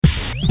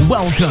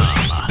Welcome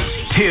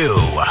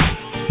to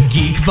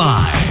Geek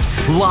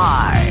Vibes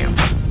Live.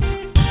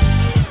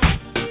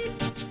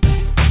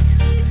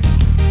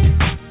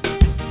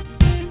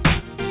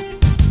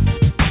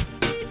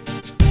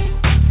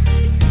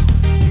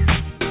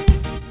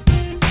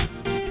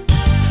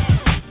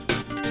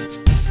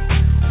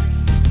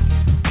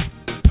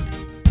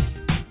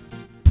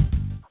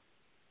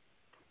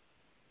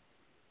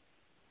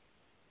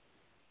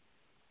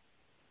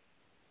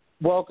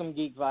 Welcome,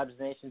 Geek Vibes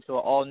Nation, to an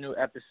all-new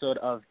episode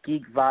of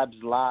Geek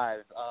Vibes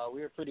Live.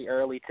 We are pretty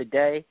early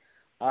today.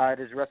 It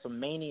is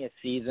WrestleMania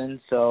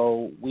season,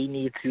 so we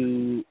need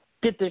to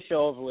get this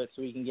show over with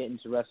so we can get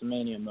into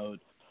WrestleMania mode.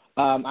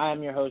 I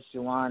am your host,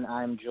 Juwan.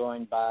 I am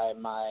joined by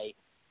my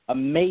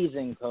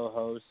amazing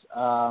co-host.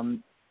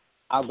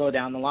 I'll go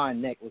down the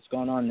line. Nick, what's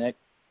going on, Nick?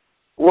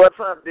 What's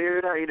up,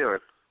 dude? How you doing?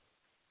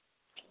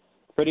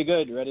 Pretty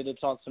good. Ready to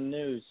talk some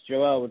news.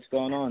 Joel, what's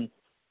going on?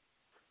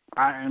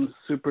 I am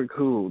super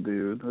cool,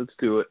 dude. Let's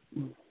do it.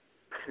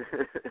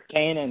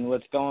 Kanan,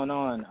 what's going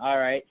on? All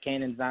right,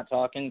 Kanan's not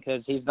talking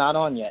because he's not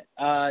on yet.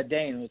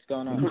 Dane, what's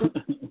going on?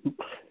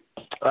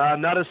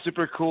 Not as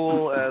super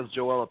cool as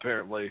Joel,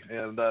 apparently,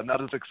 and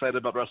not as excited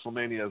about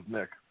WrestleMania as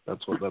Nick.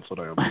 That's what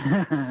I am.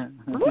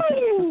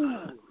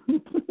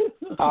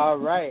 All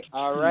right.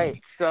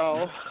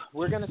 So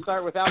we're going to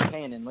start without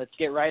Kanan. Let's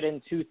get right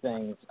into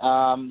things.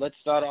 Let's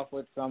start off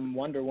with some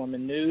Wonder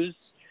Woman news.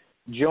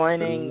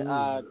 Joining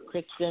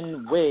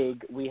Kristen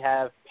Wiig, we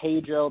have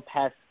Pedro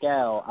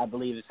Pascal, I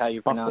believe is how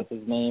you pronounce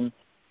his name.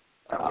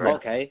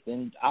 Okay,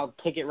 then I'll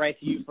kick it right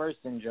to you first,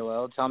 then,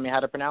 Joel. Tell me how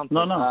to pronounce it.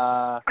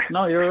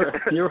 No, you're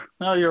right.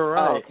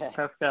 Oh, okay.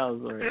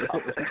 Pascal's right.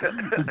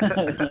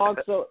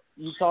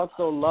 You talk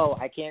so low,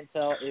 I can't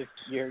tell if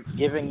you're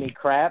giving me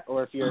crap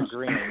or if you're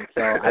agreeing.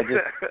 So I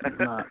just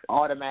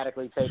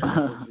automatically take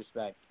the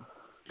disrespect.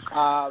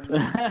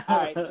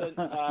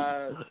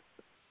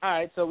 All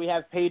right, so we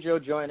have Pedro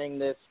joining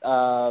this.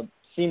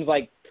 Seems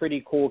like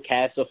pretty cool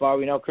cast so far.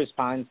 We know Chris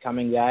Pine's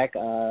coming back.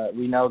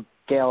 We know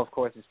Gail, of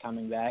course, is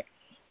coming back.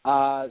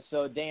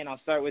 So, Dan, I'll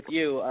start with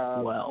you.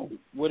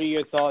 What are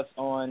your thoughts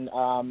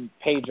on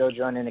Pedro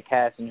joining the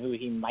cast and who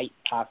he might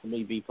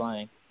possibly be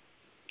playing?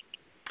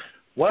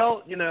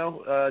 Well,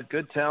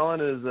 good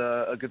talent is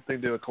a good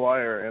thing to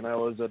acquire, and I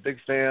was a big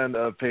fan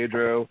of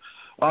Pedro.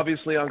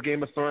 Obviously on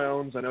Game of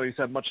Thrones. I know he's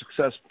had much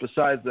success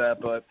besides that,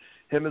 but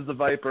him as the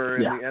Viper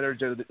and the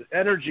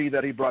energy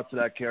that he brought to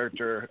that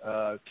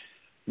character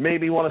made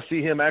me want to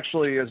see him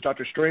actually as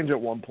Doctor Strange at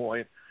one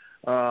point.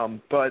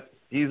 But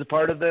he's a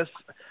part of this.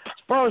 As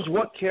far as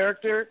what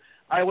character,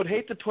 I would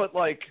hate to put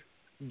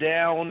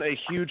down a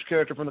huge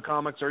character from the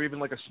comics or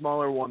even a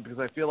smaller one, because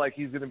I feel like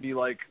he's going to be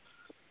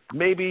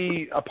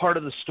maybe a part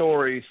of the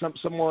story,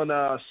 someone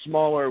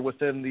smaller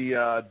within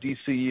the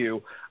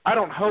DCU. I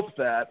don't hope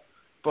that,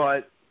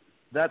 but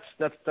that's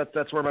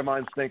where my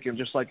mind's thinking.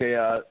 Just like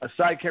a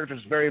side character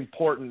is very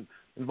important,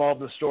 involved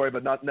in the story,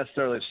 but not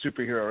necessarily a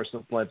superhero or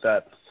something like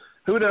that.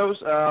 Who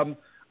knows?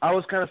 I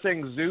was kind of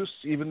saying Zeus,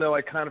 even though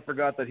I kind of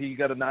forgot that he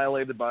got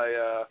annihilated by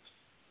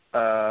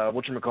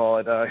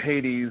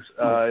Hades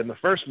in the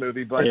first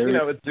movie. But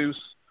it's Zeus,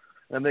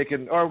 and they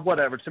can, or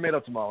whatever,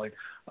 tomato tamale.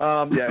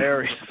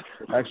 Ares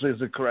actually is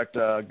the correct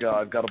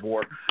god of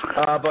war.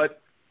 But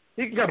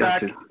he can come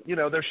back.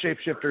 They're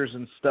shapeshifters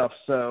and stuff,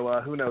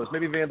 so who knows?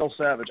 Maybe Vandal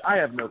Savage. I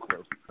have no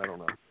clue. I don't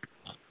know.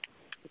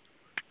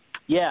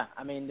 Yeah,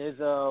 I mean, there's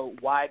a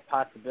wide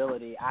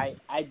possibility.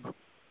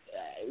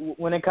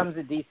 When it comes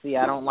to DC,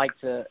 I don't like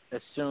to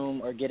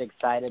assume or get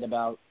excited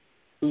about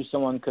who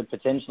someone could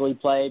potentially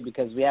play,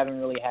 because we haven't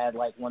really had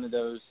one of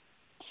those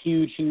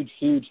huge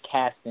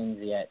castings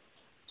yet.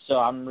 So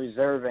I'm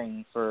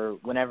reserving for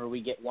whenever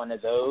we get one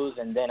of those,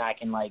 and then I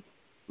can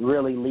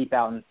really leap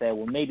out and say,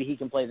 well, maybe he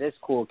can play this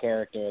cool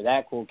character or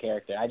that cool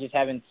character. I just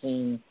haven't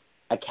seen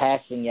a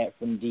casting yet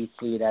from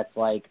DC that's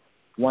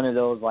one of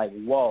those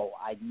whoa,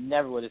 I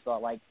never would have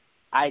thought.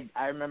 I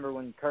remember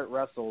when Kurt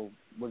Russell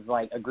was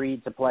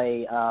agreed to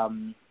play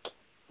in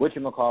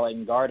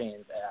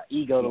Guardians,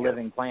 Ego the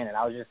Living Planet.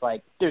 I was just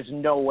there's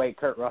no way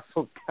Kurt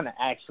Russell's gonna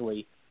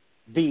actually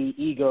be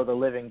Ego the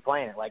Living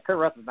Planet. Kurt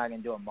Russell's not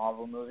gonna do a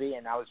Marvel movie,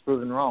 and I was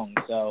proven wrong.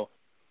 So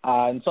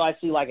and so I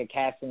see a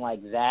casting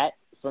like that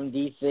from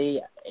DC.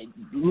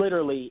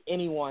 Literally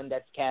anyone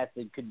that's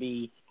casted could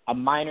be a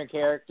minor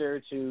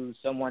character to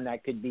someone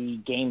that could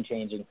be game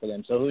changing for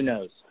them. So who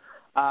knows?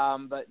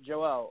 But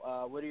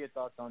Joel, what are your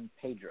thoughts on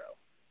Pedro?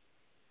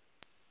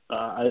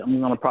 I'm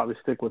going to probably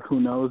stick with who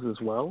knows as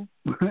well.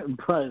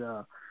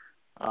 But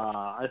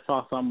I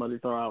saw somebody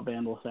throw out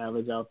Vandal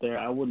Savage out there.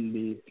 I wouldn't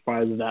be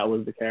surprised if that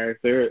was the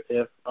character.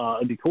 If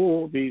it'd be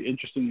cool, it'd be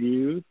interesting to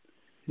use.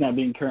 He's not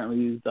being currently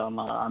used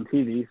on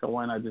TV, so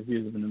why not just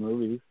use him in the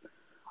movies?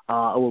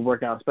 It would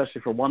work out,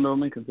 especially for Wonder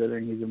Woman,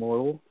 considering he's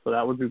immortal. So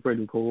that would be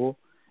pretty cool.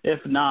 If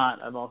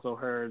not, I've also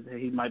heard that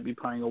he might be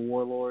playing a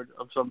warlord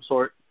of some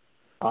sort.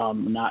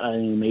 Not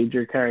any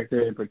major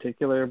character in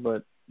particular,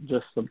 but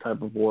just some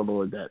type of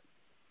warlord that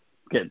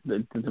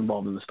that's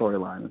involved in the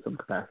storyline in some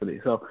capacity.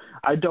 So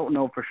I don't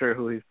know for sure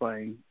who he's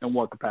playing in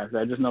what capacity.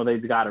 I just know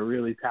they've got a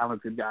really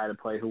talented guy to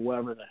play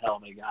whoever the hell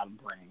they got him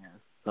playing as.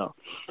 So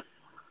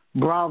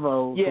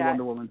bravo to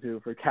Wonder Woman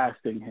 2 for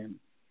casting him.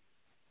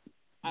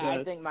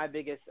 I think my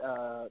biggest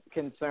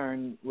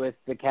concern with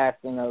the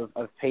casting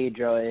of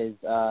Pedro is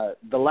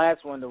the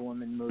last Wonder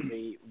Woman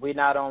movie. We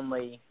not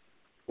only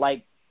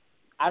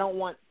I don't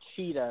want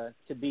Cheetah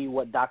to be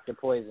what Dr.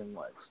 Poison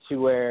was, to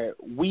where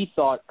we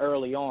thought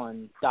early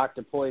on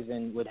Dr.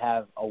 Poison would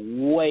have a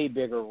way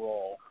bigger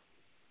role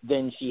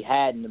than she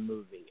had in the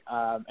movie.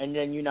 And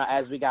then,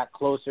 as we got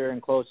closer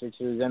and closer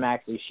to them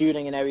actually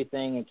shooting and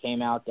everything, it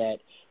came out that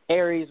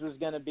Ares was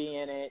going to be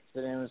in it.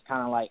 So then it was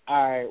kind of like,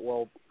 all right,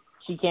 well,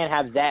 she can't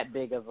have that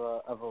big of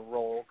a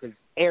role because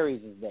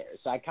Ares is there.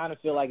 So I kind of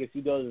feel like if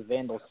you go the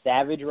Vandal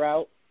Savage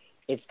route,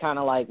 it's kind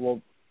of like, well,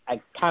 I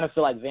kind of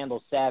feel like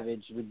Vandal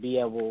Savage would be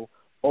able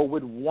or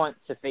would want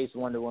to face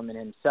Wonder Woman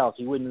himself.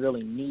 He wouldn't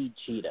really need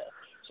Cheetah.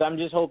 So I'm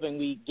just hoping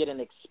we get an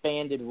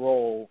expanded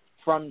role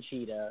from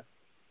Cheetah,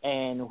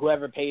 and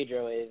whoever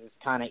Pedro is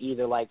kind of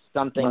either like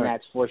something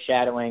that's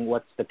foreshadowing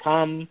what's to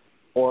come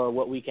or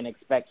what we can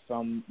expect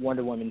from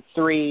Wonder Woman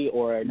 3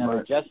 or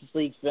another Justice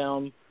League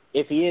film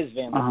if he is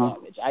Vandal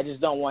Savage. I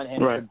just don't want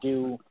him to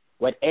do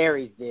what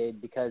Ares did,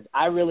 because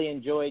I really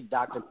enjoyed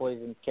Dr.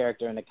 Poison's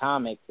character in the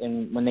comics,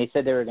 and when they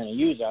said they were going to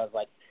use her, I was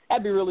like,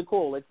 that'd be really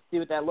cool. Let's see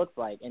what that looks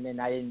like. And then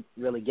I didn't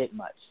really get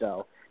much.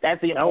 So that's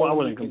the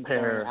only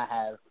concern I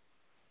have.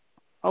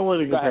 I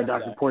wouldn't compare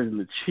Dr. Poison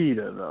to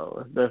Cheetah,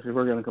 though. If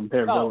we're going to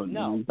compare villains.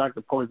 No.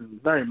 Dr. Poison is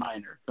very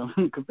minor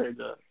compared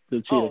to the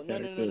Cheetah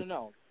character.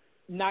 No.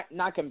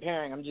 Not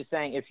comparing. I'm just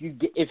saying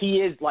if he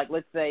is, like,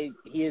 let's say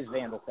he is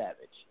Vandal Savage,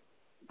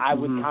 I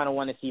would kind of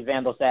want to see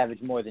Vandal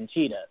Savage more than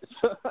Cheetah.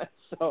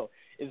 So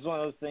it's one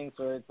of those things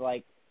where it's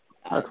like,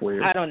 that's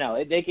weird. I don't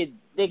know. They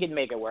could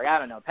make it work. I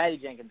don't know. Patty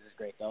Jenkins is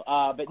great though.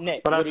 But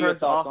Nick, what are I've your heard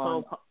thoughts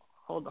also, on?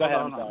 Hold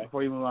on,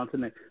 before you move on to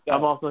Nick.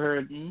 I've also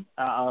heard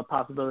a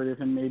possibility of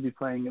him maybe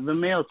playing the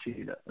male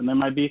Cheetah, and there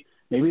might be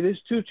maybe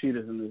there's two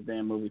Cheetahs in this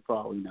damn movie for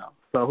all we know.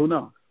 So who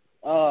knows?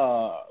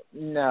 Oh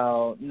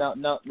no,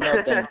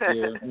 thank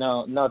you.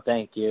 No,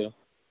 thank you.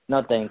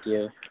 No, thank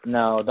you.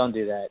 No, don't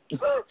do that.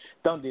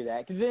 Don't do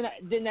that. Because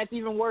then that's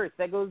even worse.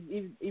 That goes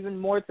even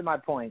more to my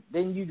point.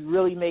 Then you'd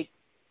really make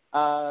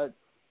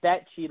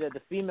that Cheetah,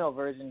 the female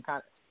version, kind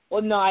of.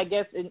 Well, no, I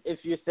guess if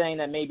you're saying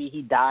that maybe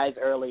he dies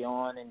early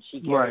on and she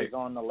carries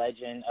on the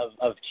legend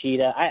of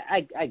Cheetah,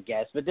 I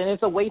guess. But then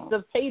it's a waste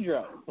of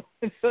Pedro.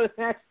 So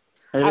that's,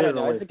 I don't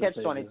know. It's a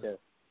catch-22.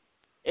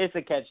 It's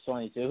a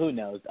catch-22. Who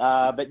knows?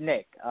 But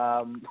Nick,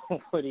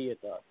 what are your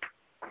thoughts?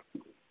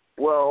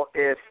 Well,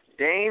 if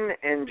Dane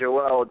and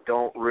Joel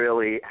don't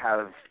really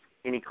have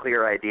any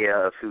clear idea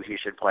of who he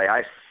should play,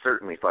 I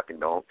certainly fucking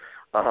don't.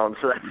 So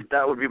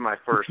that would be my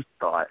first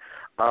thought.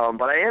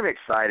 But I am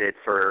excited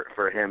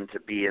for him to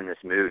be in this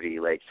movie.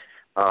 Like,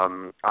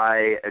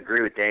 I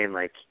agree with Dane.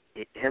 Like,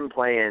 him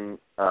playing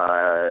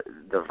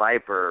the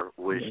Viper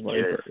was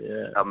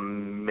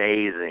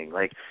amazing.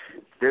 Like,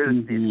 there's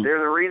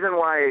a reason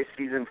why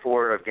season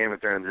 4 of Game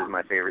of Thrones is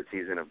my favorite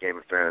season of Game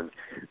of Thrones,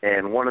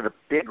 and one of the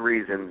big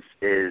reasons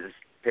is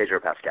Pedro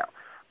Pascal.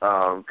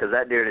 Because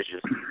that dude is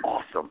just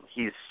awesome.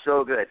 He's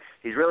so good.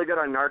 He's really good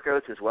on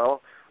Narcos as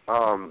well.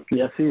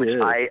 Yes, he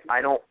is.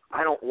 I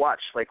don't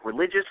watch like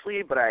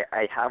religiously, but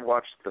I have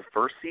watched the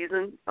first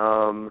season.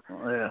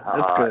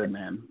 That's good,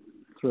 man.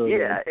 It's really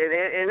good.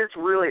 and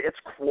it's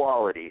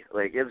quality.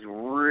 Like, it's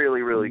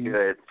really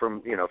good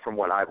from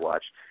what I've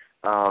watched.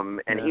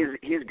 And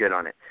he's good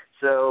on it.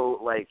 So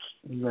like,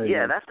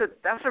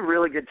 that's a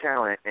really good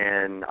talent,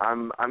 and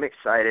I'm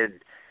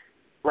excited.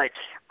 Like,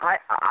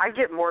 I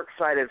get more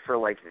excited for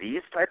like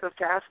these type of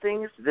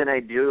castings than I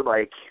do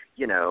like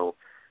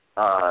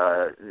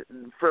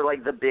for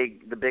like the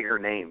bigger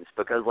names,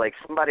 because like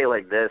somebody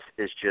like this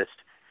is just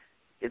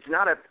it's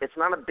not a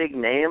big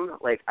name.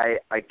 Like,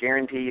 I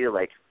guarantee you,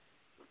 like,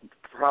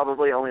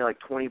 probably only like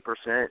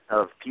 20%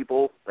 of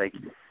people like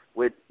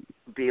would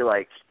be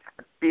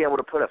able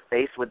to put a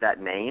face with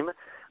that name.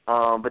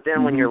 But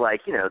then when you're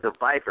like, the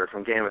Viper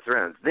from Game of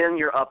Thrones, then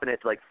you're upping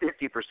it to like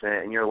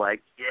 50%, and you're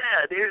like,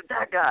 yeah, dude,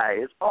 that guy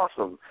is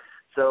awesome.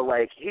 So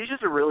like, he's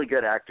just a really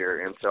good actor,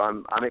 and so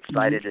I'm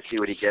excited to see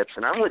what he gets.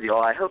 And I'm with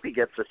y'all. I hope he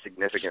gets a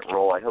significant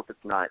role. I hope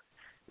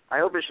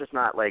it's just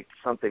not like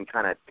something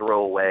kind of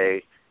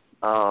throwaway.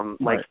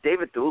 Like,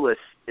 David Thewlis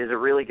is a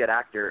really good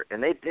actor,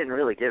 and they didn't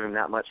really give him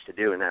that much to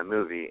do in that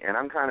movie. And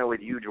I'm kind of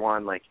with you,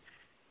 Juan. Like,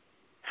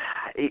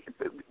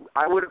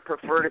 I would have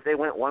preferred if they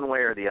went one way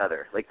or the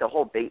other. Like, the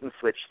whole bait and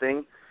switch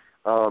thing,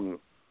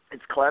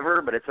 it's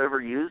clever, but it's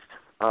overused.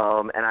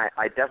 And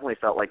I definitely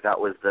felt like that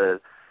was the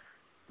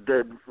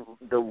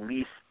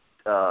least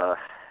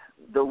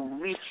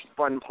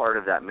fun part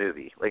of that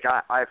movie. Like,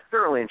 I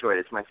thoroughly enjoyed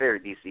it. It's my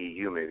favorite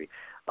DCEU movie.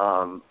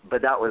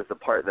 But that was the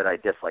part that I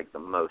disliked the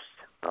most,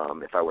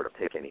 if I were to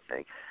pick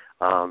anything.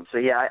 So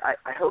yeah,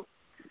 I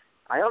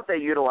hope they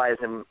utilize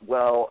him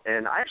well,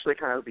 and I actually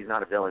kind of hope he's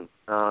not a villain.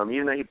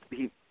 Even though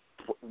he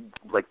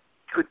like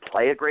could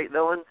play a great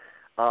villain,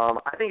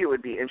 I think it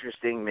would be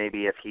interesting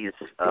maybe if he's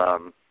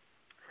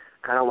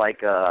kind of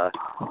like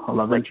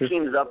love interest.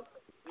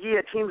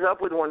 teams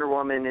up with Wonder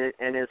Woman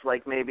and is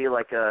like maybe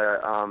like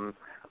a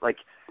like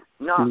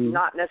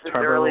not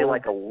necessarily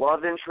like a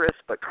love interest,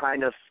 but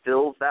kind of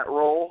fills that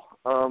role.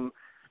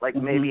 Like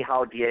maybe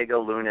how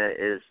Diego Luna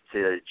is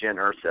to Jen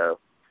Erso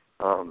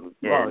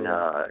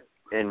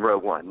in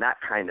Rogue One, that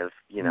kind of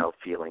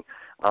feeling.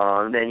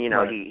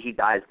 Then he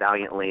dies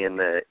valiantly in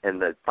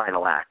the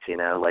final act.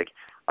 Like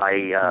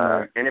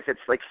and if it's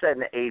like set in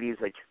the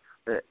 80s, like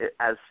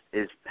as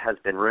has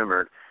been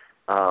rumored,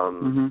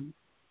 that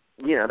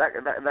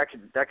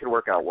could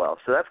work out well.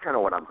 So that's kind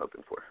of what I'm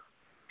hoping for.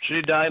 Should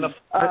he die in a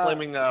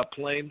flaming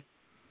plane?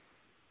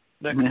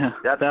 Yeah,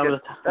 that's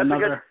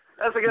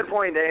a good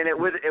point, Dane. It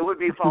would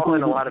be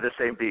following a lot of the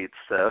same beats,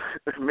 so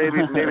maybe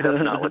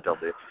that's not what they'll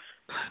do.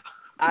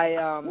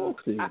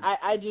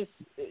 I just,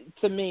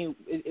 to me,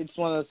 it's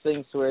one of those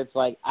things where it's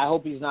like, I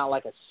hope he's not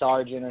like a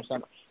sergeant or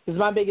something. Because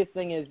my biggest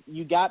thing is,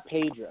 you got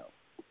Pedro.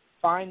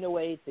 Find a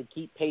way to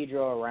keep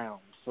Pedro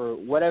around for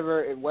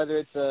whether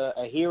it's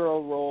a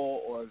hero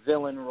role or a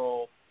villain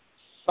role.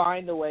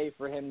 Find a way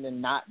for him to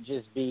not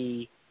just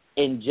be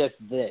in just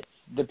this,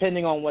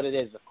 depending on what it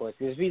is, of course.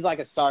 Because if he's like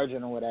a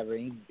sergeant or whatever,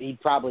 he'd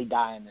probably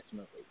die in this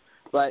movie.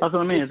 But that's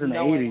what I mean. It's in the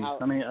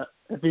 80s.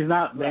 If he's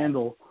not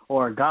Vandal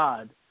or a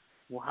god,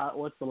 well,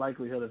 what's the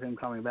likelihood of him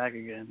coming back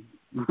again?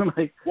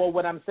 Well,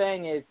 what I'm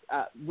saying is,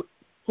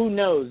 who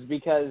knows?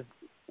 Because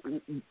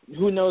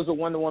who knows what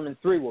Wonder Woman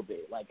 3 will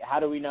be? Like, how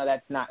do we know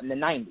that's not in the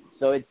 90s?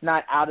 So it's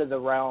not out of the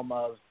realm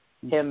of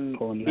him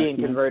being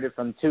converted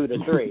from 2 to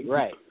 3,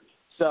 right?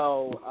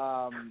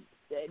 So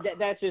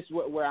that's just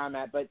where I'm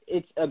at. But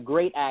it's a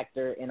great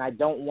actor, and I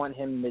don't want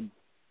him to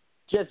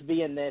just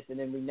be in this, and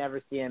then we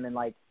never see him in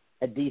like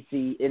the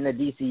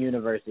DC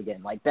universe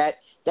again. Like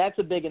that's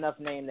a big enough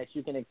name that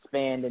you can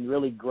expand and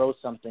really grow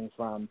something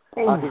from.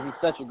 Because he's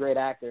such a great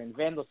actor, and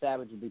Vandal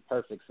Savage would be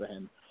perfect for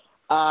him.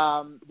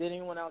 Did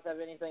anyone else have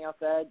anything else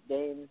to add?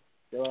 Dane,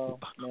 Joel,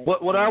 Nick?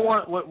 What I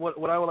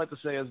would like to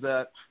say is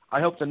that I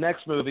hope the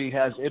next movie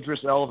has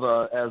Idris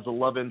Elba as the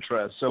love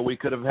interest. So we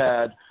could have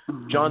had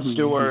Jon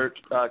Stewart,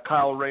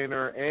 Kyle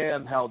Rayner,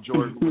 and Hal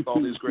Jordan with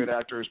all these great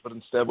actors, but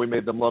instead we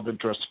made them love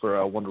interests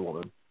for Wonder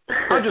Woman.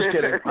 I'm just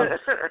kidding.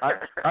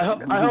 I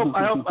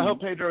hope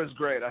Pedro is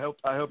great. I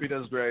hope he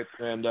does great,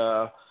 and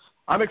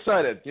I'm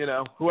excited.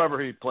 Whoever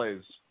he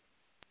plays,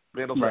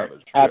 Vandal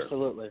Savage.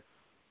 Absolutely.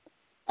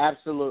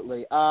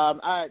 Absolutely. All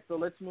right, so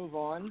let's move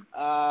on.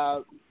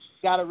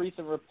 Got a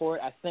recent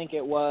report. I think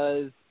it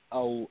was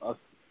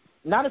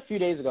not a few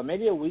days ago,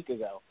 maybe a week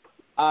ago.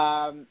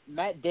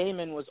 Matt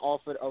Damon was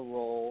offered a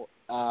role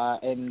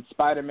in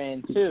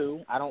Spider-Man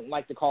 2. I don't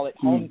like to call it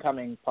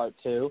Homecoming Part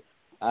 2.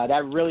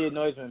 That really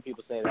annoys me when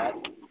people say that.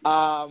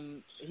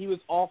 He was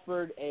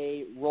offered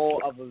a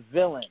role of a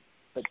villain,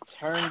 but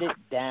turned it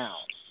down.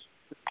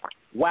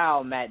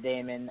 Wow, Matt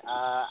Damon.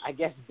 I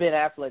guess Ben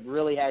Affleck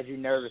really has you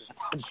nervous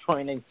about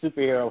joining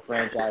superhero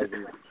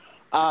franchises.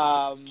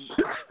 Oh,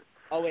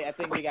 wait, I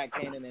think we got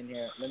Kanan in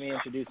here. Let me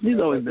introduce you.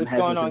 He's always been What's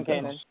going on,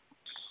 Kanan?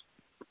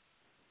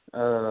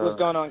 What's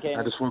going on, Kanan?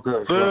 I just woke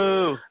up.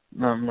 Boo!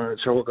 Not much.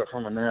 I woke up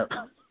from a nap.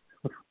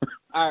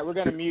 All right, we're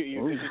going to mute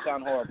you because you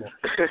sound horrible.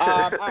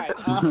 All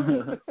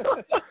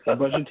right.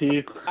 Brush your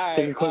teeth. All right,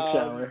 take a quick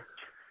shower.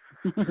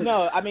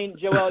 No, I mean,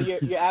 Joel,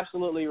 you're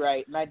absolutely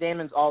right. Matt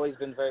Damon's always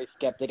been very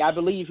skeptic. I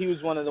believe he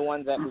was one of the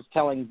ones that was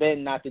telling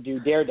Ben not to do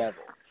Daredevil.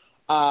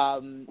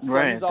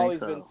 Right, he's always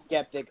been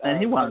skeptic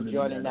and of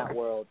joining that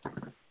world.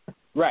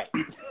 Right.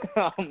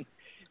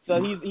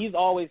 So he's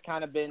always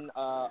kind of been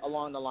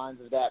along the lines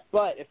of that.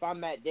 But if I'm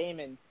Matt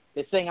Damon,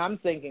 the thing I'm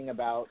thinking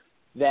about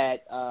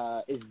that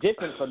is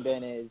different from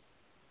Ben is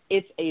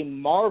it's a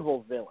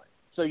Marvel villain.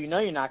 So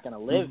you're not going to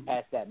live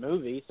past that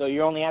movie. So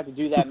you only have to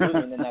do that movie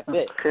and then that's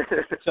it.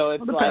 So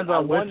it's depends like on I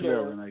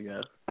wonder. Villain, I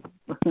guess.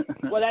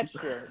 Well, that's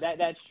true.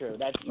 That's true.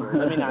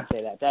 Let me not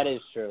say that. That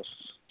is true.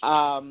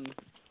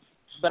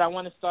 But I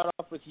want to start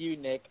off with you,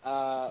 Nick.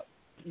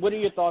 What are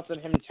your thoughts on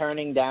him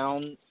turning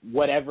down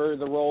whatever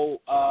the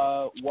role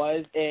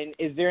was? And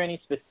is there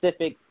any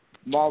specific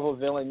Marvel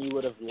villain you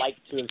would have liked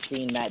to have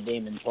seen Matt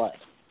Damon play?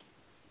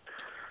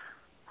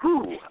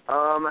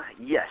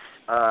 Yes.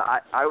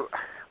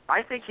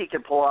 I think he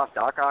could pull off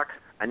Doc Ock.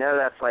 I know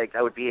that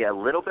would be a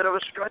little bit of a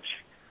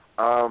stretch,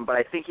 but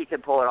I think he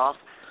could pull it off.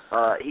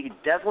 He could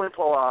definitely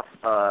pull off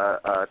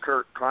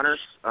Kurt Connors,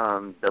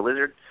 the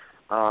Lizard.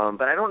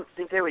 But I don't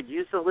think they would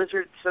use the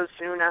Lizard so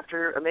soon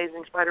after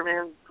Amazing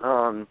Spider-Man.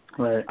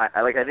 Right.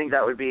 I think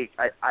that would be.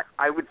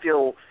 I would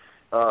feel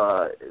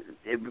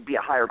it would be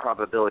a higher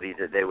probability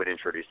that they would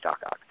introduce Doc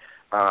Ock.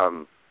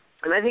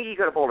 And I think he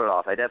could have pulled it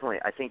off. I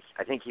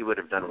think he would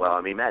have done well.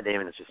 I mean, Matt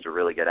Damon is just a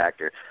really good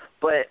actor.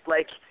 But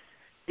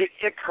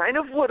it kind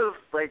of would have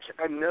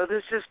I know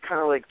this is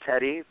kind of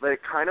Teddy, but it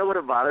kind of would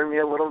have bothered me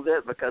a little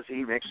bit because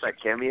he makes that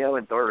cameo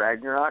in Thor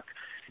Ragnarok,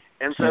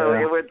 and so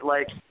it would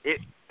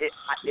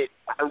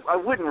I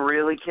wouldn't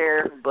really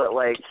care, but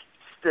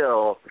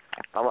still,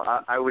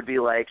 I would be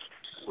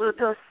what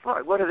the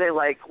fuck? What are they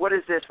like? What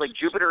is this, like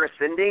Jupiter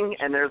ascending,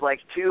 and there's like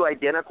two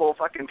identical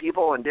fucking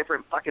people on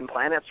different fucking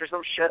planets or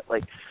some shit?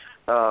 Like,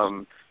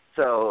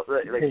 so,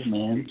 like, hey,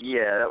 man.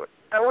 yeah,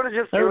 I want to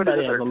just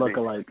Everybody do has it a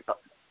lookalike.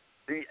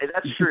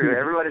 That's true.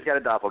 Everybody's got a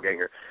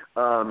doppelganger.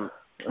 But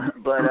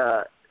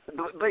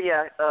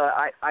yeah,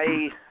 I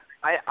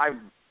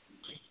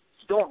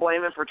don't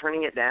blame him for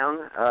turning it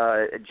down.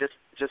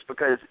 Just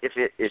because if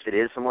it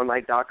is someone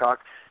like Doc Ock,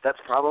 that's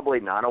probably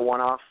not a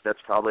one-off. That's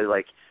probably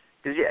like,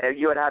 because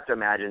you would have to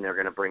imagine they're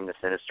going to bring the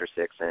Sinister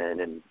Six in,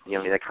 and you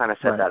know, they kind of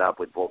set that up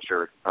with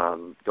Vulture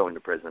going to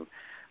prison,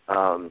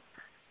 and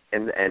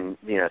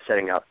you know,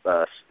 setting up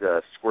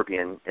the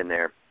Scorpion in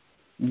there.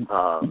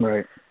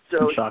 Right.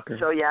 So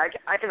yeah,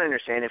 I can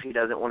understand if he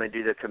doesn't want to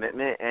do the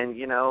commitment, and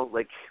you know,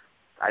 like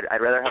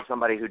I'd rather have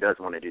somebody who does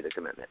want to do the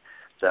commitment.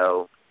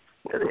 So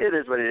it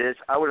is what it is.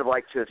 I would have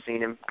liked to have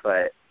seen him,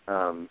 but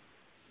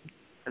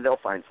they'll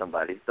find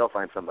somebody. They'll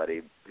find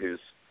somebody who's,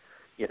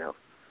 you know,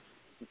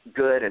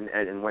 good and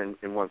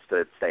wants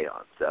to stay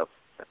on. So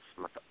that's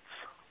my thoughts.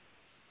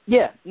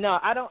 Yeah, no,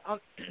 I don't.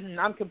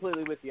 I'm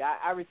completely with you.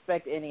 I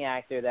respect any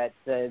actor that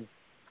says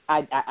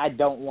I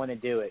don't want to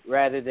do it,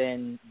 rather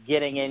than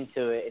getting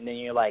into it and then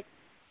you're like,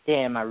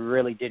 damn, I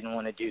really didn't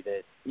want to do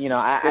this. You know,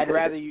 I'd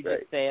rather you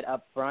just say it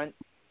up front.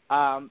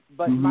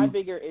 But my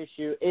bigger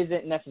issue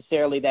isn't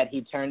necessarily that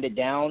he turned it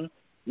down.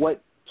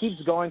 What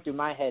keeps going through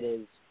my head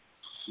is,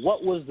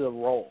 what was the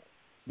role?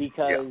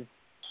 Because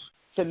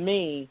to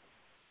me,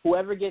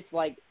 whoever gets,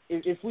 like,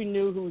 if we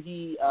knew who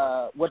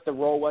what the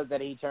role was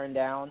that he turned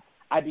down,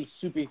 I'd be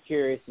super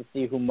curious to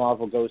see who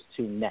Marvel goes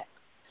to next.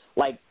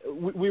 Like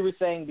we were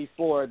saying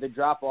before, the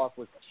drop-off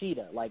was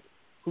Cheetah, like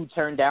who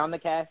turned down the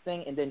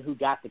casting and then who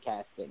got the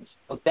casting.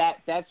 So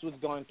that's what's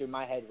going through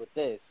my head with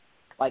this.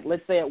 Like,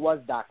 let's say it was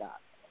Doc Ock.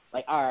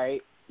 Like, all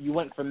right, you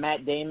went for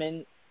Matt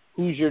Damon.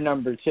 Who's your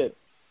number two?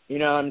 You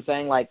know what I'm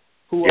saying? Like,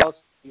 who else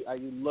are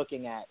you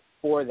looking at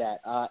for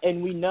that?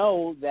 And we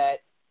know that,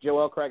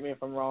 Joel, correct me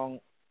if I'm wrong,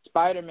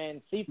 Spider-Man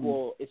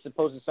sequel is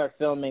supposed to start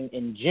filming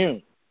in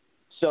June.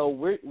 So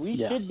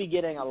we should be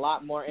getting a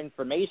lot more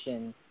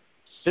information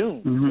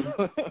soon.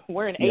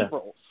 We're in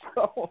April.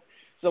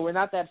 So we're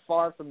not that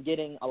far from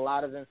getting a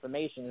lot of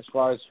information as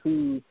far as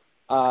who's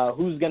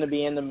going to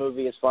be in the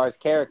movie as far as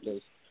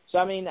characters. So,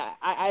 I mean,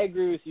 I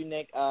agree with you,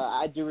 Nick.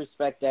 I do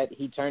respect that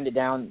he turned it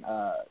down,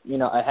 you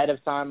know, ahead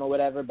of time or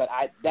whatever. But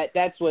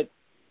that's what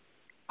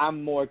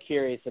I'm more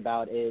curious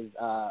about is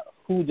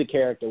who the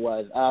character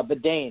was.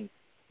 But, Dane,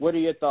 what are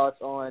your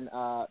thoughts on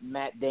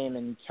Matt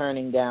Damon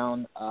turning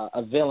down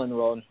a villain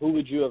role, and who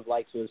would you have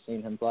liked to have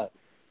seen him play?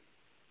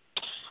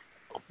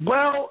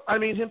 Well, I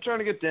mean, him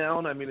turning it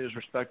down, I mean, is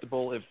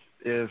respectable.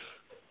 If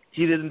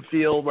he didn't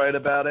feel right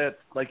about it,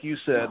 like you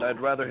said,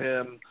 I'd rather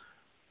him,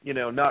 you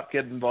know, not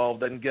get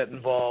involved than get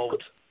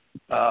involved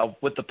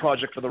with the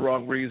project for the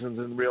wrong reasons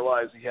and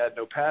realize he had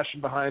no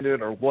passion behind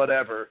it or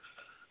whatever.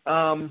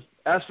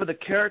 As for the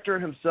character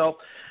himself,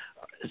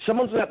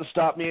 someone's going to have to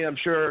stop me. I'm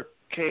sure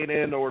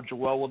Kanan or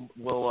Joel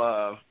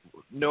will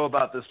know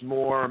about this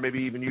more, or maybe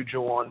even you,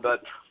 Joel,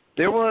 but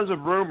there was a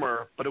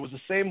rumor, but it was the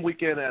same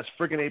weekend as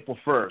friggin' April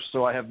 1st,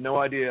 so I have no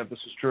idea if this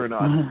is true or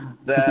not,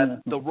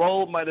 that the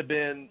role might have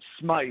been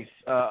Smythe,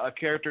 a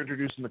character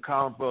introduced in the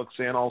comic books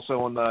and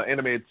also in the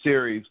animated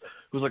series,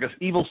 who's like an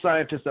evil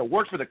scientist that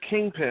worked for the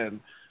Kingpin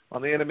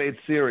on the animated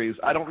series.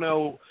 I don't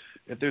know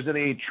if there's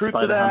any truth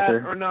to that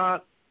or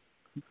not.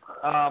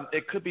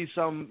 It could be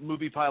some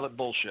movie pilot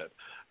bullshit.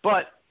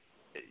 But,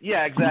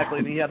 yeah, exactly,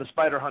 and he had the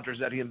Spider Hunters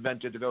that he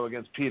invented to go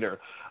against Peter.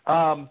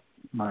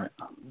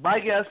 My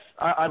guess,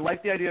 I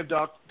like the idea of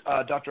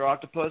Dr.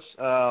 Octopus.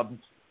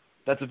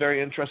 That's a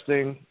very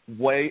interesting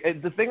way.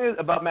 And the thing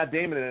about Matt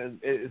Damon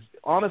is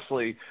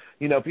honestly,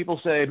 you know, people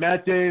say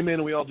Matt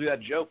Damon, we all do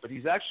that joke, but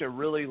he's actually a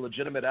really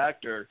legitimate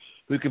actor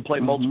who can play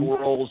multiple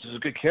roles. He's a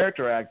good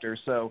character actor.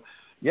 So,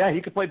 yeah,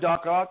 he could play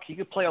Doc Ock. He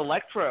could play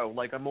Electro,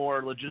 like a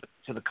more legit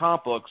to the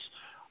comic books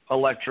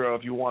Electro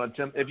if you wanted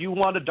to. If you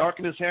wanted to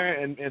darken his hair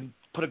and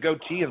put a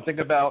goatee and think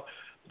about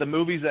the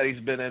movies that he's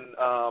been in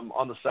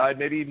on the side,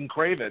 maybe even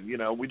Kraven. You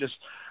know,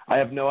 I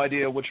have no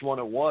idea which one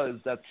it was.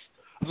 That's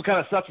kind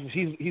of sucks.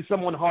 He's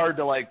someone hard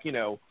to, like, you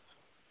know,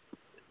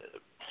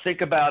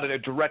 think about in a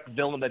direct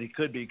villain that he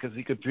could be, because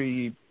he could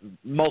be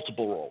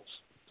multiple roles.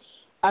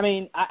 I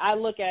mean, I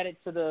look at it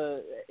to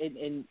the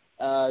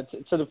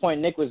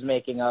point Nick was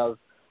making of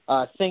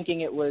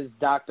thinking it was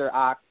Dr.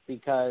 Ock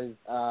because,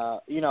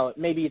 you know,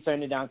 maybe he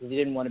turned it down because he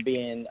didn't want to be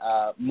in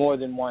more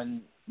than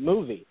one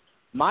movie.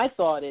 My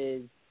thought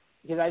is,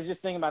 because I was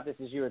just thinking about this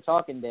as you were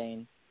talking,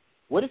 Dane,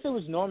 what if it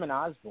was Norman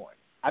Osborn?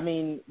 I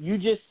mean, you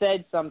just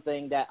said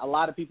something that a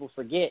lot of people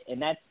forget,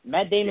 and that's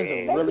Matt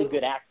Damon's a really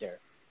good actor.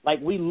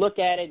 Like, we look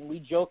at it and we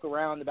joke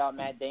around about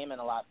Matt Damon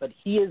a lot, but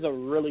he is a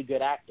really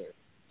good actor.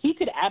 He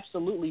could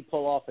absolutely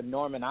pull off a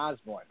Norman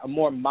Osborn, a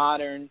more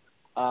modern,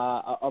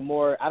 a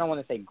more, I don't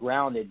want to say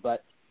grounded,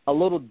 but a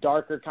little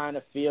darker kind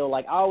of feel.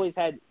 Like, I always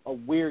had a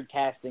weird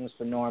castings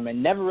for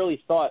Norman, never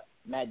really thought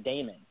Matt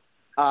Damon.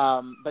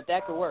 But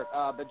that could work.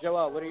 But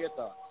Joel, what are your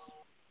thoughts?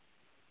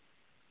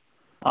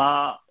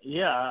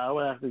 Yeah, I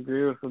would have to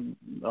agree with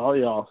all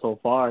y'all so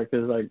far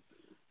because, like,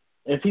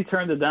 if he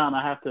turned it down,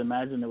 I have to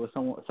imagine it was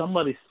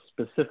somebody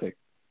specific,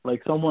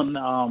 like someone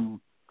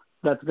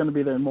that's going to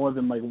be there more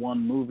than like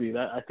one movie.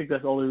 That I think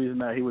that's the only reason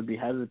that he would be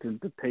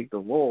hesitant to take the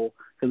role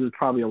because it's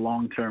probably a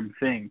long-term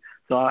thing.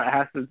 So it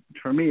has to,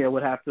 for me, it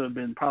would have to have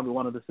been probably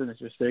one of the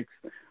Sinister Six,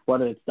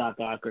 whether it's Doc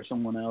Ock or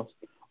someone else,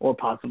 or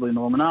possibly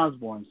Norman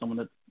Osborn, someone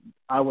that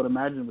I would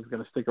imagine was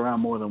going to stick around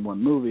more than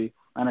one movie.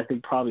 And I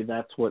think probably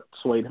that's what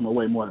swayed him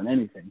away more than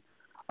anything,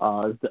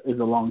 is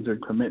the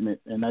long-term commitment.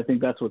 And I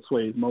think that's what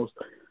sways most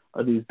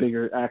of these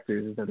bigger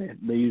actors is that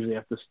they usually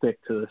have to stick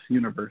to this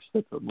universe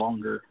that's a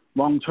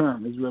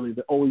long-term is really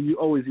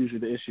always usually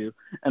the issue.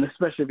 And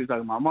especially if you're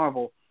talking about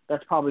Marvel,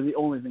 that's probably the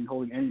only thing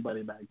holding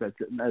anybody back that's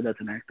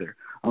an actor,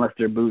 unless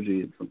they're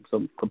bougie in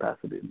some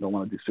capacity and don't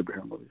want to do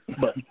superhero movies.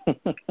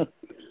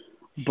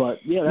 But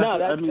yeah,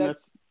 that's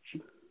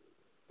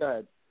go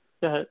ahead.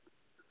 Go ahead.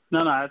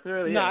 No, that's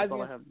really that's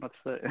all I have much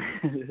to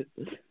say.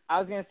 I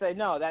was going to say,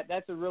 no,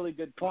 that's a really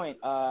good point.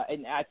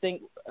 And I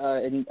think,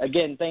 and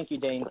again, thank you,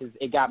 Dane, because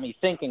it got me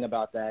thinking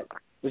about that.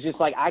 It was just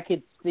like I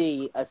could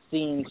see a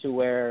scene to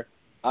where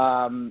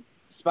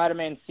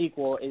Spider-Man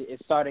sequel is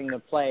starting to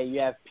play. You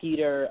have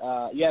Peter,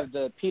 you have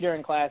the Peter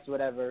in class,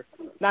 whatever.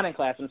 Not in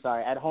class, I'm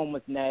sorry, at home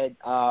with Ned.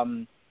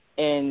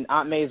 And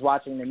Aunt May's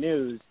watching the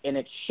news, and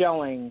it's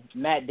showing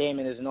Matt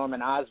Damon as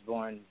Norman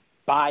Osborn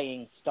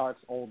buying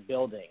Stark's old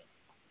building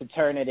to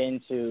turn it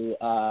into,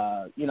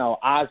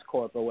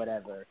 Oscorp or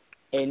whatever,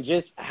 and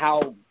just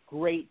how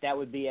great that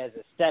would be as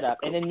a setup.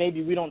 And then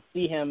maybe we don't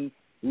see him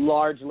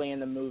largely in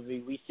the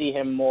movie. We see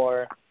him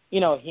more,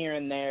 here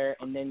and there,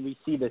 and then we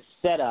see the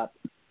setup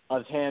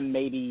of him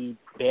maybe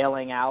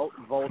bailing out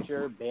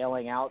Vulture,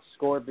 bailing out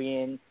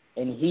Scorpion,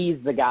 and he's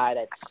the guy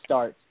that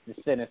starts the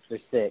Sinister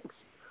Six.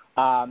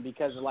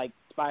 Because, like,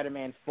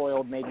 Spider-Man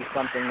foiled maybe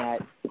something that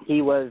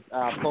he was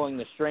pulling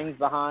the strings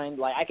behind.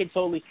 Like, I could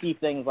totally see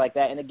things like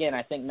that. And, again,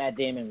 I think Matt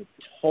Damon would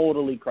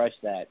totally crush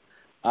that.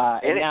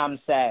 And now I'm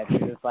sad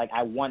because it's like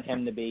I want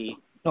him to be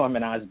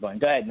Norman Osborn.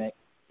 Go ahead, Nick.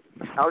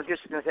 I was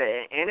just going to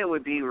say, and it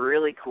would be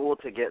really cool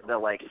to get the,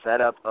 like,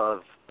 setup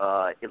of,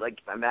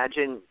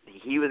 imagine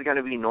he was going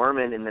to be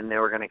Norman and then they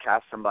were going to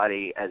cast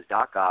somebody as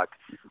Doc Ock.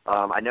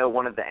 I know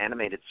one of the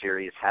animated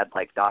series had,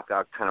 like, Doc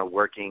Ock kind of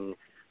working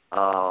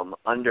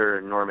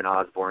under Norman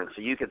Osborn.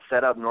 So you could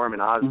set up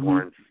Norman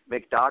Osborn,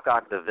 make Doc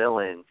Ock the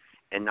villain,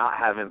 and not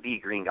have him be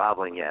Green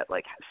Goblin yet.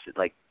 Like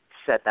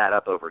set that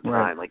up over time.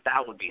 Right. Like,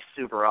 that would be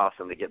super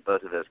awesome to get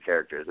both of those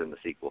characters in the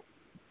sequel.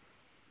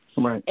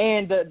 Right.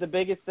 And the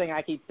biggest thing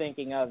I keep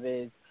thinking of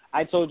is,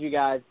 I told you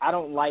guys, I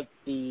don't like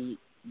the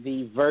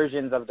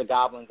versions of the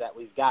Goblins that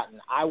we've gotten.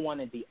 I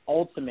wanted the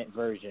ultimate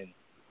version,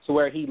 to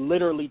where he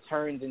literally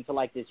turns into,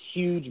 like, this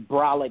huge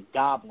brolic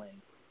goblin.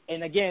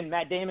 And, again,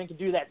 Matt Damon can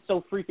do that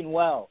so freaking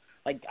well.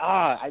 Like,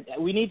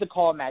 we need to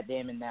call Matt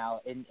Damon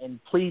now and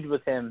plead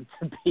with him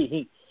to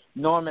be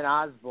Norman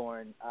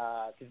Osborn,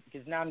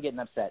 because now I'm getting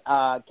upset.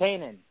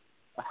 Kanan,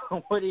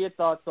 what are your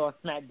thoughts on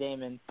Matt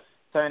Damon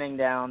turning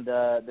down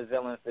the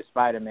villain for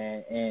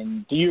Spider-Man?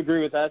 And do you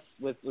agree with us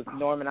with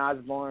Norman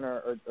Osborn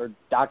or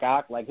Doc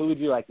Ock? Like, who would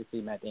you like to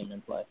see Matt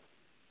Damon play?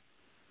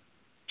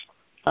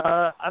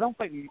 I don't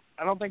think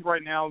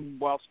right now,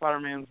 while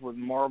Spider-Man's with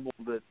Marvel,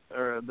 that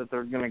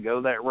they're going to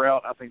go that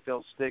route. I think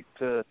they'll stick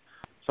to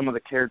some of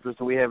the characters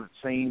that we haven't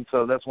seen.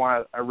 So that's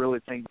why I really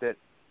think that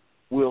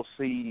we'll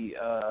see,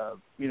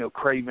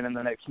 Kraven in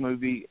the next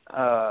movie,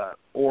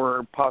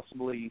 or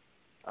possibly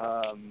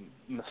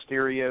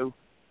Mysterio.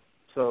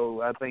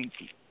 So I think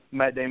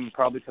Matt Damon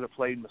probably could have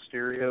played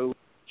Mysterio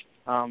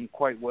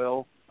quite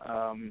well.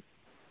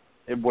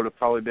 It would have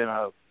probably been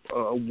a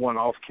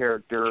one-off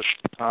character,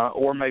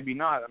 or maybe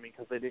not. I mean,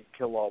 because they didn't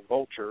kill all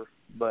Vulture.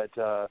 But,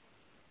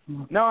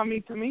 no, I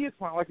mean, to me, it's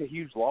not like a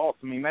huge loss.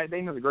 I mean, Matt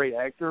Damon's a great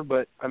actor,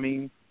 but, I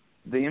mean,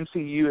 the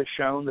MCU has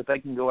shown that they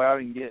can go out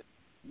and get,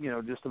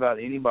 just about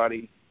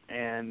anybody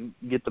and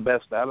get the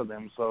best out of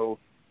them. So,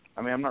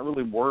 I mean, I'm not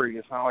really worried.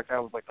 It's not like I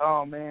was like,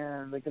 oh,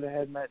 man, they could have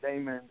had Matt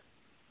Damon.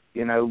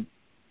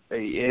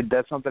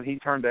 That's something he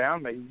turned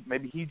down.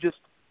 Maybe he just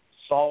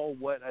saw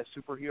what a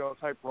superhero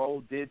type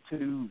role did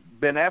to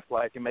Ben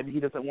Affleck, and maybe he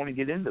doesn't want to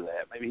get into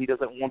that. Maybe he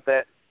doesn't want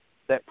that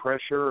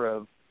pressure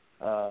of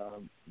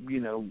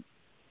being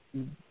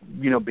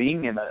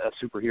in a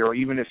superhero,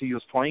 even if he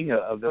was playing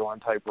a villain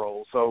type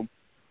role. So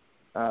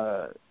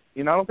I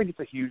don't think it's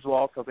a huge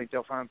loss. I think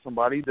they'll find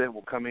somebody that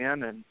will come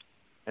in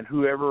and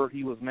whoever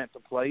he was meant to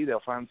play,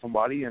 they'll find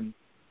somebody, and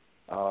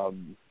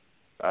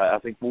I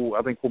think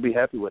we'll be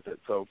happy with it.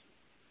 So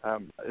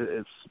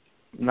it's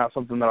not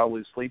something that I'll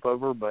lose sleep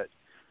over, but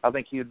I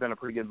think he had been a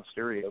pretty good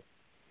Mysterio.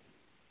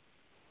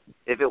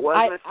 If it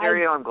was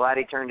Mysterio, I'm glad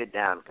he turned it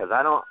down, because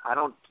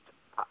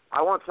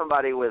I want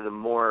somebody with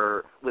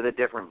a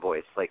different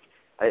voice. Like,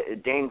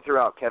 Dane threw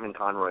out Kevin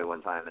Conroy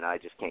one time, and I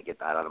just can't get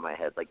that out of my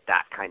head. Like,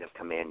 that kind of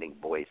commanding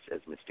voice as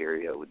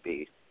Mysterio would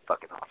be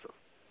fucking awesome.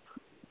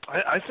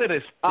 I say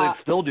they'd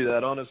still do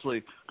that,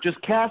 honestly.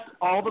 Just cast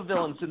all the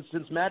villains.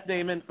 Since Matt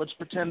Damon, let's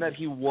pretend that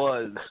he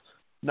was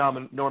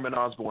Norman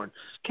Osborn.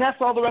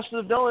 Cast all the rest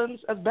of the villains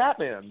as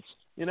Batmans.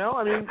 You know,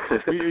 I mean,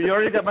 you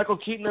already got Michael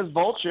Keaton as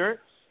Vulture.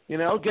 You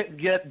know,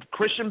 get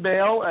Christian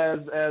Bale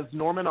as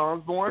Norman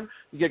Osborn.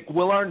 You get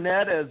Will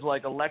Arnett as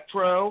like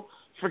Electro.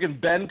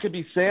 Freaking Ben could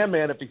be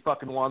Sandman if he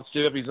fucking wants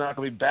to. If he's not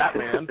going to be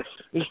Batman,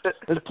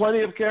 there's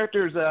plenty of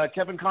characters.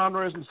 Kevin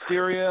Conroy as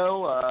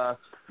Mysterio.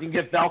 You can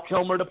get Val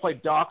Kilmer to play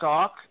Doc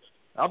Ock.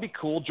 That'll be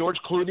cool. George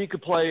Clooney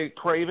could play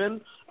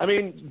Kraven. I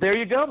mean, there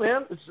you go,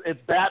 man. It's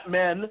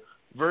Batman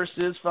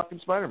versus fucking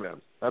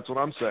Spider-Man. That's what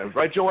I'm saying,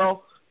 right,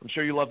 Joel? I'm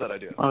sure you love that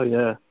idea. Oh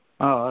yeah.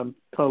 Oh, I'm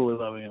totally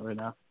loving it right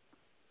now.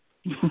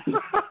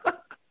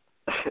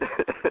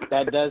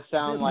 That does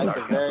sound like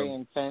a very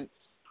intense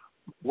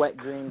wet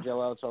dream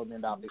Joel told me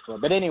about before.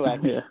 But anyway,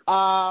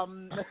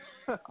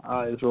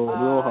 eyes roll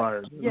real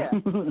hard. Yeah.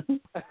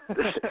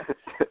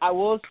 I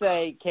will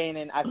say,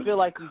 Kanan, I feel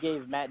like you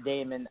gave Matt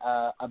Damon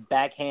a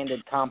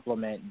backhanded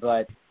compliment,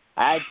 but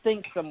I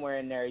think somewhere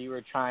in there you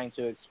were trying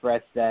to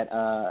express that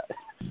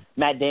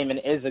Matt Damon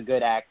is a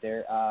good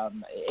actor.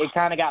 It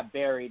kind of got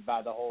buried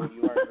by the whole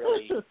you weren't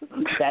really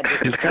that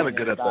He's kind of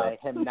good at by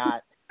that. him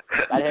not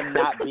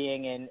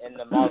being in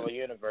the Marvel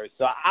universe.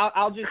 So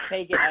I'll just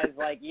take it as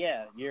like,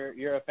 yeah,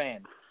 you're a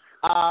fan.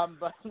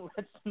 But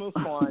let's move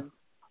on.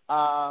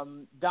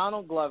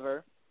 Donald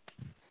Glover,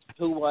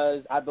 who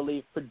was, I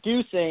believe,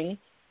 producing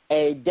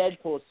a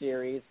Deadpool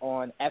series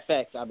on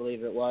FX, I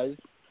believe it was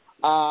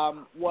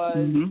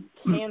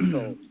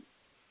canceled.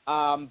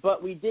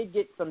 But we did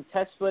get some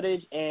test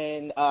footage,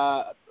 and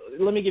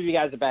let me give you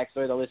guys the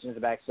backstory, the listeners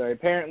the backstory.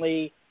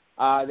 Apparently,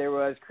 there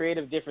was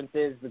creative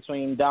differences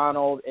between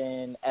Donald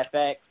and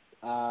FX,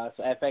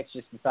 so FX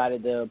just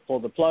decided to pull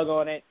the plug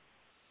on it.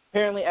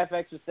 Apparently,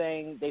 FX was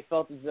saying they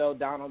felt as though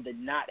Donald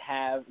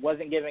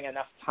wasn't giving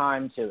enough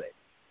time to it.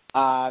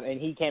 And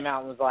he came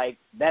out and was like,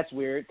 that's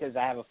weird because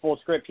I have a full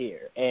script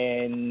here,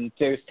 and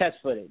there's test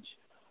footage.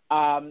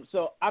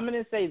 So I'm going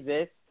to say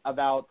this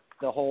about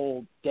the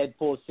whole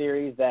Deadpool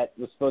series that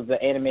was supposed to be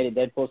the animated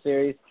Deadpool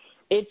series.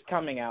 It's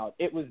coming out.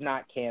 It was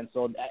not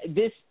canceled.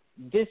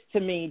 This to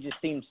me just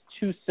seems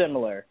too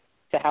similar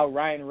to how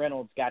Ryan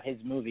Reynolds got his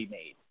movie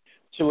made,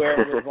 to where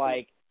it was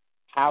like,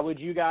 how would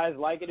you guys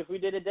like it if we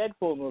did a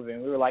Deadpool movie?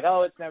 And we were like,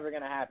 oh, it's never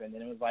going to happen.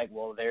 And it was like,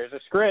 well, there's a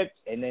script.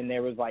 And then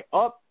there was like,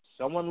 oh,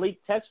 someone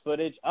leaked test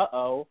footage.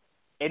 Uh-oh.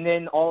 And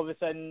then all of a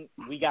sudden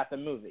we got the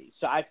movie.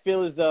 So I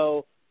feel as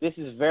though this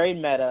is very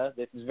meta.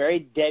 This is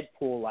very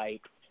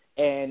Deadpool-like.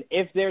 And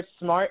if they're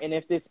smart and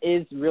if this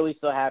is really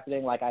still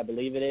happening like I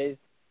believe it is,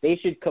 they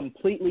should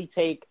completely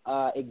take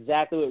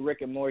exactly what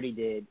Rick and Morty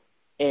did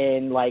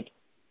and, like,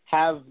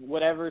 have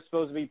whatever's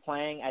supposed to be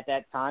playing at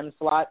that time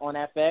slot on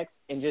FX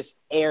and just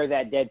air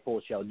that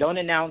Deadpool show. Don't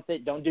announce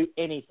it. Don't do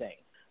anything.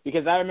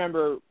 Because I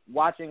remember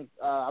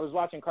I was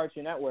watching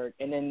Cartoon Network,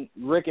 and then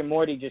Rick and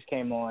Morty just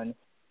came on,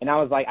 and I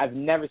was like, I've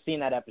never seen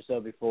that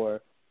episode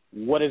before.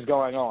 What is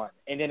going on?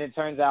 And then it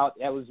turns out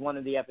that was one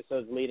of the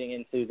episodes leading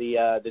into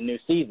the new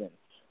season.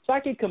 So I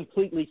could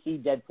completely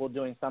see Deadpool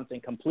doing something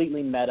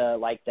completely meta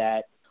like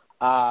that.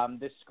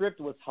 The script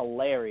was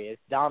hilarious.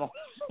 Donald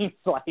seems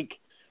like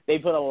they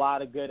put a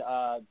lot of good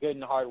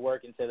and hard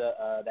work into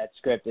that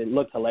script. It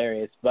looked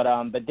hilarious. But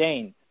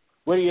Dane,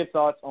 what are your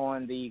thoughts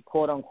on the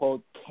quote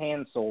unquote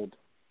canceled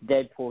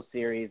Deadpool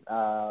series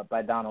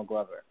by Donald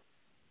Glover?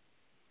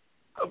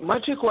 My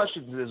two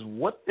questions is,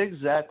 what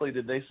exactly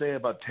did they say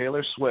about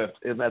Taylor Swift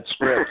in that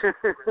script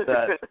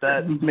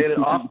that made it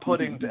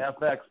off-putting to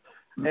FX?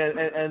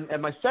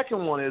 And my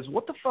second one is,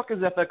 what the fuck is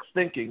FX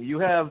thinking? You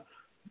have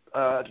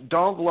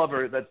Donald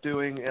Glover that's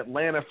doing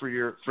Atlanta for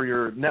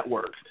your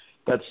network.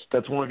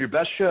 That's one of your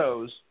best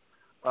shows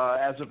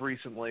as of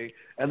recently,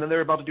 and then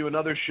they're about to do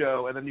another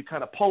show, and then you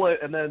kind of pull it,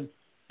 and then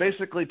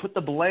basically put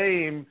the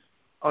blame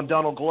on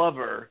Donald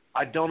Glover.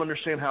 I don't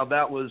understand how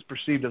that was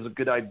perceived as a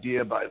good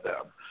idea by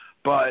them.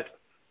 But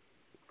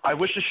I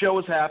wish the show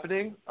was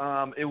happening.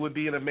 It would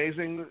be an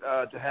amazing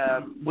to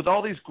have, with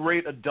all these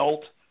great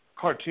adult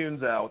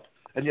cartoons out,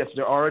 and yes,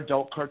 there are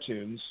adult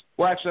cartoons.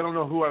 Well, actually, I don't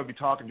know who I would be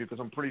talking to because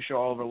I'm pretty sure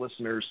all of our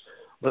listeners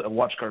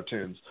watch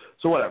cartoons.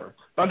 So whatever.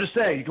 I'm just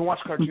saying, you can watch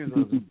cartoons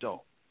as an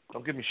adult.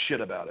 Don't give me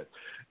shit about it.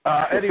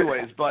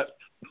 Anyways, but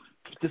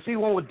to see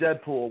one with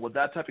Deadpool with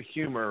that type of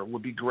humor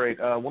would be great.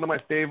 One of my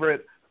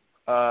favorite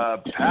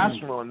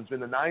past ones in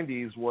the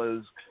 90s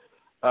was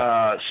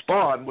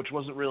Spawn, which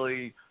wasn't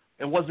really –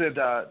 it wasn't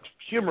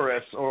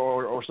humorous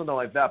or something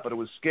like that, but it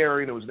was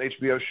scary, and it was an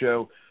HBO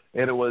show,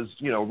 and it was,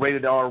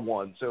 rated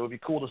R1. So it would be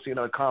cool to see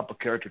another comic book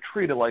character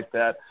treated like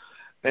that.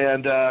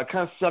 And it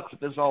kind of sucks that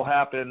this all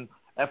happened.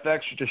 FX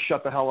should just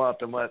shut the hell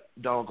up and let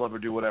Donald Glover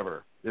do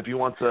whatever. If he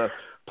wants to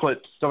put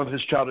some of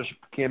his Childish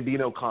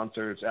Gambino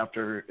concerts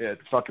after it,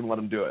 fucking let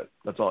him do it.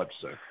 That's all I have to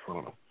say. I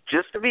don't know.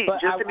 Just to be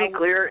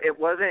clear, it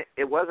wasn't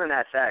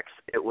FX.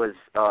 It was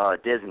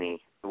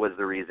Disney was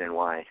the reason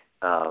why.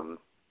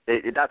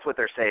 That's what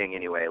they're saying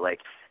anyway. Like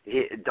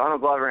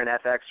Donald Glover and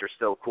FX are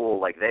still cool.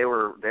 Like they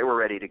were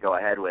ready to go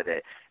ahead with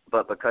it,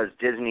 but because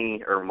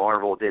Disney or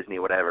Marvel, Disney,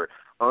 whatever,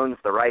 owns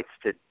the rights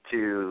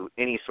to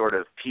any sort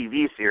of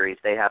TV series,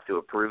 they have to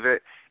approve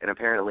it, and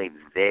apparently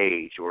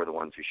they were the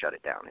ones who shut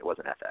it down. It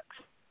wasn't FX.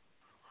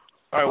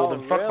 All right, well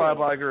then fuck really? Bob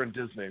Iger and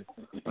Disney.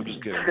 I'm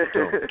just kidding.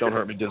 Don't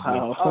hurt me, Disney.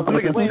 Oh. Oh, I'm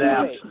gonna get wait.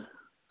 zapped.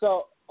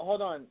 So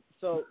hold on.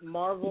 So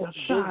Marvel, Got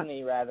shot.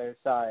 Disney rather,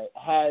 sorry,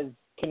 has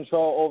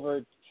control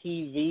over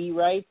TV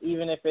rights,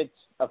 even if it's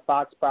a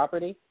Fox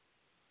property.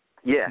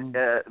 Yeah,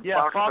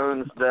 Yeah, Fox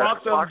owns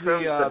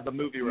the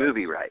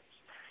movie rights.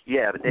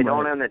 Yeah, but they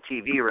don't own the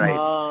TV rights.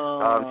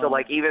 Oh. So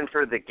like even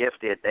for The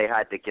Gifted, they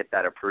had to get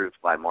that approved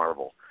by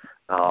Marvel.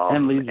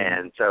 And Legion.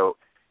 And so,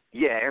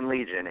 yeah, and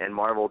Legion, and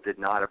Marvel did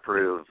not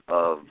approve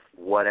of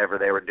whatever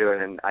they were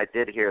doing. And I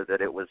did hear that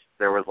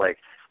there was like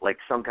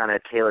some kind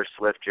of Taylor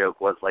Swift joke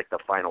was like the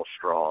final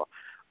straw.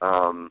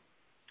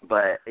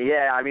 But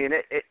yeah, I mean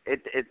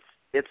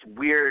it's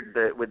weird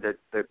that with the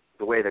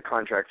way the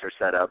contracts are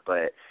set up,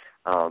 but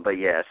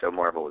yeah, so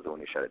Marvel was the one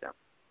who shut it down.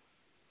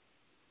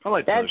 I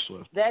like Taylor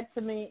Swift. That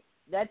to me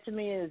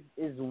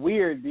is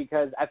weird,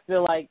 because I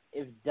feel like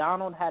if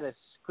Donald had a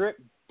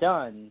script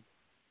done,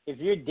 if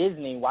you're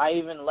Disney, why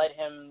even let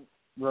him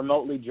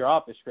remotely draw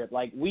up a script?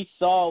 Like, we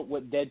saw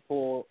what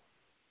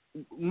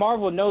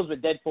Marvel knows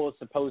what Deadpool is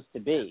supposed to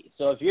be.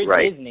 So if you're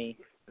Right. Disney,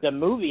 the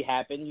movie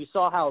happened, you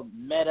saw how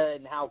meta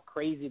and how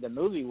crazy the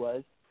movie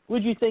was.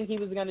 What'd you think he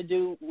was going to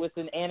do with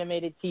an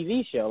animated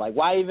TV show? Like,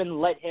 why even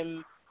let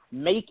him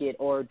make it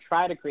or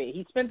try to create?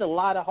 He spent a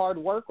lot of hard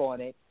work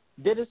on it,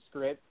 did a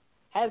script,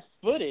 has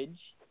footage,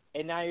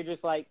 and now you're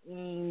just like,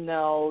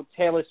 no,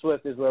 Taylor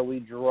Swift is where we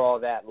draw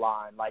that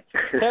line. Like,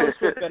 Taylor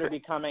Swift better be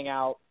coming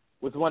out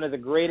with one of the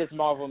greatest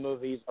Marvel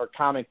movies or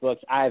comic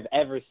books I've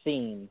ever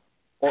seen,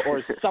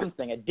 or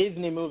something, a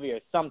Disney movie or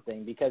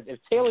something, because if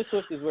Taylor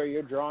Swift is where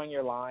you're drawing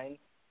your line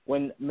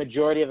when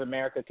majority of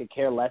America could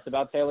care less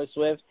about Taylor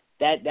Swift,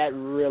 that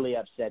really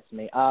upsets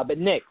me. But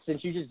Nick,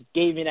 since you just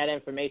gave me that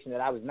information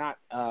that I was not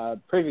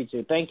privy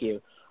to, thank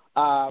you.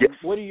 Yes.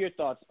 What are your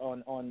thoughts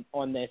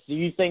on this? Do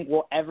you think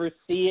we'll ever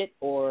see it,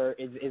 or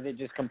is it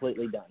just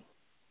completely done?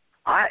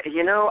 I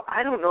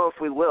don't know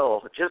if we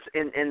will. Just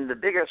and the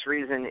biggest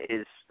reason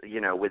is,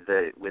 with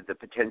the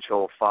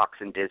potential Fox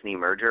and Disney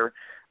merger,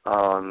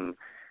 I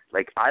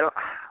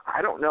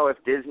don't know if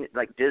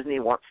Disney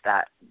wants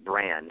that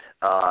brand.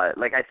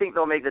 I think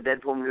they'll make the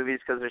Deadpool movies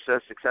because they're so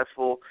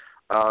successful,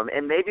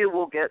 and maybe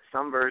we'll get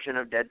some version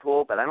of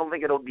Deadpool, but I don't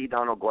think it'll be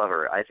Donald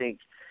Glover. I think,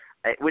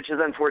 which is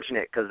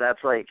unfortunate, because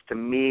that's to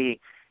me,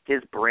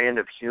 his brand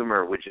of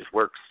humor would just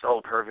work so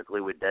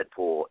perfectly with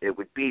Deadpool. It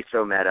would be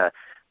so meta.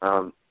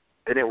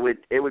 And it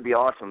would be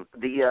awesome.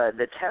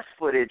 The test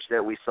footage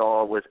that we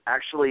saw was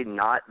actually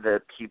not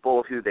the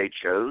people who they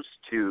chose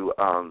to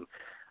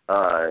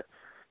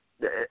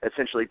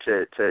essentially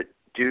to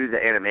do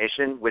the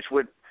animation, which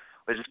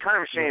is kind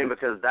of a shame,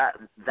 because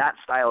that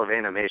style of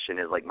animation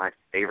is my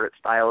favorite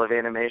style of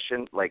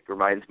animation.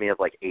 Reminds me of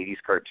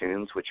 80s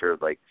cartoons, which are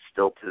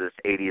still to this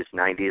 80s,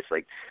 90s.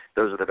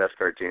 Those are the best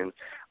cartoons.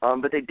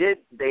 But the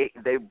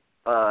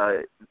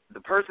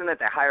person that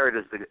they hired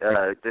is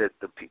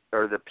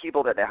the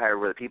people that they hired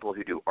were the people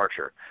who do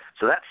Archer.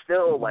 So that's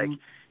still I'm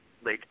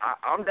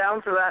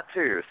down for that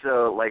too.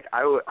 So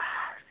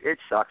it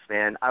sucks,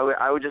 man.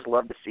 I would just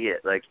love to see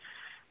it.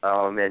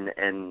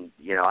 And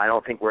I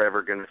don't think we're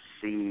ever going to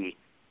see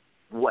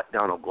what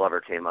Donald Glover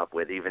came up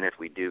with, even if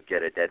we do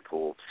get a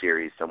Deadpool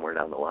series somewhere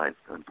down the line,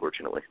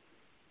 unfortunately.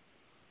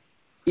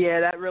 Yeah,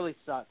 that really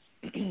sucks.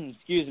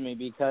 Excuse me,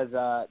 because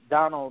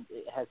Donald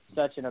has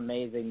such an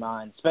amazing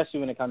mind, especially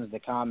when it comes to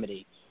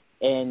comedy.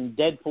 And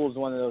Deadpool is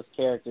one of those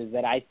characters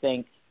that I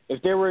think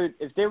if there was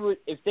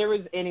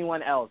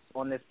anyone else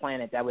on this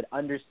planet that would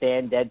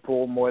understand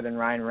Deadpool more than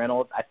Ryan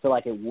Reynolds, I feel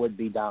like it would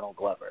be Donald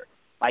Glover.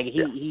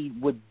 He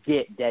would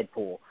get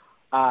Deadpool.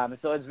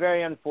 So it's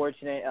very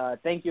unfortunate.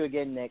 Thank you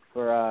again, Nick,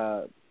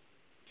 for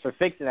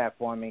fixing that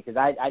for me, because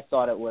I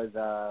thought it was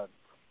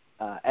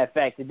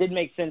FX. It did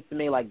make sense to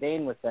me, like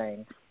Dane was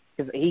saying,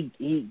 because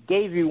he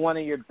gave you one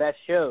of your best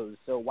shows,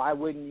 so why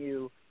wouldn't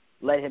you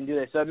let him do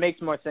that? So it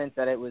makes more sense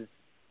that it was,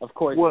 of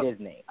course,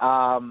 Disney.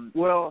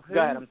 Go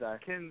ahead, I'm sorry.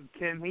 Can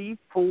he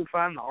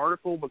find the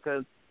article?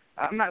 Because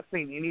I'm not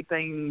seeing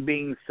anything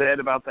being said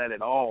about that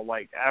at all.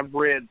 I've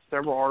read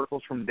several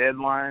articles from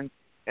Deadline,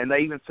 and they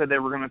even said they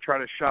were going to try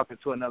to shop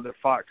it to another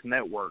Fox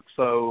network.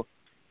 So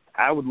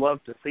I would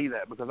love to see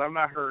that, because I've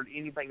not heard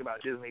anything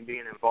about Disney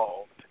being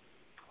involved.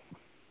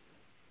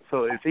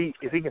 So if he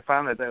can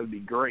find that would be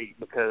great,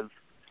 because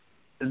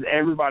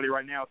everybody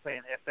right now is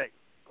saying FX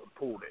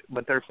pulled it,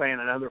 but they're saying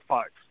another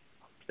Fox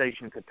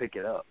station could pick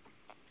it up.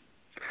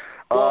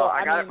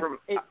 I got it from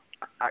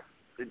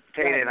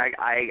Taden.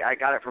 I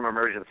got it from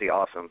Emergency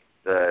Awesome,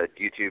 the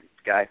YouTube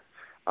guy,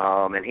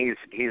 and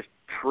he's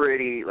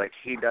pretty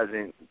he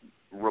doesn't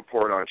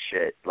report on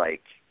shit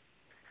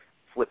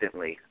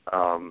flippantly.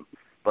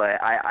 But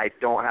I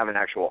don't have an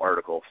actual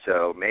article,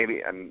 so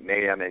maybe I'm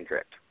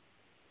incorrect.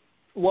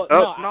 Well,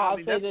 I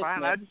mean, say that's this,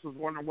 fine. Nick. I just was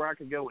wondering where I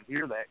could go and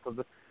hear that,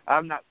 because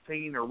I've not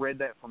seen or read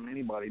that from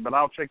anybody. But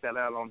I'll check that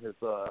out on his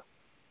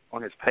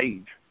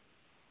page.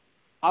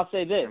 I'll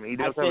say this. I mean, he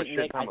does have a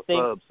shit ton of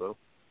subs, so.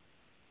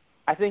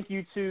 I think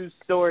you two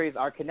stories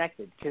are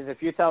connected, because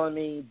if you're telling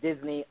me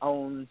Disney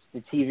owns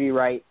the TV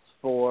rights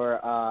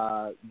for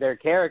their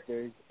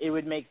characters, it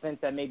would make sense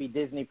that maybe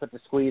Disney put the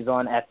squeeze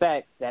on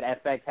FX, that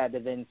FX had to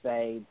then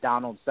say,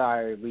 Donald,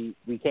 sorry,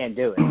 we can't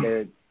do it.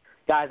 The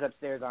guys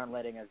upstairs aren't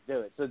letting us do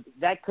it. So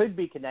that could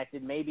be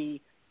connected.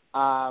 Maybe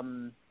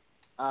Emergency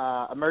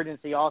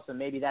also,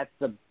 maybe that's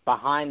the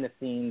behind the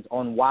scenes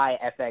on why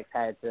FX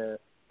had to,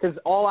 because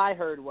all I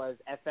heard was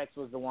FX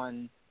was the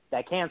one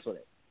that canceled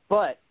it.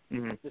 But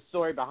the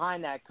story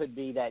behind that could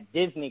be that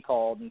Disney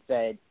called and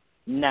said,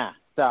 nah,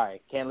 sorry,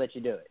 can't let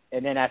you do it.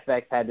 And then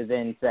FX had to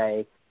then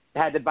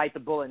had to bite the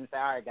bullet and say,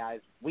 all right,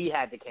 guys, we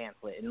had to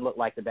cancel it and look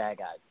like the bad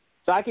guys.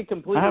 So I could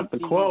completely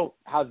see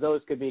how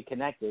those could be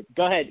connected.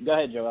 Go ahead,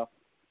 Joel.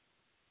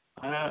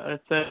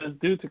 It says,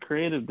 due to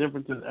creative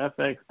differences,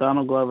 FX,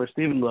 Donald Glover,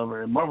 Stephen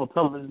Glover, and Marvel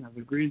Television have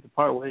agreed to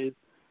part ways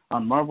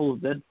on Marvel's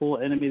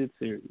Deadpool animated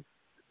series.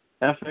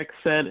 FX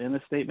said in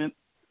a statement,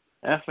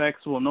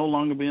 FX will no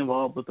longer be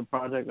involved with the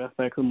project.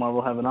 FX and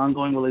Marvel have an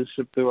ongoing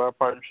relationship through our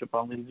partnership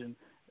on Legion,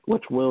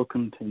 which will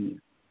continue.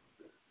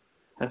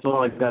 That's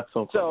all I got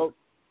so far.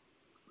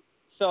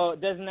 So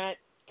doesn't that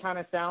kind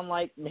of sound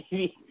like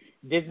maybe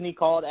Disney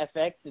called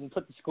FX and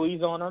put the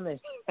squeeze on them, and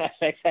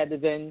FX had to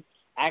then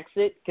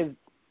exit? Because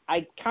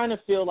I kind of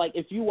feel like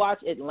if you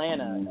watch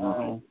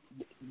Atlanta,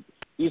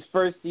 these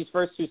first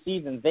two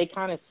seasons, they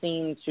kind of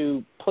seem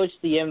to push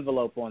the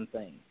envelope on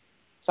things.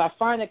 So I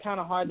find it kind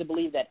of hard to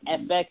believe that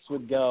FX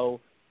would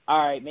go,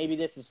 all right, maybe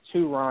this is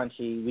too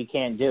raunchy, we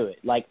can't do it.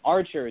 Like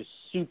Archer is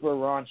super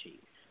raunchy.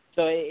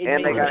 So it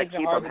and they got to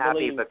keep them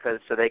happy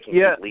so they can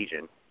keep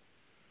Legion.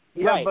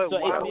 Yeah, right. But so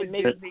why would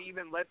Disney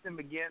even let them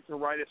begin to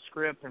write a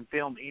script and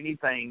film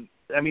anything?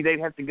 I mean, they'd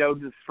have to go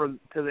to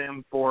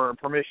them for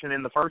permission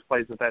in the first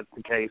place if that's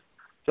the case.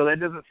 So that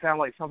doesn't sound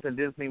like something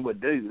Disney would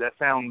do. That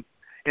sounds,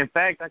 in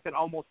fact, I could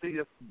almost see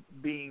this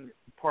being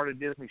part of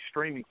Disney's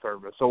streaming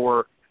service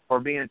or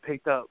being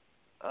picked up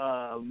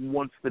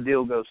once the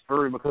deal goes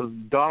through, because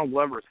Donald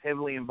Glover is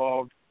heavily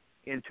involved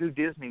in 2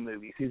 Disney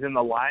movies. He's in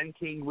the Lion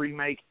King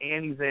remake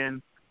and he's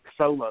in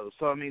Solo.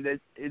 So, I mean,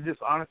 it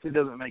just honestly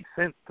doesn't make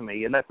sense to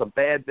me, and that's a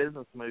bad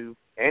business move.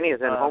 And he's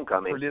in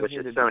Homecoming, which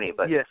is Sony,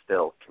 but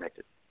still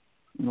connected.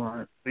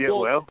 Right.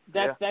 Yeah,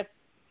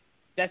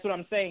 that's what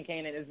I'm saying,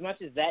 Kanan. As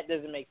much as that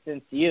doesn't make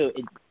sense to you,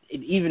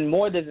 it even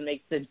more doesn't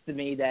make sense to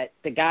me that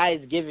the guy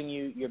is giving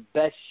you your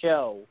best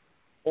show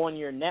on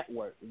your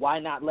network. Why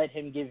not let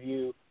him give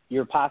you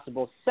your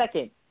possible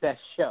second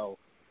best show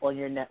on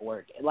your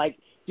network? Like,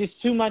 just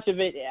too much of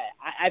it.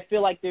 I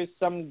feel like there's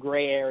some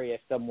gray area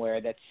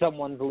somewhere that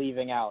someone's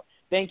leaving out.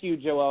 Thank you,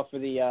 Joel, for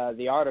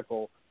the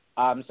article.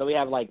 So we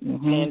have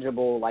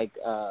tangible,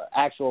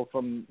 actual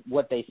from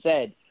what they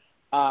said.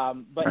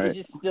 But It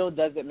just still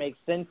doesn't make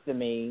sense to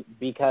me,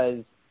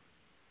 because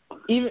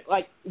even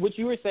like what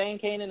you were saying,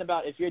 Kanan,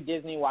 about if you're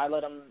Disney, why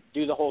let them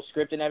do the whole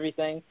script and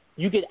everything?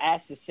 You could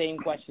ask the same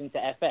question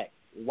to FX.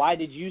 Why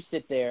did you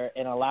sit there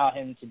and allow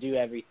him to do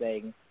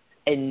everything?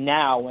 And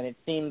now, when it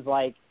seems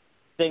like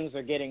things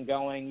are getting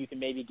going, you can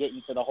maybe get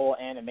you to the whole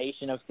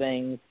animation of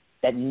things,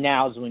 that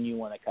now's when you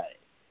want to cut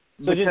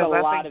it. So just a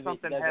lot of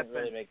it doesn't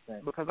really make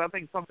sense. Because I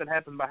think something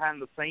happened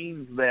behind the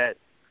scenes that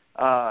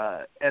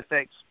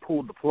FX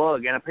pulled the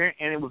plug, and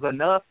it was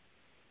enough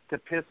to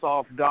piss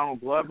off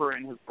Donald Glover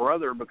and his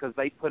brother, because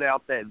they put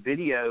out that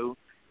video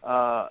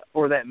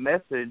or that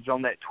message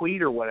on that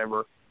tweet or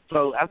whatever.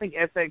 So I think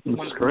FX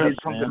did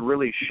something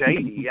really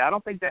shady. I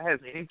don't think that has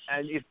any.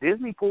 If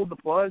Disney pulled the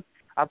plug,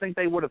 I think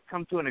they would have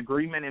come to an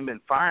agreement and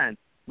been fine.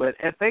 But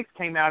FX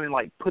came out and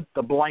put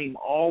the blame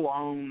all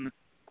on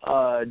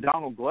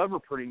Donald Glover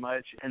pretty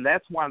much, and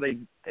that's why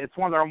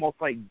they're almost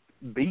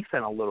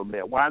beefing a little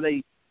bit. Why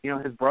they,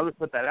 his brother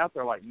put that out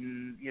there,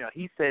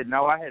 he said,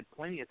 no, I had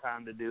plenty of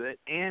time to do it,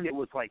 and it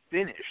was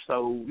finished.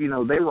 So,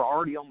 they were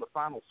already on the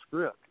final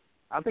script.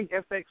 I think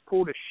FX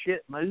pulled a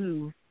shit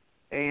move,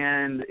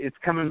 and it's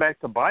coming back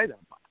to bite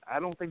them. I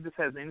don't think this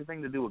has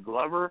anything to do with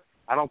Glover.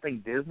 I don't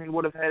think Disney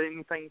would have had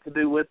anything to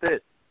do with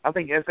it. I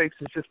think FX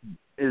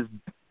is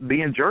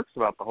being jerks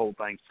about the whole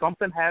thing.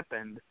 Something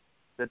happened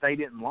that they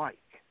didn't like.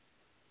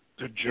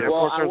 Of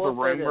course, there's the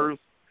rumors.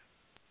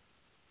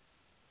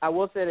 I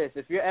will say this.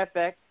 If you're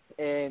FX,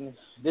 and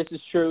this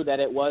is true that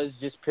it was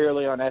just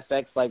purely on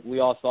FX like we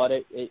all thought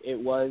it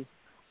was,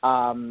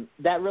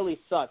 that really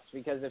sucks,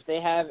 because if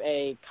they have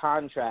a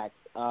contract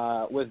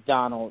with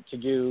Donald to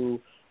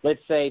do,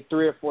 let's say,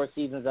 3 or 4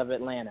 seasons of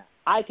Atlanta,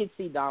 I could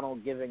see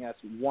Donald giving us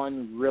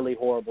one really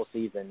horrible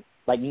season,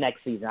 like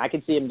next season. I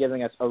could see him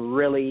giving us a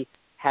really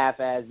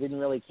half-ass, didn't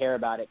really care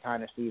about it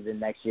kind of season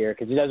next year,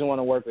 because he doesn't want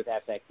to work with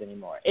FX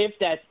anymore. If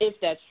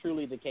that's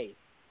truly the case,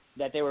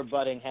 that they were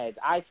butting heads,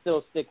 I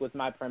still stick with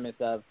my premise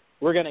of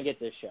we're going to get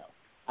this show.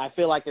 I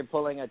feel like they're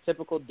pulling a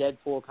typical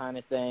Deadpool kind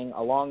of thing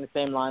along the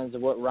same lines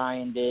of what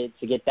Ryan did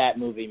to get that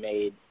movie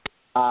made.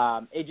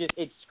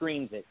 It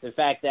screams it. The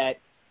fact that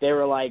they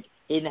were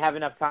he didn't have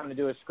enough time to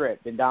do a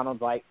script, and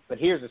Donald's but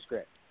here's a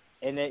script.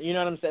 And then, you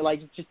know what I'm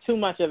saying? Just too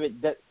much of it.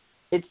 That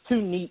it's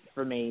too neat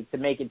for me to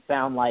make it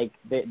sound like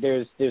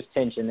there's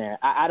tension there.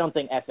 I don't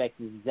think FX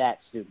is that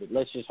stupid.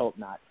 Let's just hope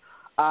not.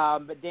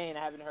 But Dane,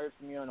 I haven't heard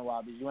from you in a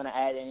while. Did you want to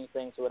add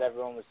anything to what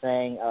everyone was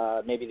saying?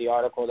 Maybe the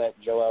article that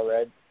Joel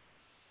read.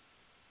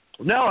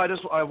 No,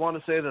 I want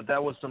to say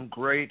that was some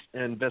great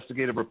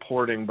investigative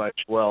reporting by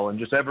Joel, and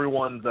just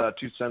everyone's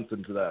 2 cents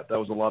into that. That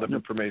was a lot of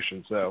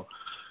information. So,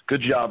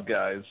 good job,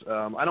 guys.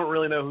 I don't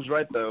really know who's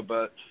right though,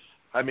 but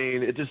I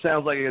mean, it just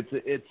sounds like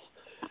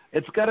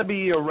it's got to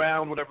be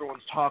around what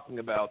everyone's talking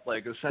about,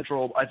 like a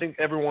central. I think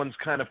everyone's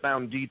kind of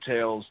found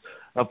details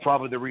of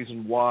probably the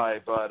reason why,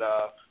 but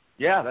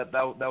yeah, that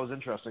was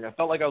interesting. I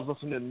felt like I was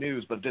listening to the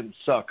news, but it didn't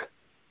suck.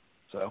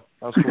 So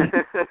that was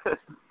cool.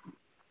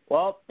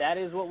 Well, that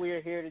is what we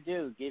are here to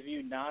do, give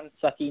you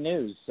non-sucky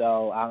news.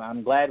 So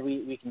I'm glad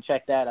we can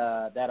check that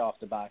off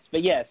the box.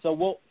 But yeah,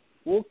 so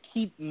we'll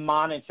keep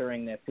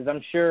monitoring this because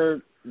I'm sure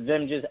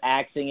them just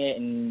axing it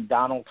and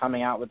Donald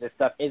coming out with this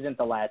stuff isn't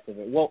the last of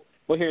it. We'll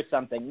hear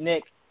something.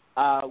 Nick,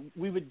 I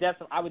would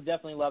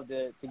definitely love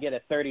to get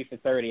a 30 for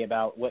 30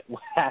 about what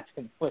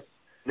happened with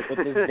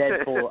this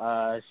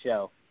Deadpool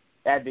show.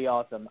 That'd be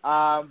awesome.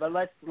 But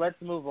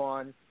let's move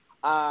on.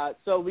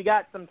 So we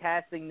got some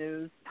casting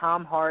news.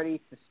 Tom Hardy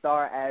to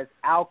star as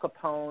Al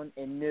Capone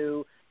in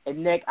New.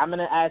 And Nick, I'm going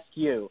to ask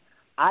you.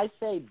 I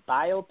say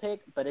biopic,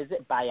 but is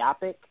it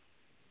biopic?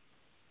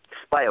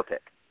 Biopic.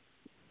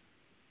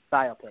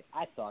 Biopic.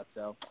 I thought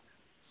so.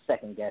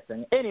 Second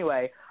guessing.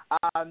 Anyway,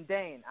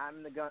 Dane,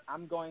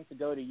 I'm going to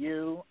go to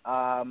you.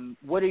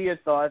 What are your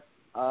thoughts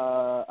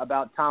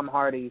about Tom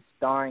Hardy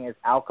starring as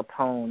Al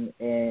Capone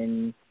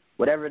in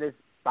whatever this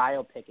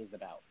biopic is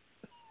about?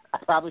 I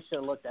probably should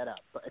have looked that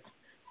up, but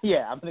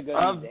yeah, I'm going to go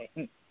to you,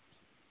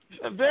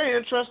 Dane. Very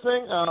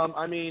interesting.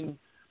 I mean,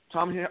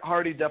 Tom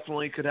Hardy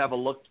definitely could have a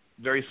look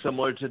very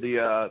similar to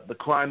the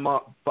crime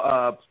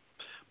boss.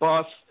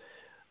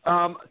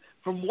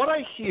 From what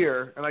I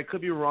hear, and I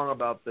could be wrong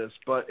about this,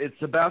 but it's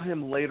about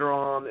him later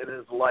on in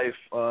his life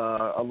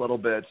a little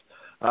bit.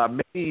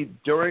 Maybe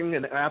during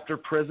and after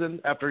prison,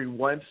 after he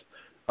went,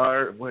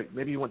 or wait,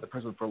 maybe he went to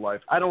prison for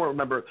life. I don't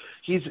remember.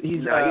 He was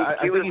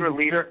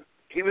released.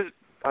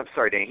 I'm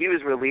sorry, Dane. He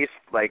was released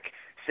like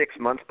 6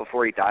 months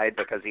before he died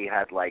because he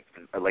had like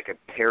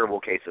a terrible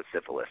case of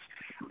syphilis.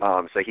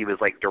 So he was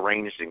like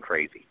deranged and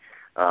crazy.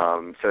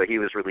 So he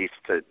was released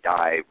to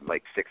die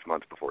like 6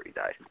 months before he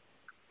died.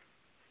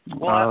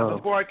 Well,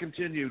 before I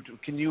continue,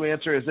 can you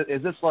answer?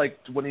 Is this like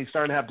when he's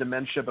starting to have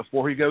dementia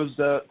before he goes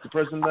to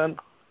prison? Then,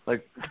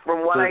 like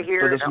from what I hear,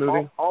 for this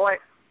movie? all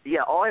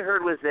I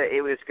heard was that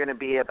it was going to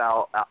be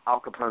about Al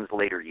Capone's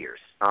later years.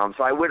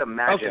 So I would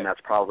imagine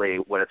that's probably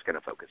what it's going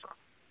to focus on.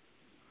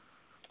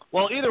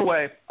 Well, either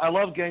way, I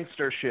love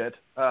gangster shit.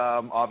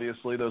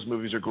 Obviously, those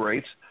movies are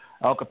great.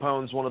 Al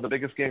Capone's one of the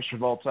biggest gangsters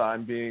of all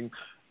time, being,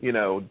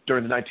 during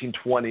the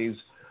 1920s,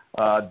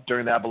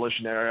 during the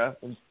abolition era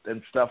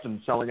and stuff, and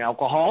selling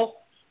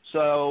alcohol.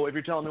 So if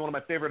you're telling me one of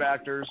my favorite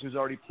actors who's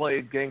already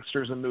played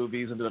gangsters in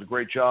movies and did a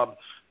great job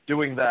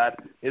doing that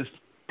is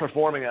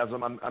performing as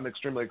them, I'm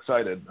extremely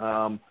excited.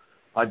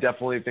 I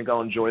definitely think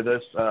I'll enjoy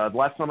this. The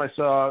last time I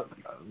saw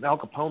an Al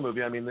Capone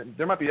movie, I mean,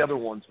 there might be other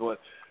ones, but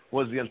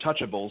was The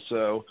Untouchables.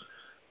 So,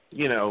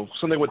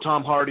 something with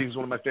Tom Hardy, who's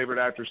one of my favorite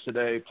actors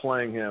today,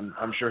 playing him,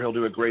 I'm sure he'll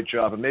do a great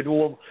job. And maybe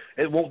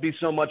it won't be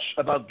so much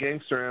about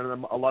gangster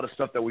and a lot of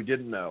stuff that we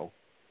didn't know.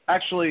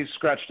 Actually,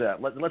 scratch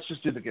that. Let's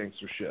just do the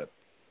gangster shit.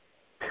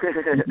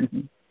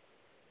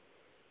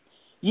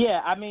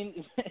 Yeah, I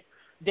mean,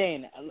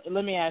 Dane,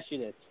 let me ask you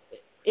this.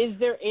 Is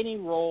there any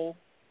role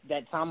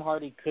that Tom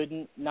Hardy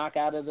couldn't knock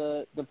out of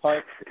the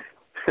park?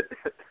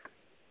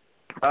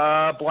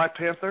 Black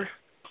Panther.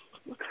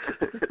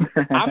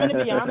 I'm going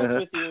to be honest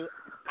with you.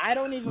 I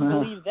don't even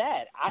believe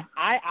that.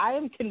 I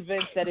am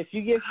convinced that if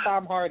you give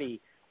Tom Hardy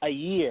a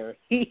year,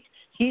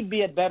 he'd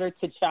be a better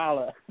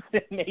T'Challa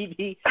than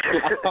maybe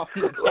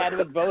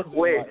Chadwick Boseman.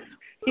 Wait.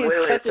 So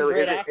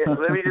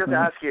let me just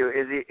ask you: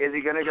 Is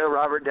he going to go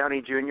Robert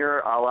Downey Jr.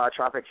 a la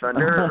Tropic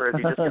Thunder, or is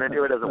he just going to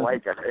do it as a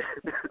white guy?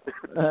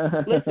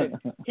 Listen,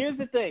 here's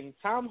the thing: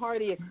 Tom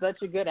Hardy is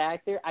such a good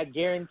actor. I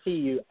guarantee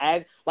you,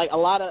 as like a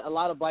lot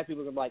of black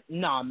people are like,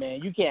 nah, man,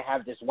 you can't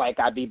have this white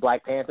guy be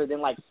Black Panther. Then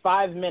like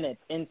 5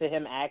 minutes into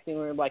him acting,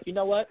 we're like, you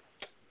know what?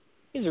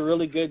 He's a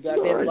really good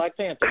goddamn Black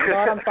Panther. You know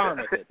what? I'm fine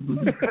with it.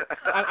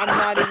 I'm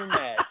not even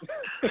mad.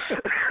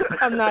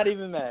 I'm not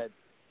even mad.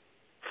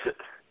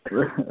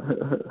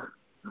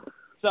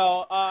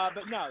 So,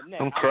 but no,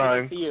 Nick, I'm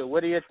crying. To you.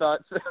 What are your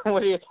thoughts?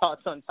 What are your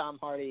thoughts on Tom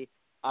Hardy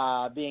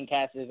being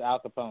cast as Al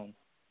Capone?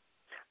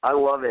 I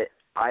love it.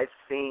 I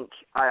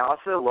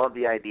also love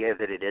the idea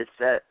that it is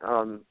set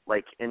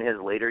like in his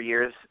later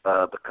years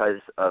because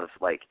of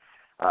like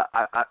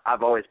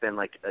I've always been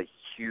like a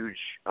huge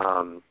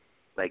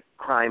like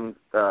crime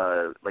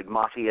like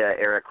mafia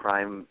era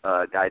crime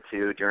guy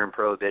too during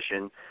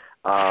Prohibition.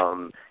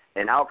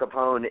 And Al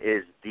Capone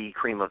is the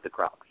cream of the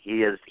crop.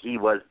 He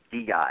was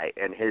the guy,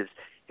 and his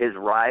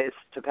rise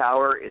to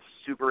power is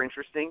super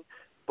interesting.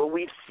 But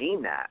we've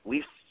seen that.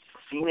 We've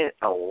seen it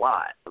a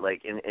lot,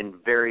 like in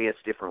various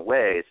different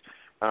ways,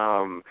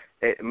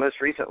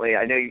 Most recently,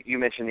 I know you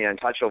mentioned The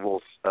Untouchables,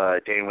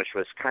 Dane, which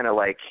was kind of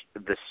like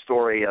the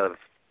story of,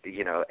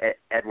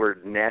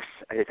 Edward Ness,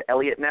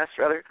 Elliot Ness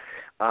rather,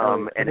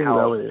 and how,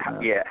 Elliot,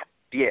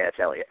 it's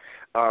Elliot,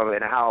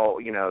 and how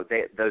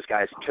those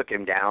guys took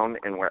him down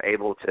and were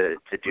able to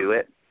do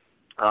it.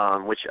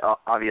 Which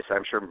obviously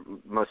I'm sure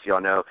most of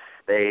y'all know,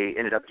 they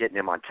ended up getting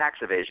him on tax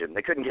evasion.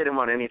 They couldn't get him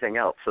on anything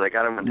else, so they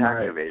got him on tax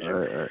evasion.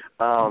 Right.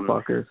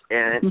 Fuckers.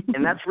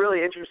 and that's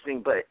really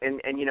interesting. But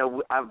and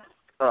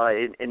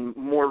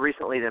more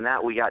recently than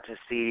that, we got to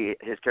see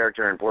his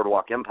character in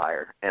Boardwalk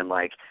Empire, and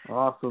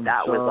awesome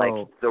that show.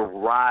 was the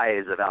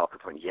rise of Al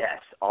Capone.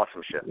 Yes,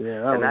 awesome show.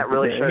 Yeah, that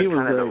really showed he was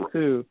kind of great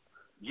too.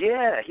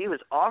 Yeah, he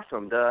was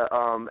awesome.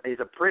 He's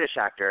a British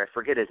actor. I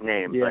forget his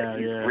name, but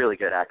he's a really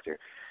good actor.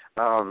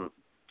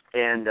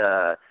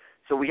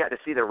 So we got to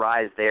see the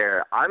rise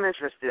there. I'm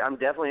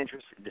definitely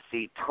interested to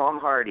see Tom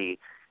Hardy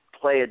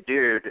play a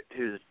dude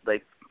who's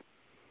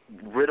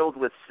riddled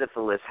with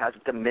syphilis, has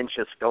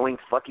dementia, going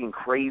fucking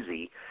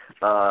crazy,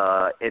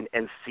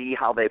 and see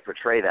how they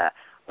portray that.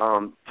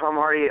 Tom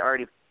Hardy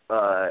already,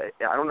 I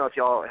don't know if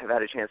y'all have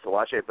had a chance to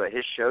watch it, but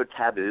his show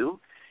Taboo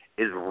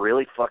is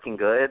really fucking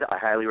good. I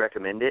highly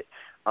recommend it.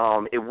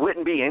 It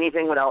wouldn't be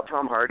anything without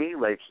Tom Hardy.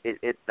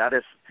 That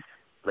is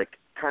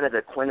kind of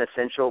the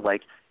quintessential,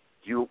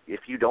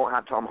 if you don't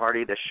have Tom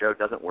Hardy, this show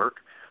doesn't work,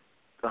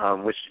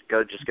 which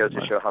just goes to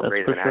show how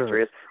great of an actor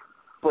he is.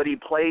 But he's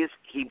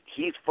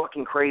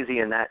fucking crazy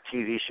in that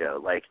TV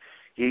show.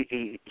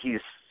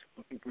 He's,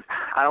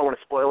 I don't want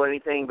to spoil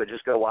anything, but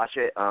just go watch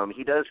it.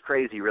 He does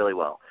crazy really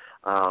well.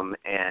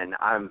 And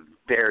I'm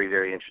very,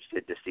 very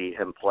interested to see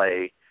him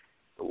play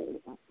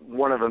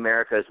one of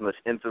America's most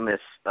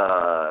infamous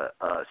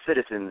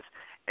citizens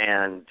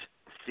and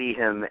see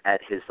him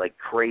at his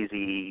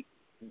crazy,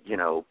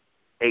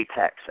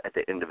 apex at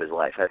the end of his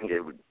life. I think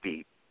it would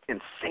be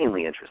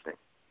insanely interesting.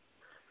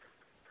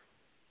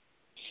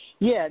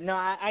 Yeah, no,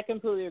 I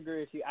completely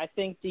agree with you. I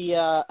think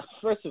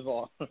first of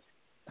all,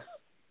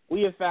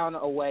 we have found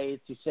a way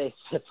to say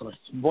syphilis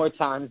more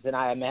times than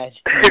I imagined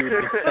you would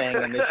be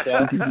saying in this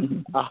show.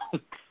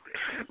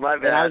 My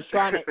bad. And I was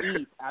trying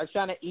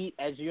to eat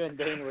as you and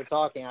Dane were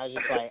talking. I was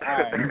just like, all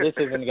right, this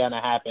isn't going to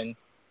happen.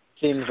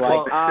 Seems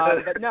like.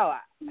 But no,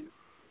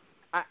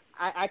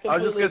 I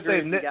completely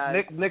agree with you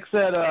guys. Nick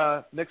said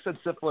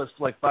syphilis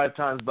 5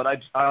 times, but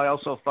I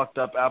also fucked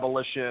up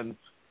abolition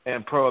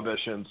and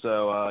prohibition.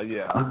 So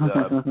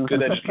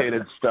good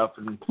educated stuff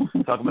and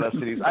talking about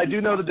STDs. I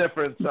do know the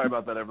difference. Sorry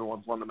about that.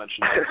 Everyone's wanted to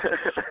mention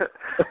that.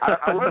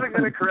 I wasn't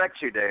going to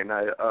correct you, Dane.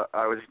 I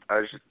was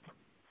just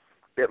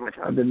bit my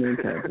tongue. I didn't even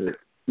catch it.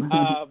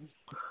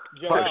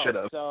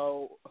 Joel,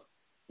 so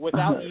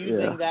without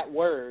using that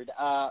word,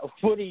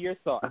 what are your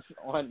thoughts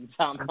on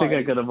Tom Hardy? I think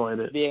I could avoid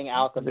it. Being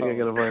Al Capone. I think I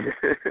could avoid it.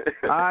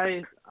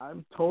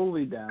 I'm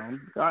totally down.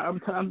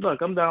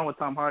 I'm down with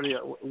Tom Hardy.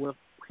 If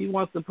he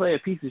wants to play a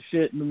piece of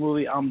shit in the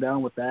movie, I'm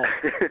down with that.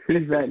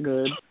 He's that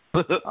good.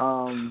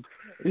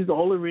 He's the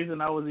only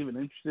reason I was even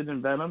interested in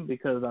Venom,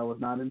 because I was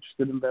not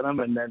interested in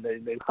Venom, and then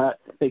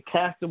they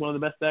casted one of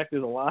the best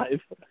actors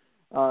alive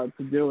to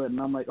do it, and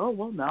I'm like, oh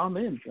well, now I'm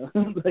in,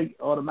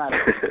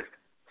 automatically.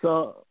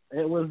 So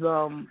it was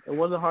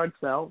a hard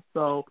sell.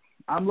 So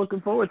I'm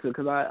looking forward to it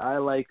because I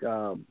like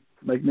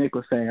Nick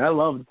was saying, I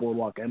loved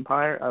Boardwalk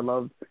Empire. I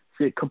loved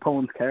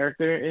Capone's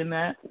character in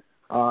that.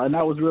 And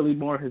that was really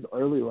more his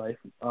early life,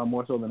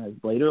 more so than his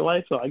later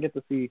life. So I get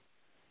to see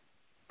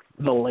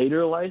the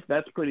later life.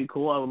 That's pretty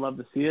cool. I would love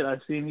to see it. I've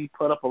seen he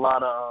put up a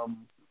lot of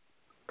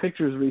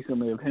pictures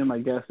recently of him, I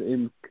guess,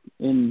 in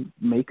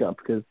makeup,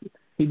 because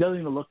he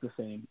doesn't even look the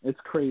same. It's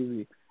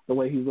crazy the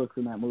way he looks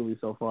in that movie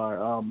so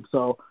far.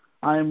 So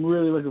I'm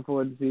really looking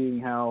forward to seeing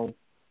how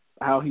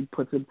he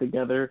puts it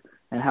together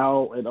and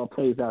how it all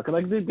plays out.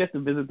 Because I did get to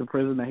visit the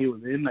prison that he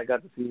was in. I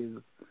got to see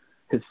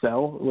his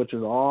cell, which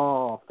is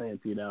all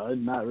fancy now. I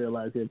did not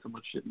realize he had so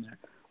much shit in there.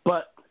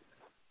 But,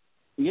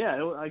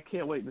 yeah, I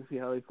can't wait to see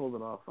how he pulls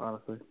it off,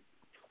 honestly.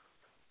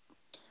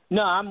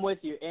 No, I'm with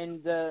you.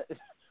 And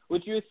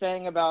what you were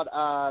saying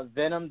about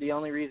Venom, the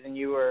only reason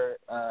you were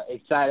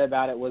excited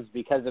about it was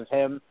because of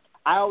him.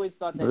 I always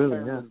thought that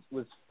term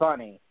was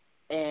funny.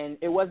 And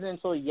it wasn't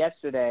until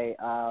yesterday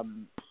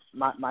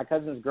my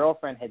cousin's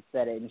girlfriend had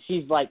said it, and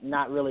she's,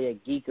 not really a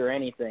geek or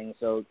anything,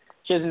 so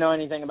she doesn't know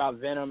anything about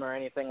Venom or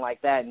anything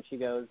like that, and she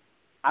goes,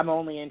 I'm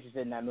only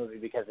interested in that movie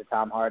because of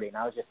Tom Hardy. And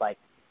I was just like,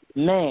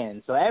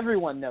 man, so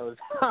everyone knows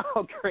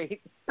how great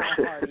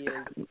Tom Hardy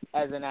is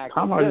as an actor.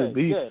 Tom Hardy's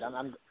good.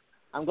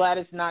 I'm glad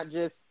it's not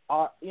just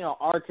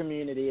our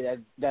community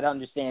that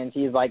understands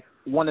he's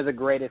one of the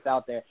greatest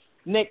out there.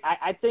 Nick,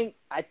 I think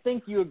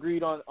you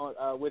agreed on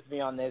with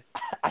me on this.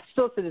 I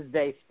still to this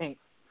day think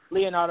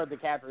Leonardo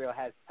DiCaprio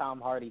has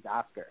Tom Hardy's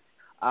Oscar.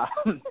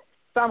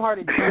 Tom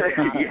Hardy deserves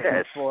an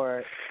Oscar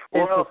for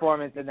his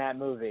performance in that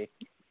movie.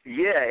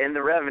 Yeah, in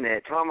The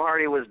Revenant, Tom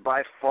Hardy was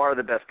by far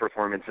the best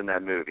performance in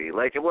that movie.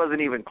 It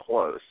wasn't even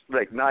close.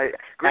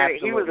 Granted,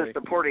 he was a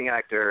supporting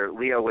actor.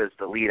 Leo was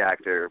the lead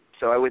actor,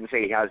 so I wouldn't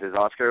say he has his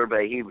Oscar,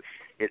 but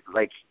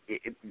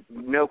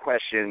no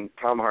question,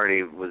 Tom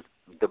Hardy was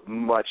the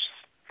much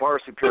far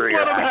superior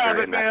Just let him actor have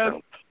it, in that man.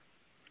 film.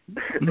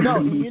 No,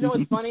 you know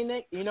what's funny,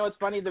 Nick? You know what's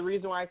funny? The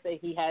reason why I say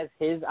he has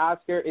his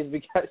Oscar is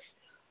because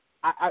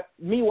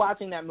me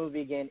watching that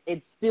movie again,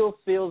 it still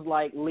feels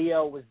like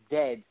Leo was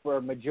dead for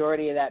a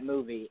majority of that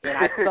movie, and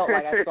I felt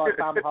like I saw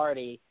Tom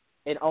Hardy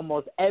in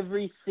almost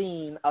every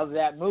scene of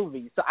that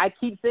movie. So I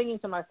keep thinking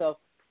to myself,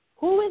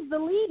 who is the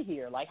lead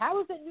here? Like,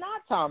 how is it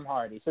not Tom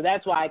Hardy? So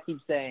that's why I keep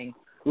saying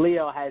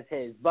Leo has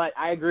his. But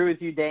I agree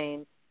with you,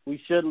 Dane.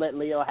 We should let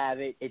Leo have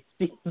it. It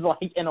seems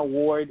like an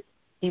award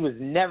he was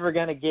never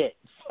going to get.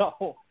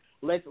 So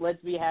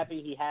let's be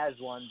happy he has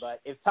one.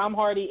 But if Tom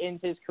Hardy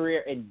ends his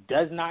career and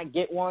does not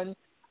get one,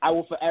 I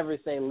will forever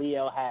say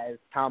Leo has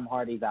Tom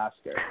Hardy's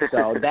Oscar.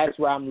 So that's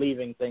where I'm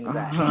leaving things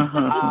at.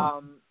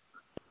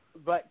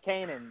 But,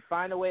 Kanan,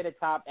 find a way to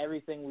top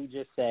everything we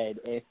just said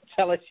and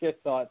tell us your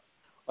thoughts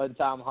on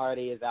Tom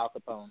Hardy as Al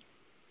Capone.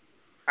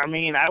 I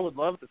mean, I would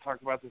love to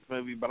talk about this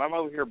movie, but I'm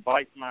over here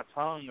biting my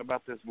tongue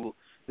about this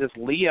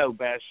Leo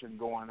bashing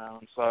going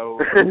on. So,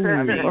 I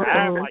mean,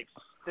 I'm like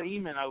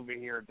steaming over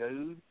here,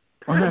 dude.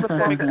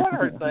 Like,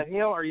 what the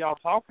hell are y'all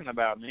talking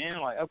about, man?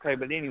 Like, okay,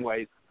 but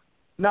anyways,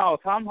 no,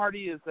 Tom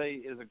Hardy is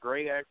a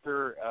great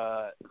actor.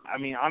 I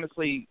mean,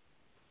 honestly,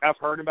 I've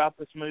heard about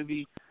this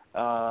movie.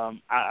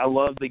 I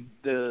love the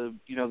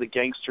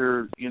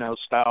gangster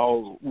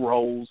style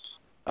roles.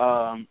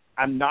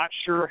 I'm not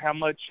sure how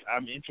much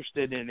I'm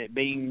interested in it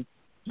being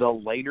the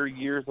later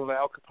years of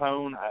Al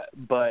Capone,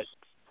 but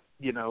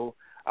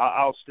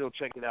I'll still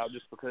check it out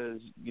just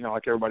because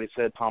like everybody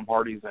said, Tom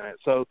Hardy's in it.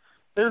 So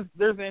there's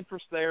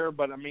interest there,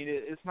 but I mean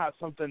it's not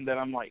something that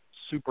I'm like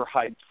super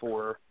hyped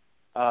for.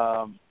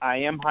 I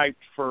am hyped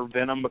for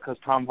Venom because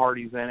Tom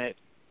Hardy's in it.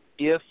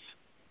 If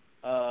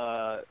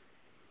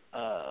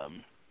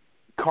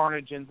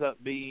Carnage ends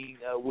up being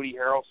Woody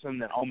Harrelson,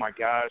 then oh my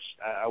gosh,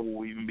 I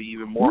will be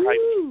even more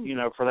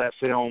hyped, for that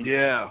film.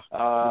 Yeah.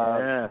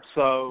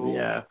 So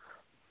yeah.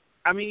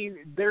 I mean,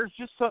 there's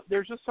just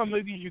some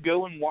movies you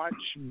go and watch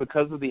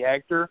because of the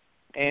actor,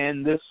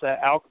 and this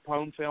Al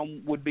Capone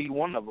film would be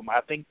one of them.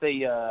 I think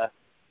the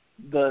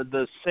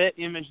set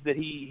image that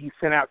he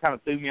sent out kind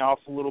of threw me off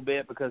a little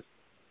bit because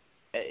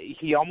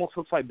he almost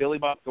looks like Billy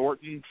Bob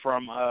Thornton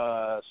from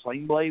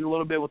Sling Blade a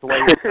little bit with the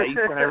way his face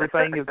and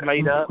everything is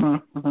made up.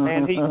 And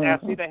I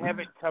see they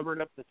haven't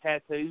covered up the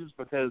tattoos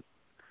because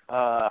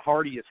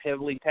Hardy is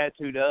heavily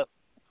tattooed up.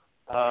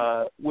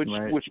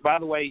 Which by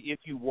the way, if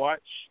you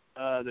watch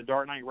The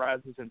Dark Knight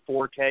Rises in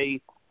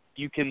 4K,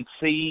 you can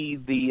see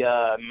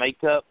the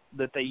makeup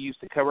that they used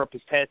to cover up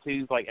his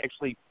tattoos like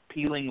actually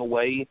peeling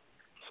away.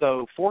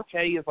 So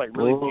 4K is like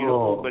really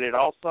beautiful, but it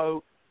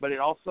also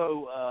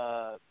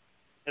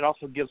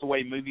gives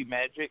away movie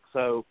magic.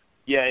 So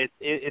yeah,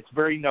 it's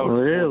very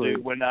noticeable,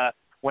 dude.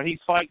 When he's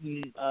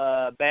fighting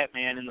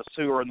Batman in the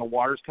sewer and the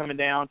water's coming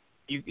down,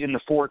 in the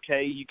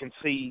 4K you can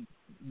see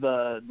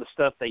the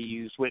stuff they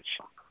use. Which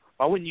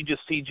why wouldn't you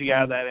just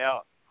CGI that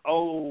out?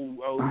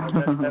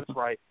 That's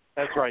right.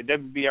 That's right.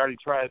 WB already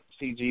tried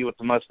CG with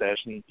the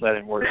mustache and that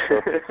didn't work.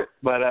 So.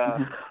 But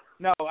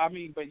no, I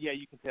mean, but yeah,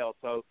 you can tell.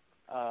 So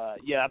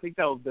yeah, I think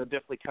they'll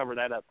definitely cover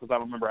that up because I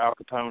remember Al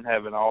Capone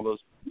having all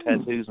those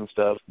tattoos and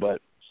stuff. But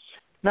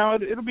no,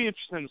 it'll be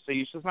interesting to see.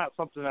 It's just not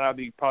something that I'll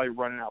be probably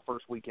running out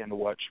first weekend to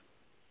watch.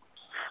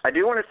 I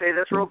do want to say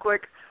this real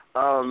quick.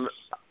 I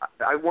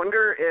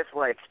wonder if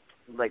like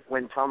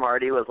when Tom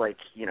Hardy was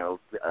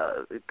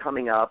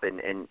coming up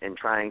and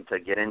trying to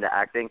get into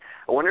acting,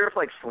 I wonder if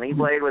like Sling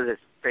Blade was his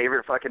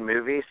favorite fucking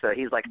movie, so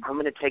he's like, I'm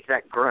gonna take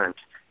that grunt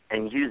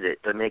and use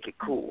it to make it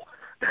cool.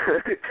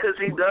 Because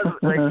he does,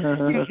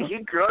 he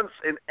grunts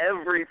in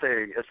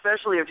everything,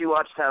 especially if you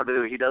watch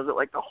Taboo. He does it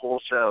like the whole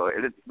show,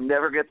 and it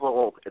never gets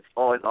old. It's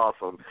always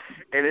awesome.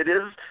 And it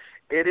is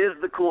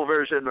the cool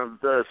version of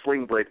the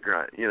Sling Blade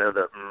grunt,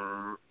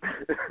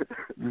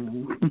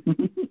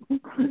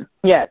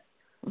 Yes.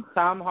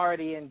 Tom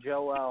Hardy and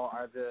Joel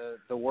are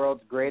the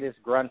world's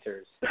greatest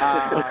grunters.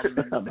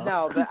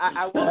 No, but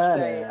I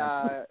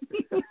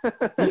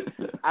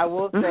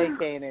will say,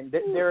 Kanan,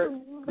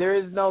 there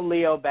is no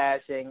Leo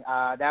bashing.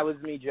 That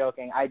was me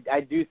joking.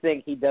 I do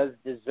think he does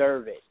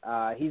deserve it.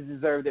 He's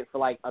deserved it for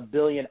like a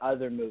billion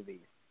other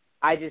movies.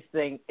 I just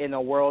think in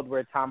a world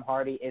where Tom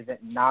Hardy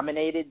isn't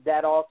nominated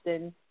that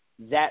often,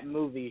 that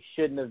movie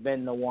shouldn't have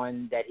been the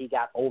one that he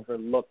got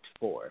overlooked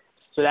for.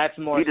 So that's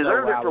more. He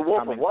deserved so it for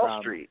Wolf of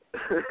Wall Street.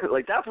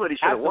 Like that's what he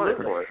should have won it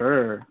for.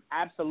 Sure.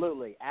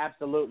 Absolutely.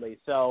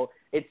 So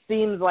it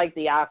seems like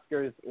the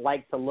Oscars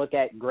like to look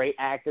at great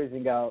actors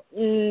and go,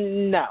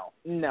 no,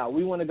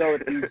 we want to go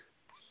with these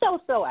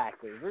so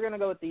actors. We're gonna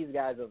go with these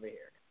guys over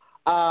here.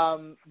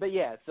 But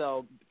yeah,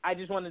 so I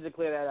just wanted to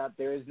clear that up.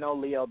 There is no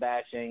Leo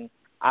bashing.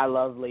 I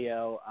love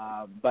Leo,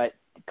 but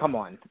come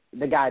on,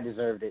 the guy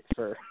deserved it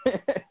for.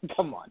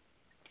 Come on.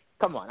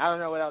 I don't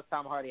know what else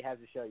Tom Hardy has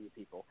to show you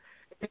people.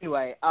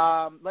 Anyway,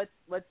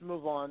 let's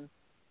move on.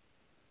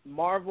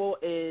 Marvel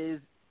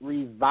is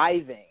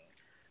reviving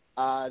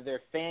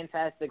their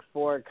Fantastic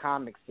Four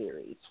comic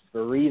series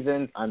for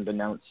reasons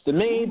unbeknownst to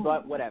me,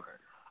 but whatever.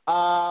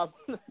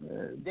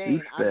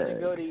 Dane, I'm going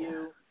to go to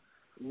you.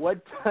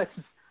 what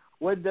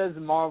does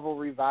Marvel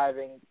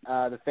reviving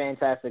the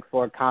Fantastic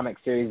Four comic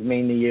series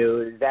mean to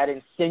you? Is that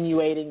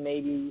insinuating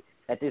maybe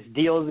that this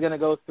deal is going to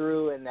go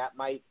through and that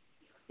might,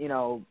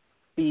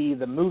 be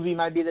the movie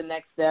might be the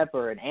next step,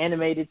 or an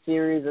animated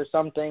series or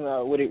something?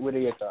 What are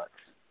your thoughts?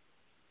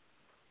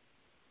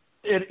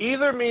 It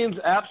either means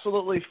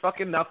absolutely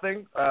fucking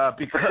nothing,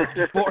 because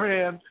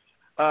beforehand,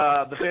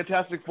 the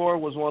Fantastic Four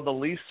was one of the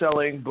least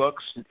selling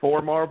books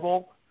for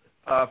Marvel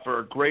for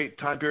a great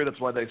time period. That's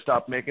why they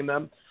stopped making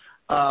them.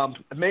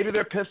 Maybe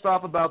they're pissed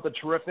off about the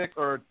Terrific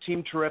or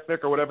Team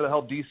Terrific or whatever the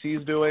hell DC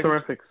is doing.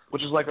 Terrifics.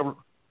 Which is like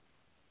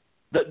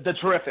the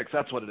Terrifics.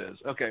 That's what it is.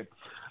 Okay.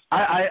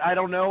 I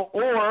don't know.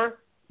 Or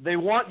they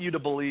want you to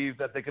believe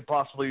that they could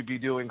possibly be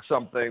doing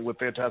something with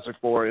Fantastic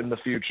Four in the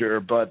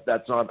future, but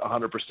that's not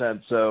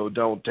 100%, so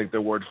don't take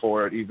their word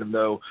for it, even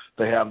though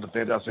they have the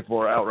Fantastic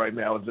Four out right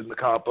now in the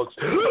comic books.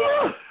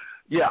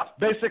 Yeah,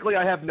 basically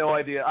I have no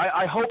idea.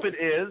 I hope it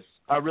is.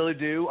 I really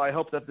do. I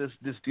hope that this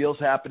deal's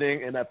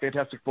happening and that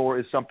Fantastic Four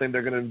is something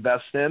they're going to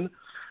invest in.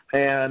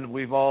 And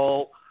we've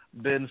all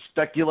been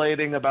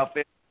speculating about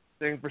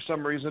for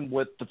some reason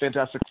with the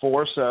Fantastic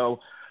Four,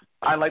 so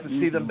I'd like to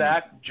see them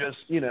back, just,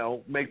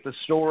 make the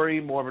story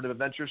more of an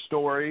adventure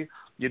story.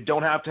 You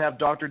don't have to have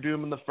Doctor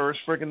Doom in the first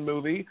friggin'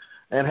 movie,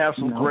 and have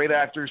some great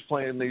actors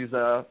playing these,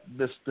 the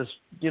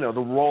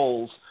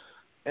roles,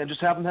 and just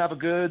have them have a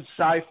good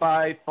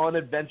sci-fi, fun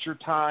adventure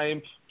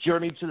time,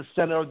 journey to the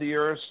center of the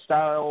earth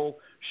style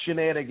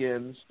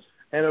shenanigans,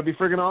 and it would be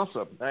friggin'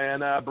 awesome.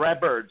 And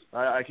Brad Bird,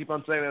 I keep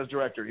on saying that as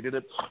director. He did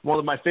it, one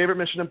of my favorite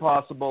Mission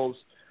Impossibles.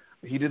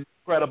 He did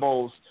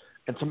Incredibles,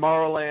 and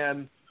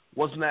Tomorrowland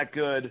wasn't that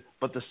good,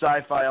 but the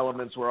sci-fi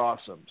elements were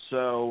awesome.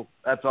 So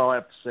that's all I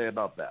have to say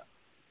about that.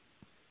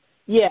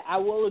 Yeah, I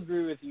will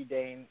agree with you,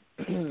 Dane,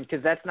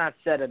 because that's not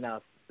said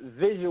enough.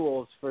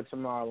 Visuals for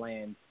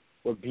Tomorrowland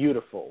were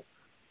beautiful.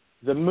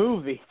 The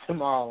movie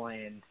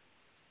Tomorrowland,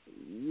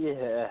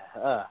 yeah.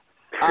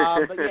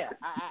 But yeah,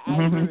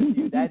 I agree with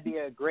you. That'd be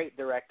a great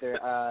director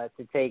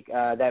to take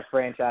that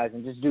franchise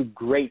and just do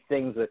great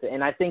things with it.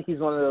 And I think he's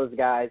one of those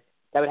guys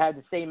that would have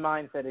the same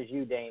mindset as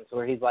you, Dane,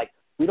 where he's like,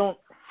 we don't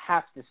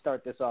have to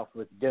start this off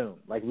with Doom.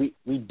 Like,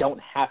 we don't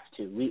have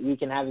to. We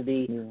can have it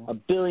be a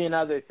billion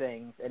other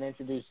things and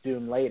introduce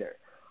Doom later.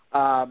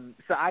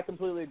 So I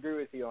completely agree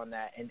with you on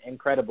that. And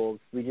Incredibles,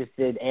 we just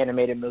did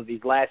animated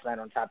movies last night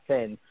on Top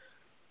 10.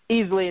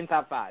 Easily in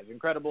Top 5.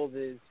 Incredibles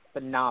is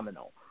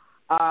phenomenal.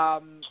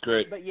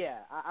 Great. But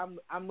yeah,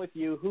 I'm with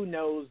you. Who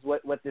knows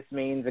what this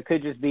means? It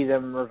could just be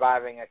them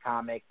reviving a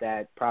comic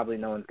that probably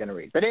no one's going to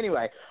read. But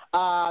anyway,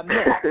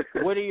 Nick,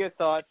 what are your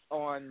thoughts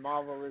on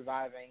Marvel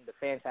reviving the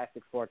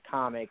Fantastic Four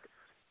comic?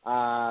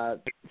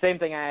 Same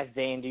thing I asked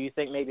Dane. Do you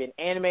think maybe an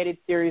animated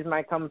series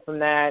might come from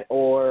that,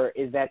 or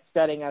is that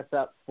setting us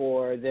up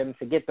for them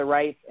to get the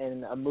rights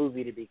and a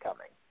movie to be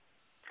coming?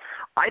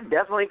 I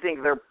definitely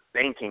think they're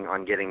banking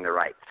on getting the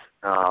rights.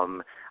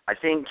 I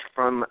think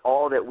from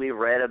all that we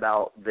read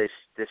about this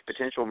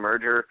potential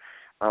merger,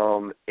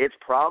 it's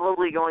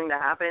probably going to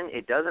happen.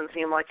 It doesn't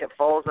seem like it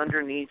falls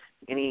underneath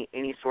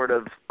any sort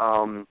of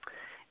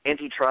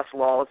antitrust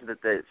laws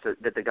that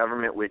the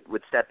government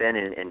would step in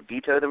and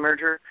veto the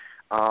merger.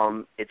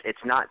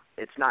 It's not.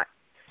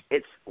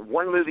 It's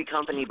one movie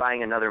company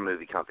buying another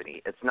movie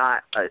company. It's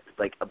not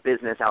like a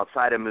business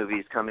outside of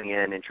movies coming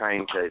in and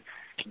trying to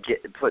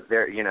put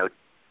their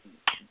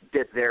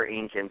dip their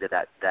ink into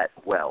that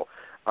well.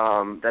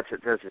 That's a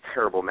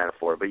terrible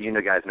metaphor, but you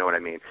guys know what I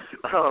mean.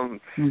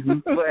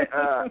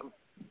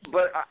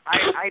 But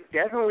I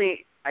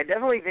definitely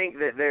think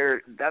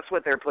that that's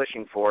what they're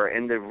pushing for,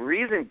 and the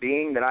reason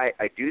being that I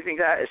do think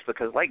that is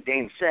because, like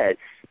Dane said,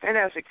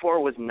 Fantastic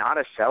Four was not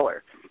a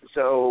seller.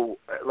 So,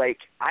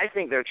 I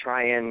think they're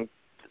trying,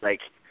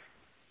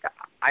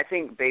 I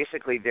think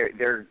basically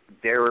they're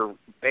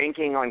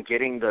banking on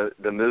getting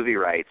the movie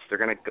rights. They're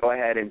going to go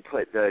ahead and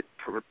put the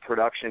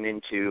production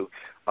into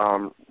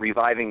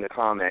reviving the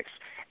comics,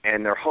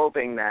 and they're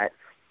hoping that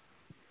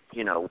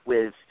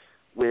with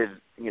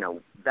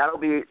that'll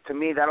be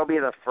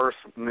the first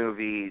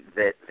movie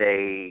that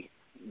they,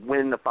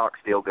 when the Fox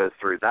deal goes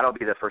through, that'll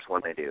be the first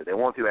one they do. They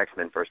won't do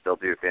X-Men first; they'll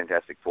do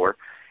Fantastic Four,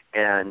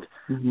 and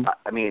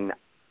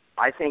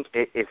I think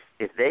if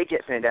they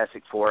get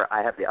Fantastic Four,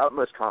 I have the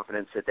utmost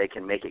confidence that they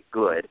can make it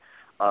good.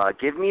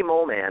 Give me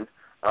Mole Man.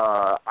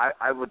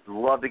 I would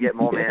love to get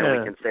Mole Man. Yeah.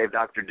 We can save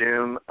Dr.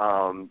 Doom.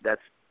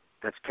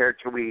 That's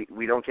character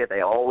we don't get.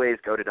 They always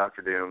go to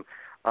Dr. Doom.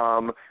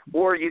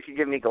 Or you could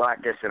give me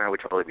Galactus, and I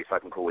would totally be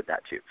fucking cool with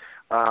that too.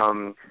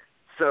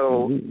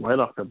 So right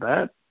off the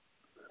bat.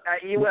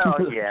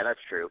 Well, yeah,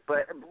 that's true.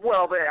 But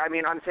I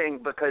mean, I'm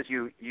saying because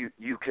you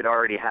could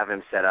already have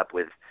him set up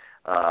with.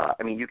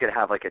 You could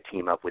have like a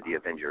team up with the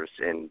Avengers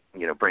and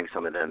bring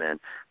some of them in.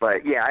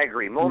 But yeah, I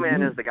agree. Mole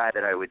Man is the guy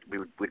that would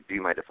be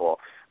my default.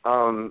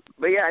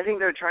 But yeah, I think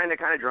they're trying to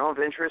kind of drum up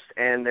interest,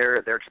 and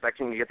they're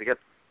expecting to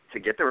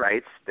get the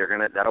rights.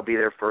 That'll be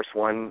their first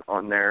one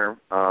on their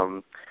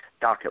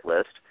docket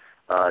list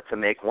to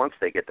make once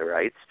they get the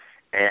rights,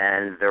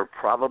 and they're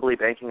probably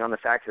banking on the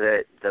fact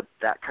that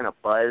that kind of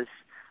buzz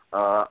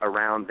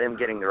around them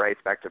getting the rights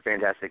back to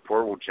Fantastic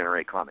Four will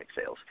generate comic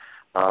sales.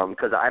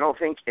 Because I don't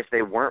think if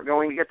they weren't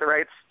going to get the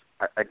rights,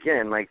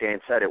 again, like Dan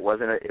said, it was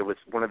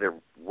one of their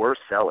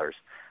worst sellers.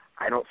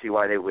 I don't see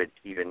why they would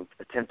even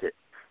attempt it.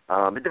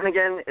 But then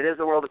again, it is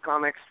the world of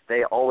comics.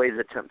 They always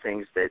attempt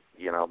things that,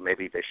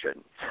 maybe they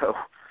shouldn't. So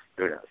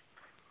who knows?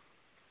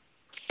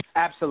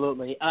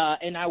 Absolutely.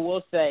 And I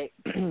will say,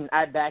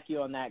 I back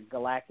you on that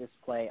Galactus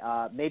play.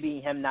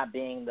 Maybe him not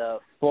being the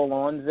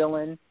full-on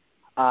villain,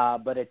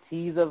 but a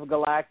tease of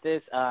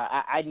Galactus.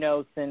 I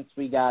know since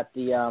we got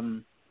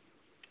the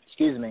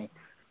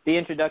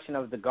introduction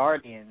of the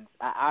Guardians,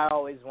 I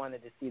always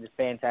wanted to see the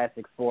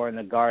Fantastic Four and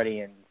the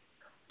Guardians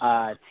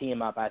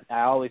team up. I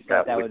always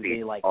thought that would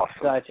be like awesome.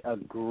 Such a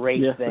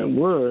great thing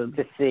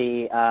to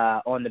see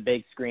on the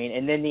big screen.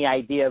 And then the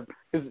idea of,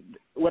 because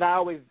what I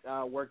always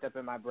worked up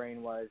in my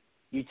brain was,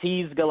 you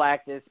tease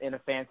Galactus in a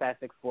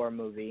Fantastic Four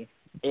movie.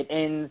 It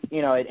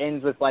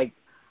ends with like,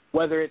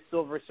 whether it's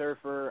Silver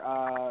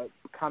Surfer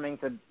coming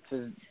to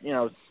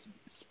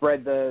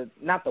spread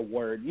not the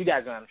word, you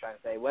guys know what I'm trying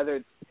to say, whether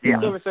it's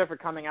Silver Surfer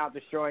coming out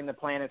destroying the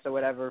planets or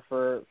whatever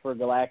for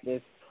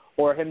Galactus,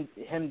 or him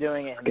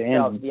doing it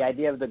himself. The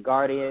idea of the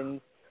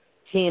Guardians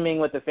teaming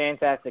with the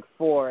Fantastic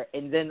Four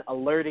and then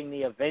alerting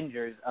the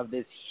Avengers of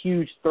this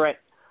huge threat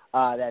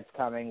that's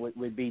coming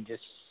would be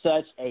just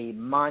such a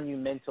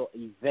monumental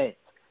event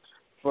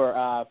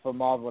for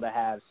Marvel to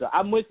have. So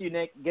I'm with you,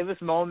 Nick. Give us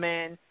Mole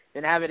Man,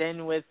 then have it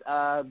end with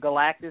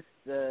Galactus,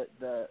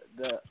 the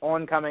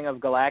oncoming of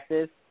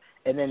Galactus,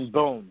 and then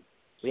boom,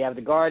 we have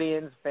the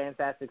Guardians,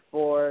 Fantastic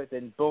Four,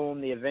 then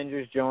boom, the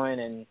Avengers join,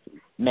 and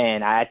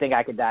man, I think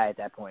I could die at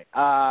that point.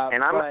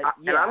 And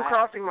I'm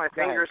crossing my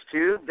fingers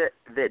too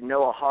that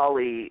Noah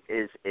Hawley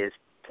is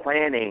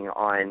planning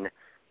on,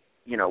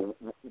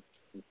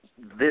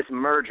 this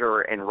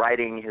merger and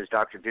writing his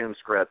Doctor Doom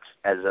script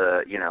as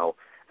a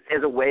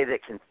way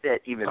that can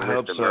fit even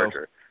with the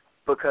merger.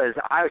 Because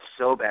I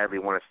so badly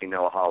want to see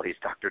Noah Hawley's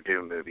Doctor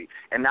Doom movie,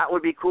 and that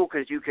would be cool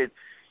because you could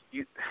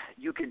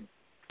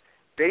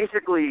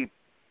basically,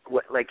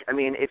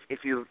 if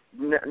you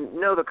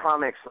know the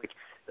comics, like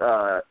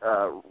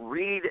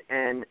Reed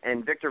and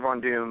Victor Von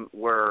Doom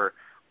were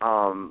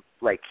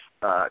classmates.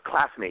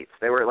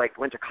 They were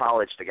went to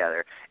college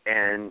together,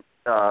 and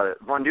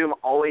Von Doom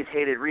always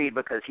hated Reed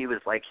because he was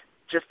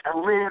just a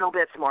little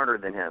bit smarter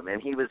than him,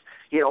 and he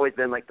had always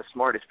been the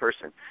smartest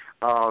person.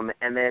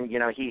 And then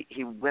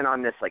he went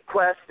on this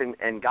quest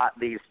and got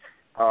these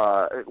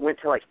went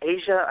to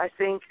Asia, I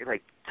think,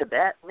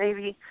 Tibet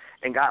maybe,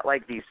 and got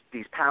these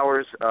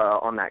powers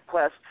on that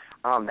quest.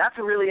 That's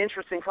a really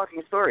interesting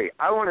fucking story.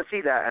 I want to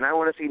see that, and I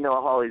want to see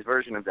Noah Hawley's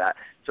version of that.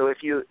 So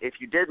if you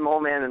did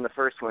Mole Man in the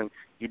first one,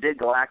 you did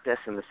Galactus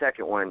in the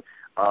second one,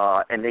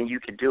 and then you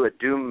could do a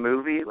Doom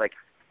movie,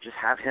 just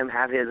have him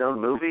have his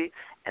own movie,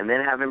 and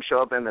then have him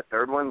show up in the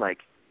third one,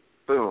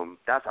 boom,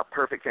 that's a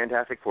perfect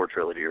Fantastic Four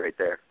trilogy right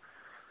there.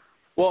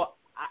 Well,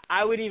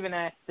 I would even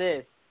ask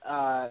this,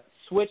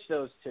 switch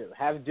those two.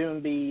 Have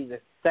Doom be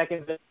the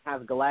second,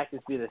 have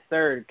Galactus be the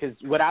third, because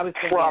what I was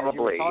thinking as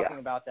you were talking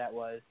about that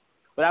was,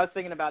 what I was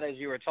thinking about as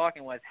you were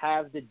talking was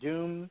have the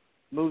Doom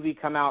movie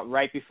come out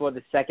right before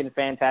the second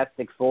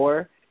Fantastic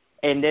Four,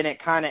 and then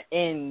it kind of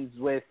ends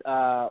with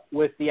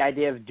the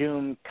idea of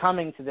Doom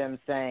coming to them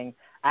saying,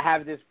 I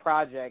have this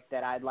project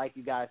that I'd like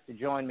you guys to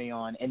join me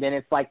on. And then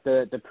it's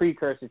the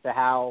precursor to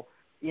how,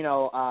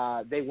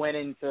 they went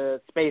into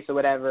space or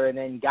whatever and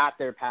then got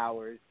their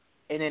powers.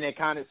 And then it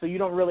so you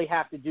don't really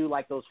have to do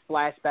those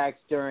flashbacks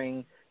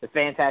during the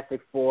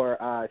Fantastic Four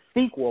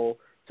sequel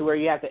to where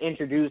you have to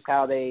introduce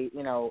how they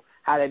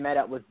met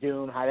up with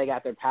Doom, how they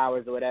got their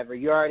powers or whatever.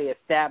 You already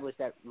established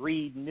that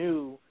Reed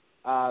knew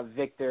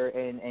Victor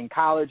in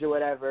college or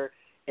whatever.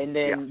 And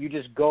then you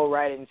just go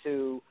right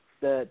into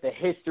the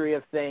history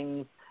of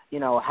things,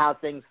 how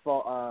things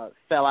fell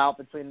out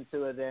between the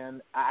two of them.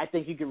 I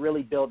think you could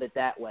really build it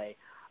that way.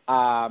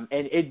 And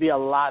it'd be a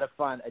lot of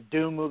fun. A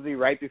Doom movie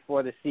right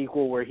before the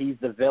sequel where he's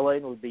the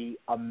villain would be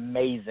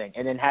amazing.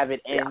 And then have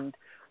it end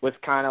with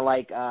kind of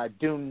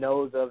Doom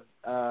knows of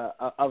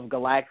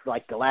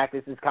Galactus,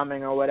 Galactus is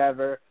coming or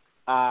whatever.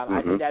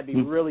 I think that'd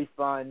be really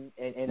fun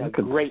and a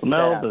great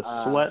smell setup.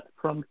 The sweat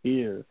from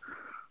here.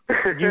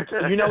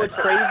 You know what's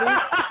crazy?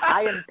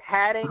 I am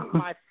patting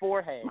my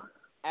forehead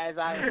as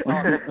I am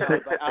talking.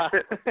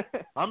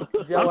 I'm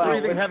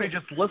breathing heavy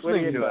just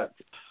listening to it.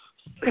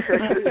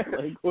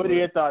 What are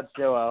your thoughts,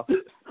 Joel?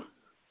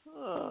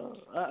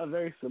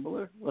 Very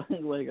similar. I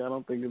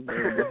don't think it's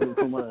very different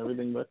from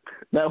everything, but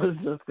that was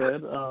just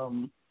good.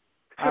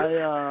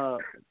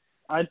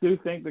 I do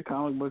think the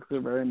comic books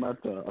are very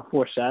much a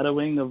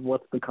foreshadowing of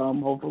what's to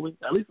come, hopefully.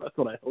 At least that's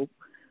what I hope.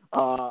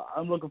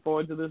 I'm looking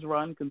forward to this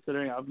run,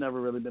 considering I've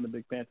never really been a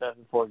big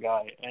Fantastic Four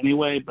guy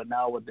anyway, but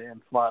now with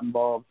Dan Slott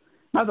involved,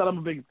 not that I'm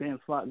a big Dan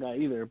Slott guy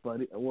either,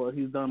 but what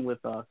he's done with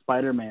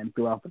Spider-Man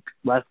throughout the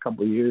last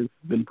couple of years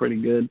has been pretty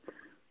good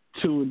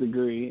to a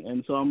degree,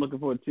 and so I'm looking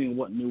forward to seeing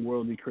what new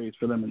world he creates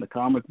for them in the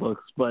comic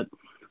books. But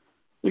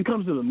when it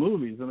comes to the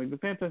movies, I mean, the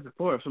Fantastic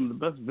Four are some of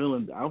the best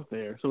villains out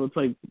there. So it's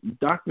like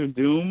Doctor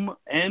Doom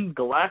and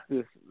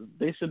Galactus,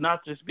 they should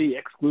not just be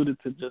excluded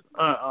to just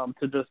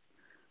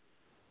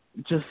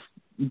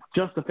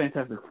the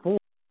Fantastic Four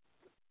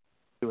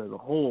as a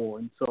whole.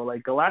 And so,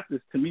 like,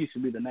 Galactus to me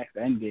should be the next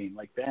Endgame,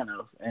 like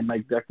Thanos, and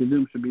like Doctor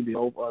Doom should be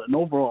an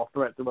overall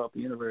threat throughout the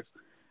universe,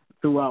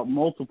 throughout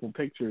multiple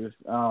pictures.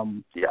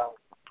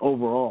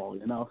 Overall,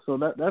 you know. So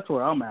that's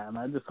where I'm at, and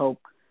I just hope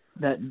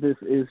that this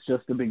is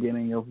just the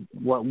beginning of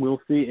what we'll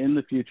see in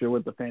the future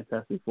with the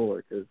Fantastic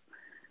Four, because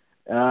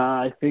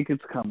I think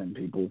it's coming,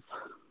 people.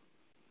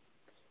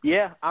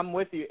 Yeah, I'm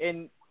with you.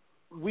 And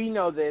we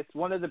know this.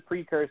 One of the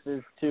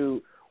precursors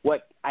to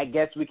what I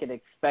guess we can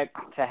expect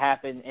to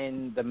happen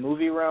in the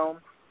movie realm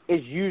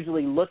is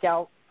usually look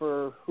out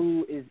for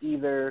who is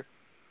either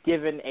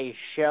given a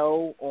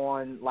show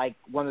on, like,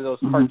 one of those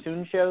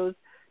cartoon shows.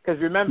 Because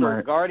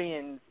remember,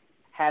 Guardians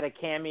had a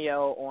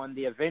cameo on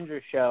the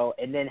Avengers show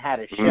and then had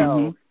a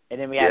show and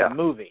then we had a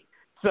movie.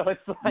 So it's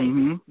like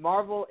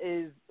Marvel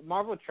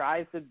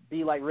tries to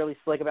be like really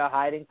slick about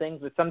hiding things,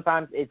 but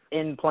sometimes it's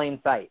in plain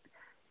sight.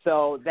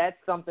 So that's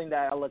something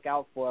that I look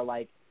out for.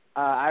 Like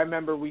I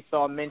remember we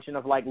saw mention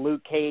of like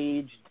Luke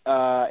Cage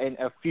and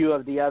a few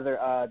of the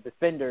other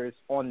Defenders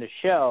on the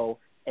show,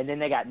 and then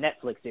they got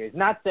Netflix series.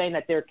 Not saying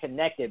that they're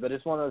connected, but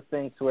it's one of those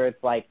things where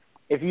it's like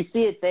if you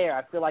see it there,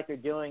 I feel like they're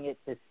doing it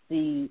to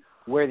see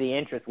where the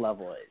interest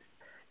level is.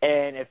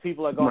 And if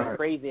people are going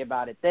crazy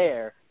about it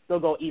there, they'll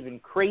go even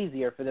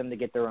crazier for them to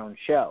get their own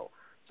show.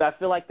 So I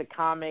feel like the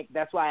comic,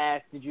 that's why I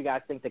asked, did you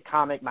guys think the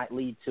comic might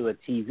lead to a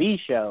TV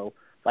show,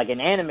 like an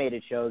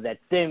animated show, that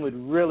then would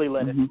really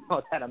let us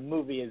know that a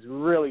movie is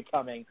really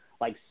coming,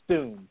 like,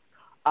 soon.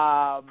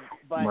 But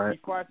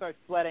before I start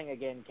sweating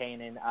again,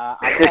 Kanan, I'll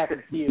pass it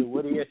to you.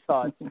 What are your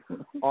thoughts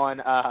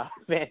on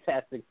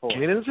Fantastic Four?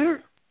 Kanan's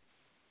here?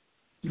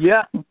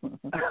 Yeah.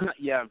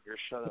 Yeah, I'm here.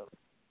 Shut up.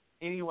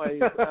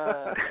 Anyways,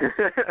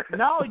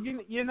 no,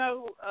 you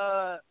know,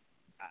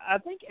 I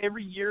think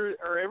every year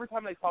or every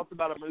time they talked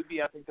about a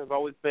movie, I think there's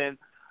always been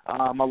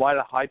a lot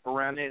of hype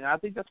around it, and I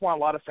think that's why a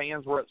lot of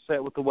fans were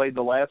upset with the way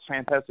the last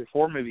Fantastic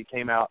Four movie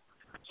came out.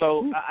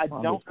 So I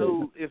don't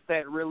know if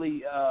that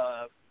really,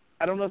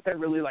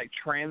 like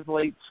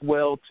translates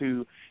well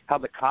to how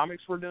the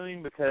comics were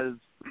doing, because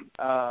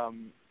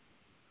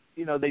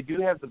you know, they do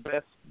have the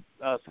best,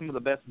 some of the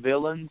best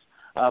villains,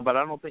 but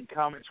I don't think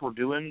comics were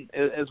doing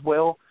as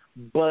well.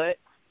 But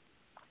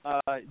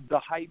the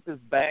hype is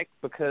back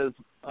because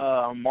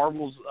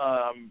Marvel's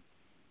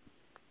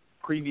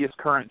previous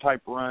current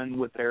type run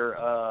with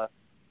their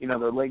you know,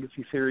 their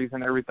legacy series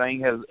and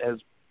everything has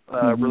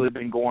really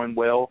been going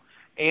well,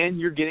 and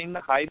you're getting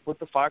the hype with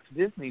the Fox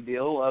Disney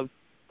deal of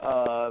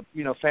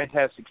you know,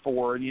 Fantastic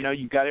Four. You know,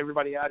 you've got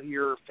everybody out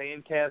here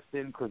fan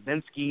casting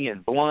Krasinski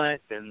and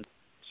Blunt and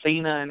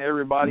Cena and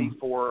everybody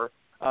for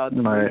the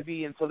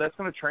movie, and so that's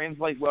going to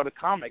translate well to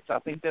comics. I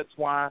think that's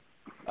why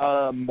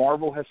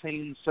Marvel has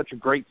seen such a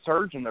great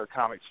surge in their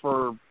comics.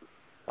 For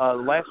the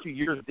last few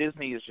years,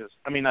 Disney is just,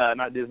 I mean,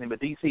 not Disney, but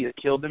DC has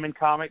killed them in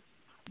comics.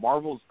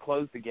 Marvel's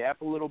closed the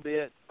gap a little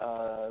bit,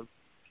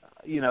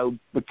 you know,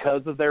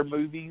 because of their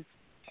movies.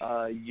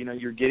 You know,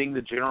 you're getting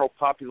the general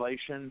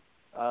population.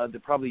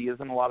 There probably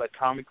isn't a lot of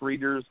comic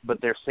readers,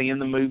 but they're seeing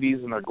the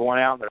movies and they're going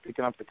out and they're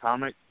picking up the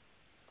comics.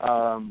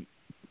 I'm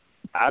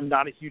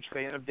not a huge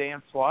fan of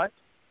Dan Slott,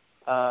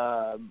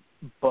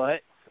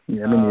 but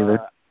yeah, me neither.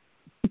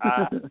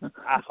 I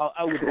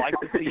would like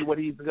to see what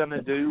he's going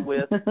to do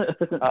with.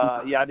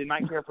 I did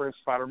not care for his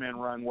Spider-Man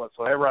run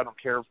whatsoever. I don't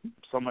care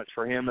so much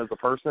for him as a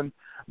person,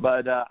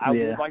 but I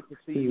would like to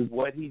see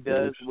what he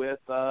does with.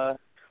 I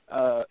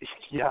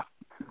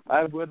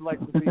would like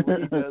to see what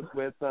he does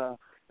with the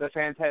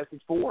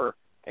Fantastic Four.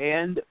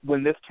 And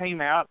when this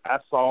came out, I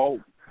saw,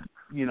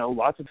 you know,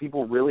 lots of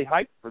people really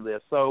hyped for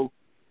this. So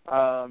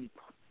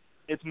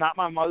it's not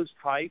my most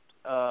hyped.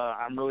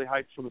 I'm really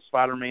hyped for the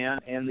Spider-Man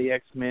and the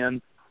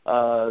X-Men.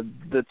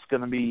 That's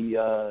going to be,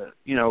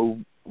 you know,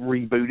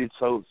 rebooted.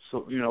 So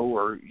you know,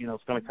 or you know,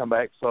 it's going to come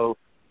back. So,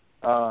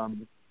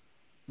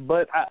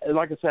 but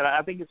like I said,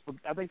 I think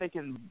they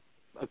can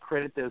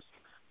accredit this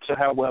to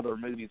how well their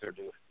movies are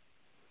doing.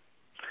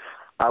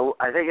 I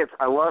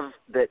love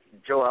that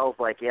Joel's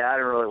like, yeah, I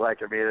didn't really like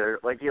him either.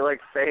 Like, he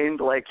like feigned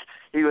like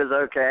he was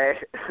okay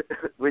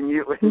when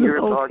you were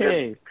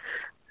talking.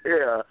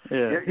 Yeah.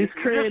 He's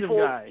a creative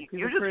guy.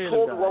 You just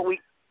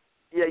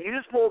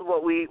pulled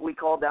what we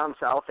call down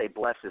south a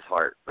bless his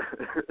heart.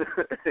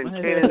 And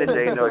Kanan and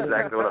Jay know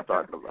exactly what I'm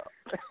talking about.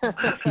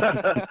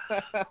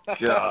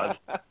 God.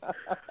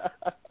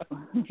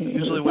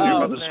 Usually when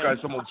you're about to describe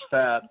someone's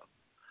fat,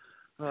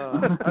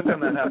 I've done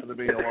that happen to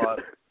me a lot.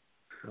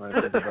 When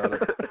I think about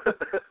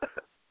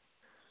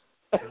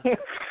it.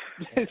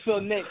 So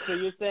Nick,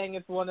 you're saying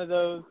it's one of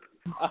those.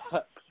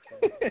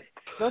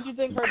 Don't you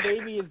think her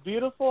baby is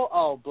beautiful?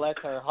 Oh, bless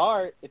her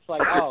heart. It's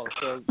like, oh,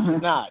 so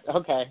she's not.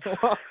 Okay.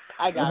 Well,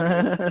 I got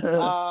it.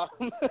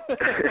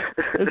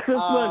 It's just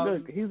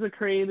look, he's a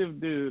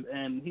creative dude,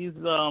 and he's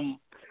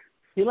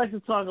he likes to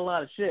talk a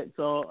lot of shit.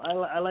 So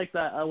I like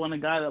that. When a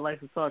guy that likes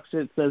to talk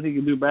shit says he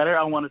can do better,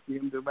 I want to see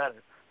him do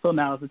better. So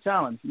now it's a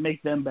challenge.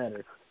 Make them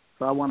better.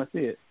 So I want to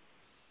see it.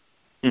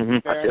 Mm-hmm.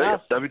 Fair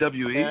enough.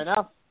 WWE. Fair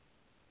enough.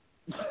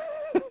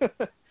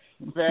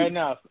 Fair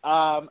enough.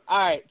 All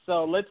right,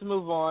 so let's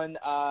move on.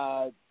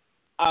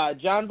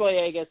 John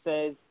Boyega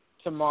says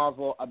to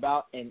Marvel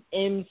about an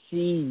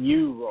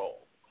MCU role.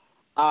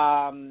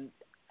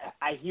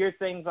 I hear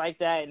things like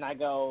that, and I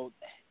go,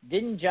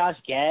 didn't Josh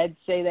Gad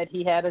say that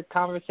he had a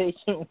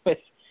conversation with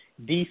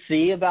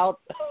DC about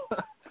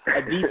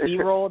a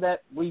DC role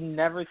that we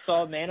never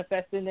saw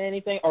manifest into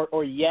anything,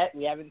 or yet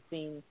we haven't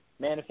seen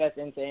manifest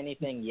into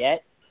anything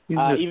yet?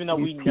 Even though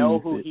we know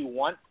who he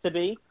wants to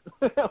be.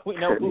 We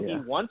know who he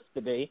wants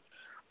to be.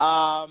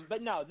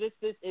 But no, this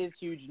is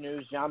huge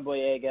news. John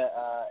Boyega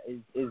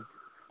is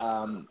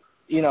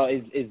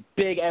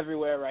big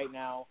everywhere right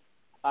now.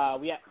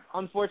 We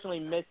unfortunately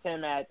missed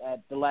him at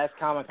the last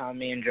Comic-Con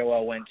me and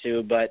Joel went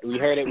to, but we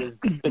heard it was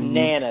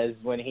bananas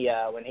when he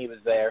was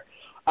there.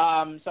 So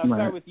I'll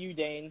start with you,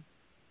 Dane.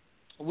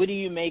 What do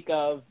you make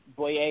of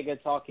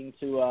Boyega talking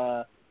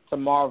to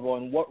Marvel,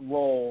 and what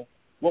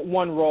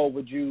one role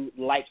would you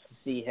like to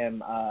see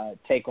him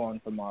take on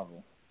for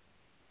Marvel?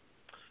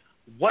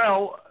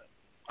 Well,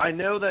 I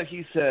know that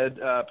he said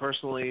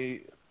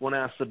personally, when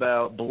asked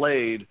about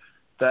Blade,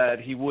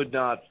 that he would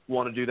not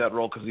want to do that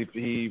role because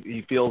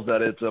he feels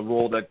that it's a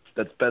role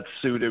that's best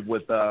suited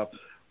with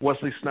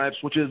Wesley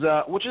Snipes, which is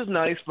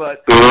nice.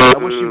 But I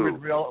wish he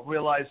would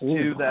realize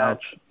too that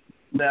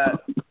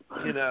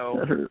you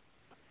know,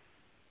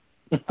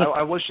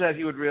 I wish that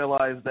he would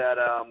realize that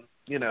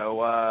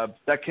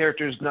that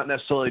character is not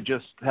necessarily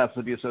just has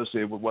to be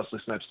associated with Wesley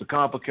Snipes, the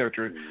comic book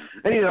character.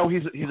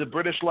 And he's a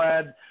British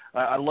lad.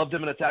 I loved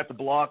him in Attack the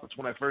Block. That's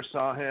when I first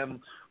saw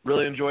him.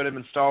 Really enjoyed him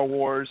in Star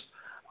Wars.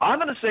 I'm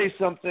going to say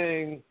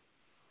something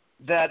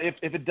that if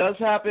it does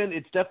happen,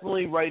 it's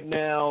definitely right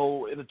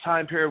now in a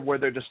time period where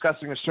they're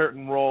discussing a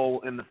certain role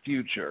in the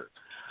future.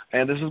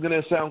 And this is going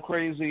to sound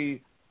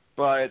crazy,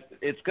 but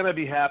it's going to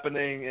be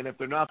happening. And if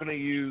they're not going to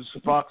use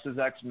Fox's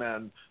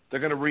X-Men, they're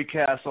going to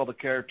recast all the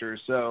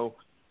characters. So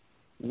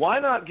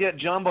why not get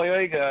John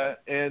Boyega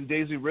and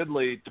Daisy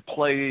Ridley to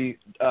play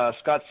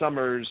Scott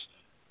Summers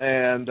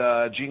and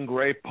Jean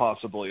Grey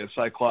possibly as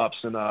Cyclops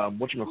and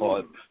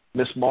whatchamacallit,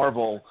 Miss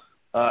Marvel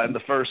in the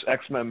first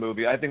X-Men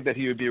movie. I think that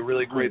he would be a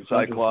really great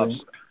Cyclops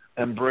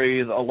and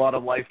breathe a lot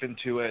of life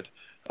into it,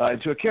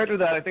 into a character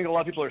that I think a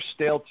lot of people are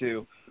stale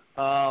to.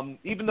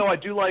 Even though I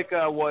do like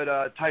what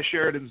Ty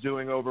Sheridan's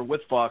doing over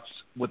with Fox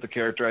with the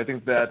character, I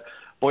think that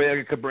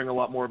Boyega could bring a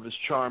lot more of his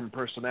charm and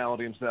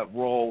personality into that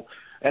role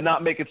and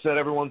not make it so that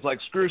everyone's like,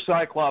 screw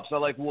Cyclops, I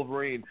like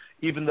Wolverine,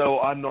 even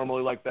though I'm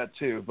normally like that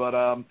too. But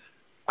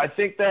I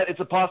think that it's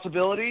a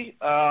possibility.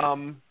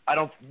 I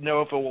don't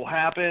know if it will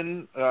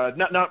happen,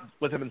 not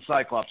with him and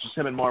Cyclops, just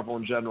him and Marvel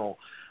in general.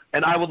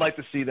 And I would like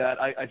to see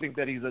that. I think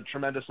that he's a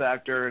tremendous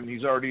actor, and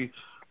he's already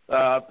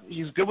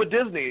he's good with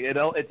Disney.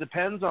 It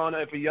depends on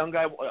if a young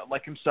guy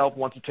like himself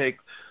wants to take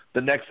the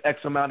next X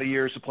amount of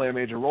years to play a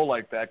major role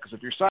like that. Because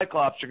if you're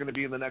Cyclops, you're going to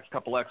be in the next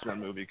couple X-Men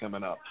movie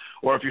coming up.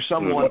 Or if you're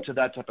someone to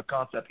that type of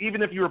concept.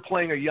 Even if you were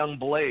playing a young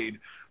Blade,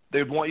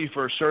 they'd want you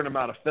for a certain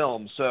amount of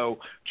films. So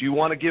do you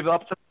want to give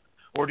up to,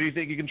 or do you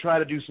think you can try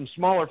to do some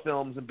smaller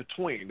films in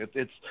between?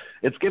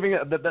 It's giving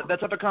that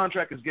type of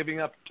contract is giving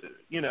up,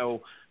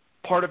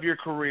 part of your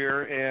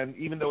career. And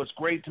even though it's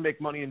great to make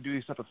money and do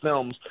these type of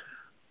films,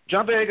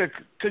 John Boyega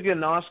could get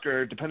an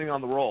Oscar depending on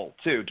the role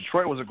too.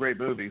 Detroit was a great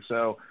movie,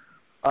 so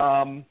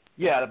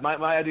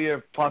my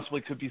idea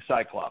possibly could be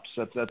Cyclops.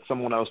 That's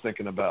someone I was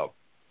thinking about.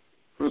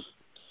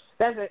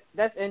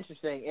 That's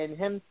interesting. And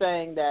him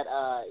saying that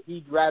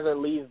he'd rather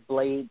leave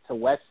Blade to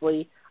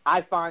Wesley,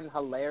 I find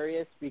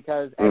hilarious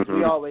because, as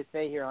we always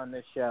say here on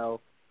this show,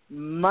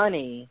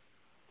 money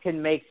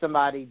can make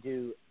somebody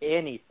do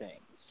anything.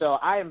 So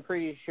I am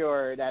pretty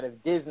sure that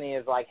if Disney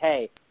is like,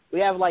 hey, we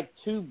have like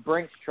 2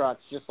 Brinks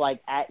trucks just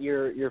like at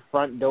your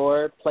front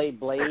door, play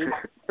Blade,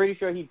 pretty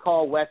sure he'd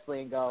call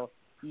Wesley and go,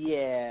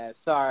 yeah,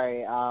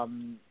 sorry,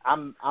 I'm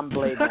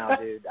Blade now,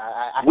 dude.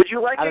 Would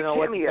you like I don't know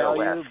what to cameo, tell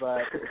you,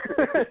 but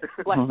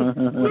like,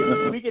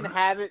 we can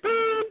have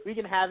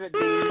it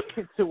be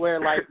to where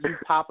like you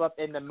pop up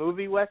in the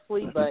movie,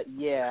 Wesley. But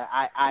yeah,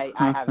 I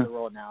have the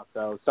role now,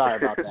 so sorry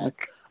about that.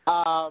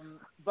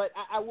 But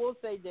I will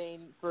say,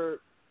 Dane, for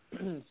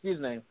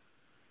excuse me,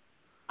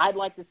 I'd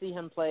like to see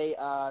him play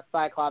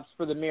Cyclops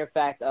for the mere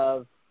fact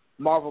of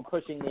Marvel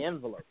pushing the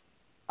envelope.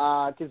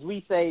 Because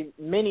we say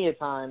many a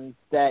times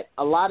that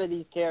a lot of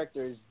these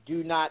characters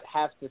do not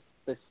have to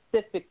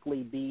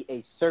specifically be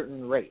a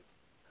certain race.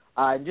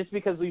 Just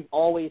because we've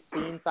always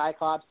seen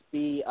Cyclops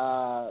be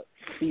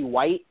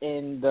white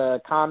in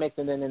the comics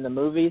and then in the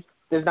movies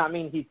does not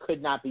mean he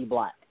could not be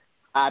black.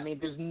 I mean,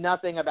 there's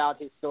nothing about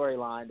his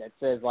storyline that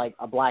says, like,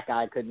 a black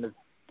guy couldn't have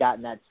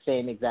gotten that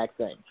same exact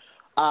thing.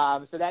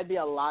 So that'd be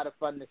a lot of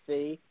fun to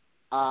see.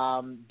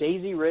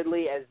 Daisy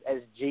Ridley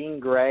as Jean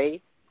Grey,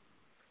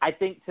 I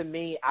think to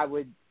me,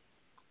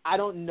 I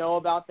don't know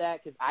about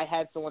that because I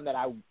had someone that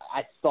I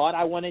thought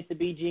I wanted to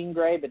be Jean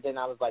Grey, but then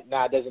I was like,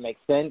 nah, it doesn't make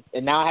sense.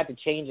 And now I have to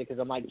change it because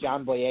I'm like,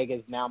 John Boyega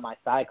is now my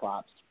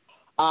Cyclops.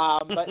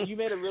 But you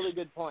made a really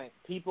good point.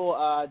 People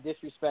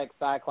disrespect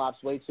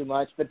Cyclops way too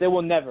much, but there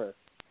will never,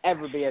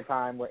 ever be a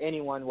time where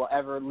anyone will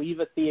ever leave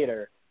a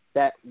theater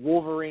that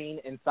Wolverine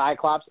and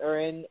Cyclops are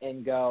in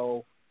and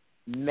go,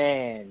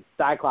 man,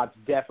 Cyclops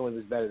definitely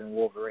was better than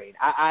Wolverine.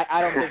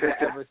 I don't think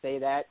we'll ever say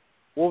that.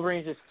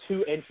 Wolverine's just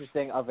too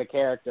interesting of a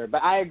character.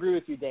 But I agree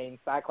with you, Dane.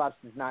 Cyclops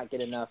does not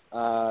get enough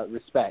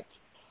respect.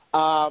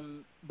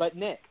 But,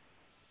 Nick,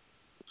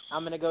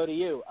 I'm going to go to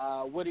you.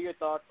 What are your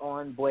thoughts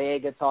on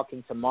Boyega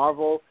talking to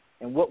Marvel,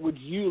 and what would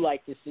you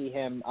like to see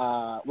him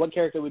what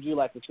character would you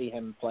like to see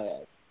him play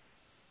as?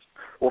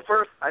 Well,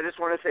 first, I just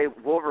want to say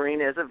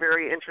Wolverine is a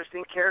very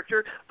interesting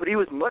character, but he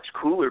was much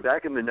cooler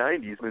back in the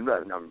 90s. I mean,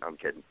 no, I'm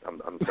kidding.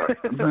 I'm sorry.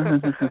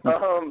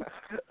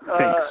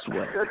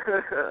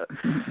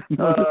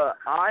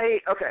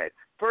 Okay.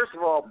 First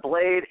of all,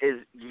 Blade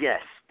is,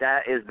 yes,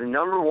 that is the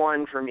number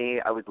one for me.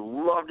 I would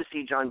love to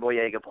see John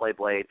Boyega play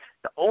Blade.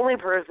 The only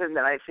person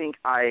that I think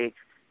I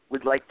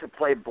would like to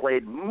play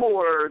Blade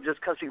more just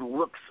because he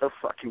looks so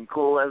fucking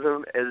cool as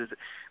him is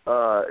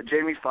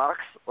Jamie Foxx.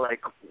 Like,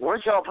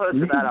 once y'all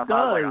posted that up,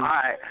 I was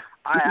like,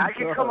 I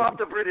can come off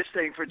the British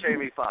thing for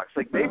Jamie Foxx.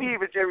 Like, maybe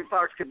even Jamie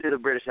Foxx could do the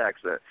British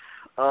accent.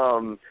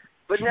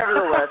 But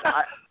nevertheless,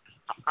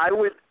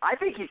 I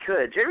think he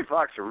could. Jamie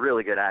Foxx is a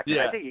really good actor.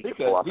 Yeah, I think he could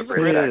pull off the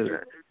British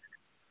accent.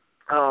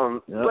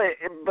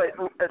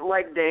 But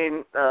like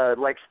Dane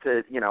likes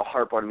to,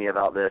 harp on me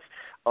about this,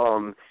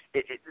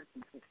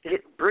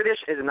 British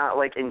is not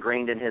like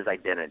ingrained in his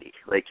identity.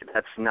 Like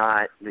that's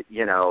not,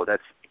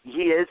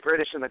 he is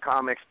British in the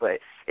comics, but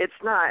it's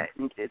not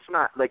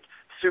like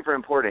super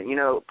important.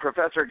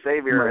 Professor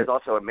Xavier is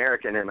also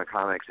American in the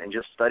comics and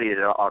just studied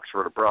at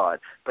Oxford abroad,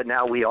 but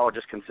now we all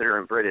just consider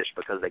him British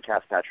because they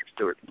cast Patrick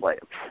Stewart to play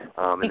him,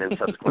 and then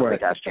subsequently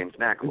cast James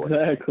McAvoy.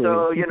 Exactly.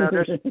 So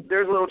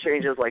there's little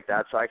changes like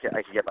that, so I can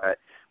get by it.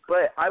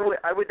 But I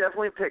would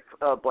definitely pick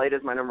Blade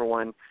as my number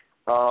one.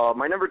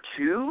 My number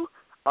two,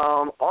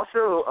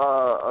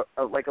 also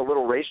like a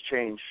little race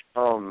change.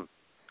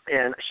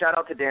 And shout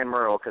out to Dan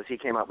Murrell because he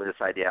came up with this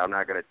idea. I'm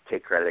not going to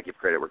take credit. I give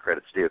credit where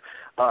credit's due.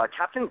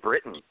 Captain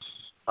Britain.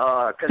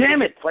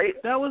 Damn it!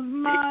 That was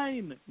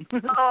mine.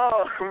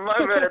 Oh, my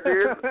bad,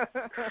 dude.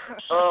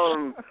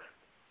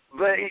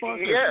 But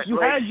yeah, you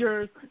had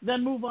yours.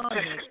 Then move on.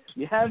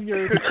 You have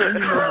yours. Then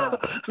move on.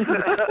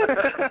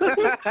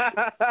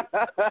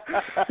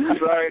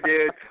 Sorry,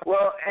 dude.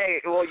 Well,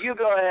 you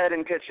go ahead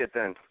and pitch it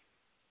then.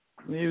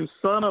 You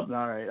son of.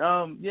 All right.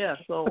 Yeah.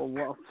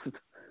 So.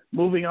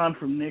 Moving on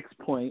from Nick's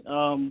point,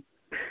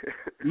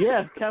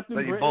 yeah, Captain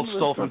Britain. You both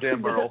stole from Dan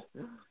Murrell.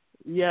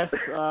 Yes,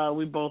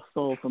 we both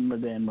stole from the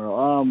Dan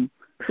Murrell.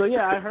 So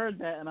yeah, I heard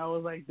that and I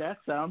was like, that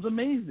sounds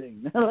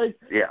amazing.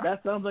 That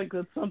sounds like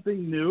that's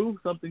something new,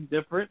 something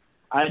different.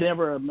 I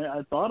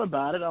thought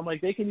about it. I'm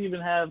like, they can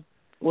even have,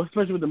 well,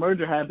 especially with the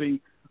merger happening,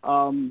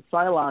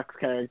 Psylocke's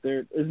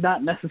character is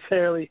not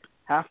necessarily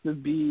have to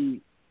be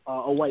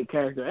a white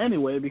character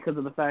anyway, because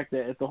of the fact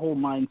that it's a whole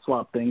mind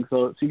swap thing.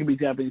 So she can be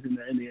Japanese and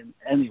Indian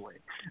anyway,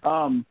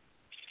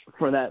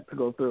 for that to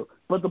go through.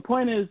 But the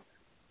point is,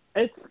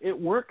 it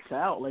works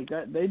out like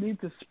that. They need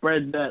to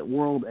spread that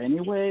world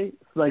anyway.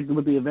 Like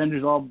with the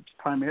Avengers all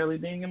primarily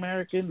being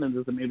American, and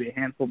there's maybe a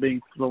handful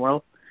being somewhere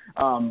else.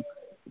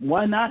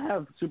 Why not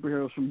have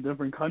superheroes from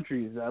different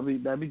countries?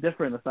 That'd be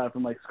different aside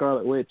from like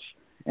Scarlet Witch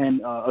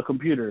and a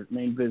computer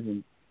named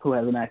Vision who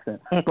has an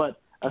accent. But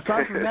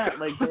aside from that,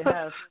 like they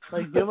have,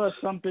 like give us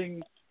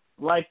something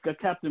like a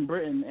Captain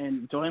Britain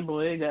and John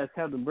Boyega as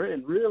Captain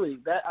Britain. Really,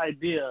 that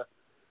idea,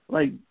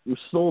 like, you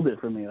sold it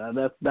for me.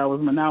 That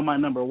was now my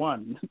number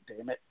one.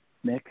 Damn it,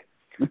 Nick.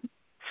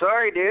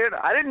 Sorry, dude.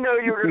 I didn't know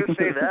you were going to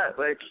say that.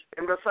 Like,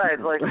 and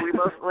besides, like we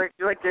both,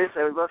 like they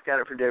said, we both got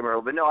it from Dan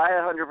Murrell. But no, I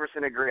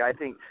 100% agree. I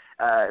think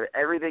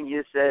everything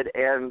you said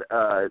and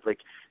like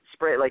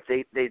spread, like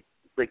they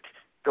like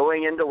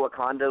going into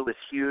Wakanda was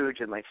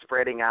huge, and like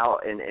spreading out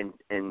and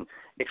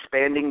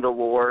expanding the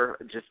lore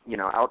just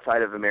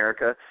outside of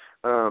America.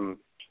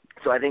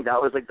 So I think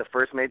that was like the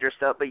first major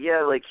step. But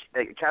yeah, like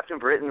Captain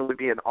Britain would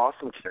be an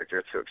awesome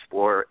character to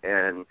explore,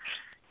 and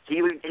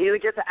he would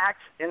get to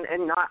act and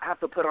not have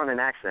to put on an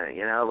accent,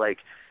 like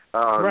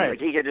like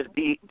he could just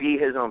be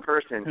his own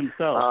person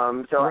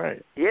himself. So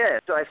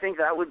I think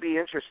that would be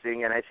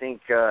interesting, and I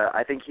think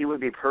he would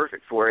be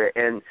perfect for it,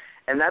 and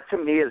that to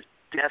me is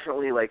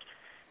definitely like.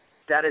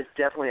 That is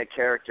definitely a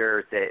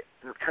character that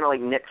kind of like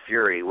Nick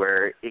Fury,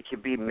 where it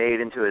could be made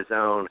into his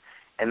own,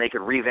 and they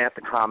could revamp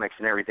the comics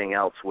and everything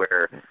else.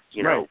 Where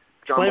John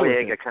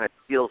Boyega kind of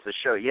steals the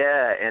show,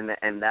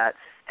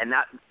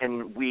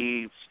 and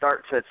we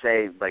start to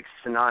say like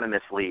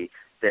synonymously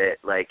that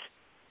like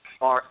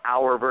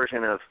our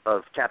version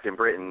of Captain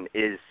Britain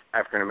is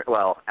African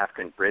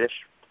British.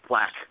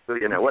 Black,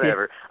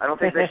 whatever. I don't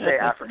think they say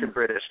African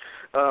British,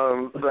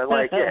 but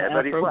like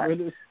but he's black.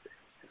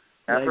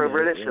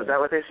 Afro-British, is that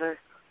what they say?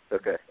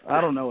 Okay.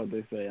 I don't know what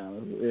they say,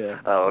 honestly. Yeah.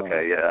 Oh,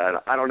 okay. Yeah,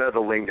 I don't know the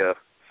lingo.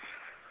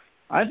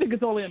 I think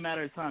it's only a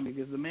matter of time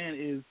because the man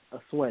is a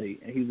sweaty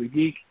and he's a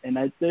geek, and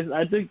I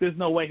think there's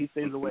no way he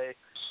stays away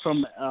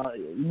from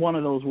one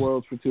of those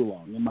worlds for too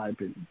long, in my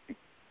opinion.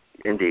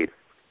 Indeed.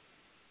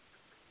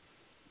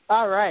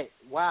 All right.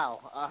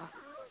 Wow.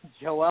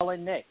 Joel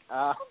and Nick.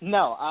 That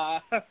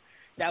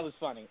was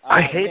funny.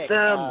 I hate Nick,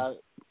 them.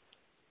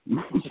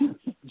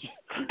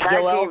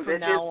 Joel from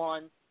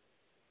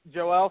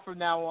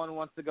now on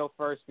wants to go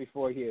first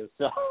before you,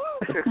 so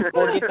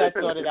we'll get that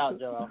sorted out,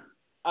 Joel.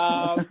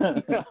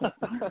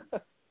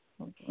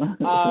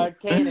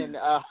 Kanan,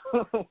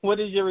 what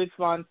is your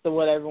response to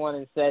what everyone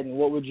has said, and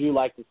what would you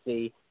like to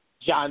see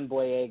John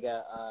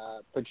Boyega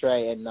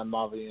portray in the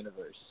Marvel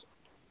Universe?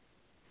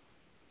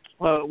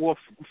 Well,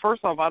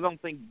 first off, I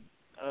don't think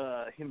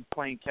him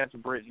playing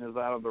Captain Britain is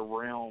out of the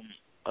realm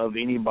of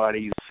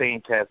anybody's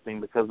fan casting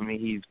because, I mean,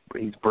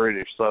 he's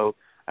British. So,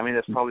 I mean,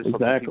 that's probably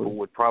something people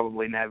would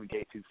probably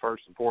navigate to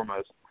first and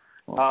foremost.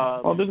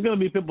 There's going to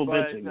be people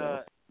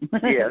bitching.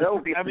 Yeah, that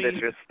will be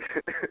bitches.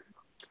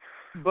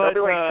 But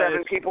there'll be like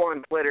 7 people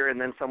on Twitter,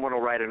 and then someone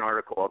will write an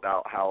article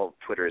about how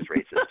Twitter is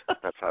racist.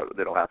 That's how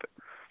it'll happen.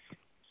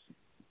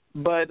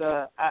 But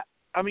I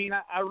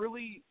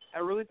really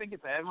think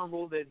it's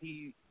admirable that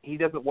he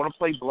doesn't want to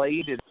play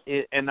Blade,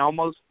 and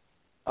almost,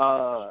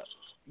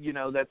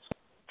 that's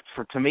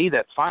to me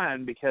that's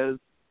fine because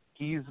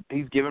he's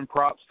given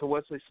props to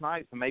Wesley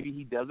Snipes, and maybe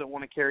he doesn't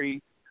want to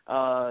carry,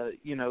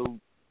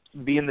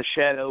 be in the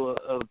shadow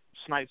of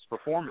Snipes'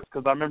 performance.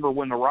 Because I remember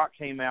when The Rock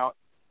came out,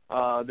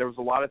 there was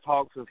a lot of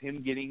talks of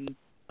him getting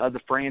the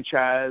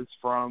franchise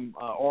from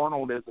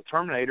Arnold as the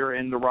Terminator,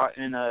 and The Rock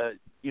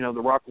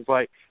was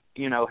like,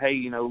 hey,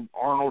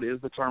 Arnold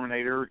is the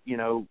Terminator,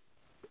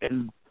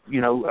 and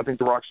I think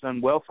The Rock's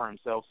done well for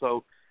himself.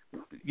 So,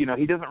 he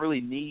doesn't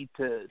really need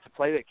to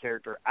play that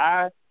character.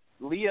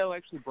 Leo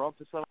actually brought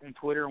this up on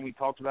Twitter, and we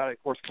talked about it.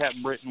 Of course,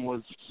 Captain Britain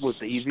was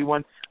the easy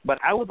one, but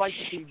I would like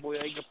to see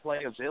Boyega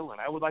play a villain.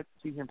 I would like to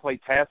see him play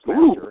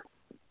Taskmaster.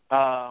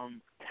 That's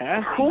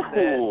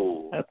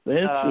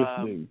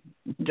interesting.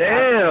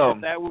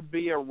 Damn. That would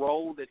be a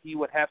role that he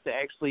would have to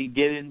actually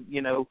get in,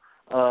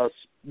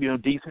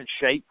 decent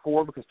shape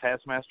for, because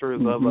Taskmaster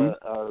is of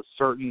a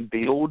certain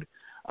build.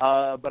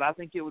 But I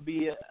think it'd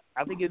be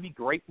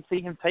great to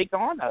see him take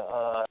on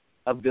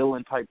a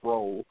villain type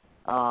role.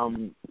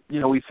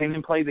 We've seen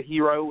him play the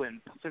hero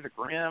in Pacific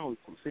Rim.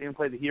 We've seen him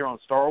play the hero in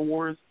Star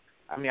Wars.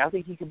 I mean, I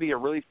think he could be a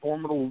really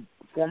formidable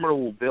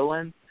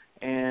villain.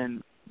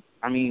 And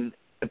I mean,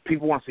 if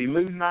people want to see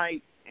Moon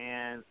Knight,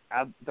 and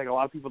I think a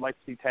lot of people would like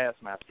to see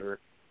Taskmaster,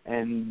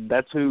 and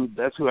that's who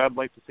I'd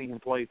like to see him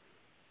play.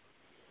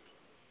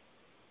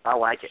 I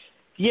like it.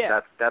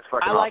 Yeah, that's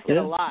fucking I like awesome. it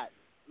a lot.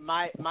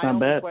 My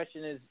only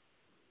question is,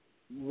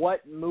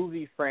 what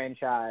movie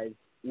franchise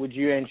would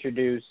you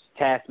introduce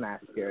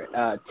Taskmaster in?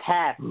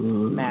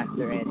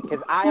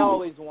 Because I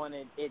always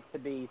wanted it to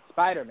be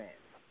Spider-Man.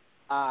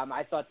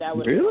 I thought that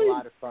would have been a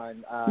lot of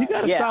fun. You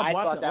gotta stop I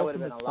watching thought that would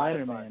have been a lot of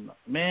Spider-Man. fun.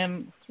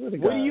 Man, swear to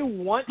God. What do you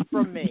want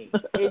from me?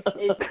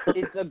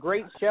 It's a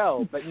great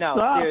show, but no,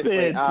 Stop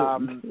seriously.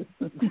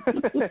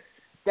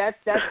 That's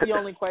the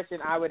only question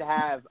I would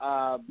have.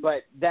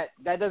 But that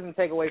doesn't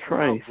take away from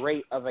how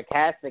great of a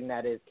casting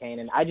that is,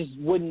 Kanan. I just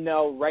wouldn't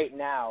know right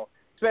now,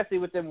 especially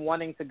with them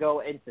wanting to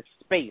go into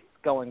space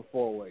going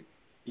forward,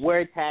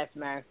 where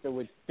Taskmaster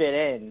would fit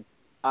in,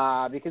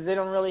 because they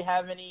don't really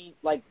have any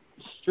like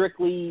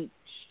strictly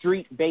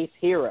street-based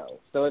heroes.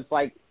 So it's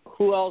like,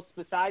 who else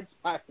besides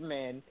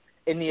Spider-Man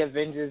in the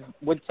Avengers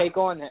would take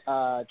on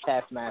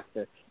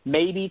Taskmaster?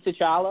 Maybe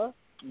T'Challa.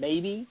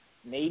 Maybe.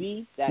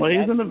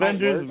 He's an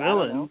Avengers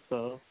villain,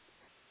 so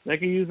they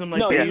can use him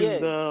like they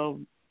used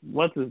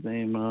what's his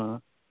name,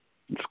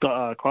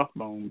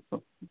 Crossbones.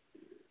 So.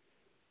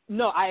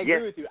 No, I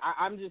agree with you.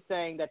 I'm just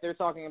saying that they're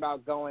talking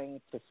about going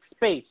to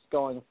space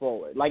going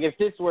forward. Like, if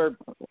this were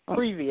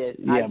previous,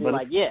 I'd be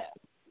like, yeah.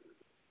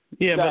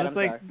 Yeah, but it's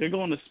like they're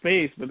going to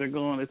space, but it's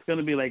going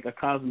to be like a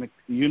cosmic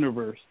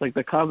universe. Like,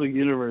 the cosmic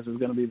universe is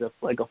going to be a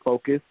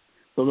focus.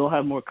 So they'll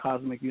have more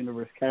cosmic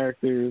universe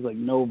characters like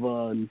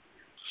Nova and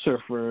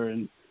Surfer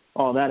and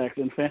all that.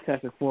 And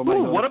Fantastic Four.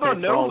 What about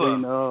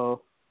Nova?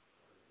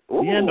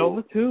 Yeah,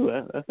 Nova too.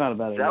 That's not a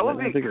bad idea. That would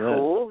be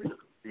cool.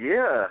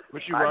 Yeah.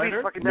 Would you write her?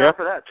 I'd be fucking down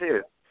for that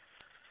too.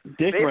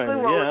 Basically,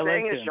 what we're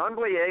saying is John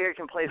Boyega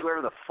can play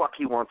whoever the fuck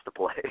he wants to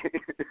play.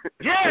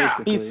 Yeah.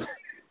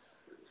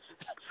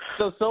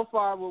 So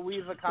far, what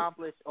we've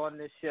accomplished on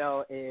this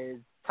show is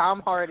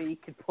Tom Hardy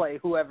could play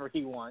whoever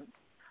he wants.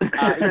 He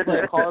can play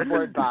a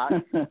cardboard box.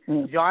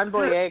 John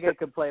Boyega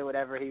could play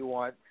whatever he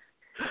wants.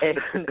 And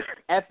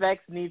FX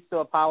needs to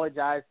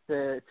apologize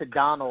to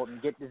Donald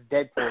and get this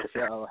Deadpool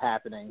show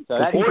happening. So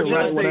he can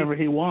write whatever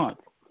he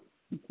wants.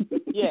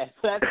 Yeah,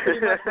 so that's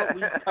pretty much what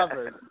we've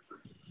covered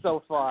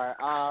so far.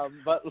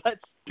 But let's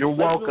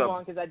welcome. Move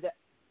on, because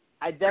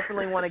I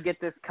definitely want to get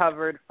this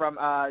covered from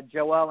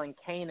Joel and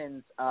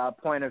Kanan's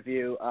point of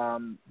view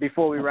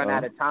before we run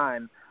out of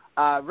time.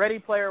 Ready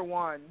Player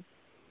One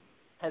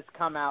has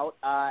come out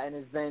and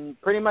has been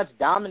pretty much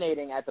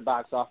dominating at the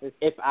box office.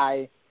 If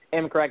I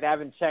am correct, I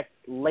haven't checked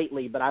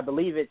lately, but I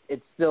believe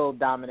it's still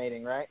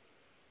dominating, right?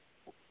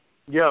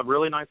 Yeah,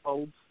 really nice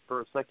holds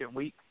for a second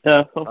week.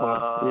 Yeah, so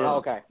far. Yeah.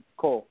 Okay,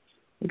 cool.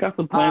 We got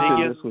some plans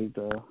Biggest- this week,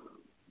 though.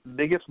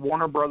 Biggest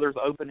Warner Brothers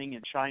opening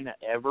in China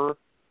ever.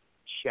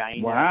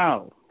 China.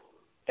 Wow.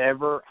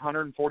 Ever.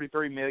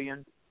 $143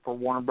 million for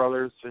Warner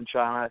Brothers in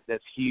China.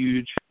 That's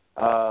huge.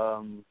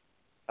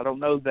 I don't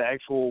know the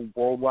actual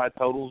worldwide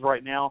totals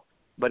right now,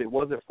 but it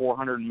was at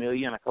 $400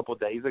 million a couple of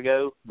days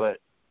ago. But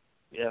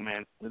yeah,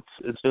 man,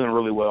 it's doing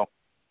really well.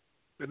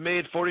 It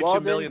made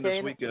 $42 million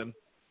this weekend.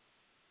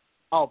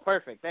 Oh,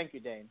 perfect. Thank you,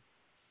 Dane.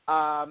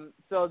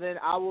 So then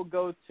I will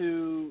go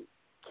to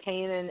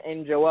Kanan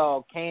and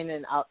Joel.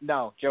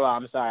 Joel,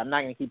 I'm sorry. I'm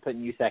not going to keep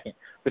putting you second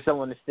for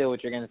someone to steal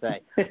what you're going to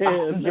say.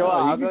 Joel,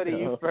 I'll go to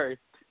you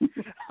first.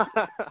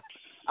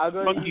 I'll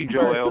go to you,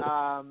 Joel.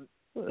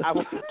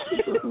 first.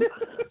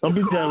 Don't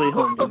be jelly,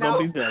 homie.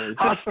 Don't be jelly.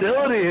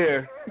 Hostility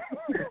here.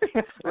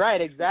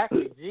 Right,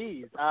 exactly.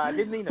 Jeez. I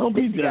didn't mean to Don't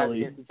be pit you guys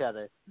jelly. against each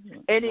other.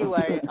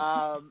 Anyway,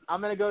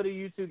 I'm going to go to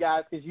you two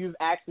guys because you've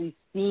actually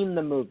seen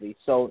the movie.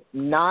 So,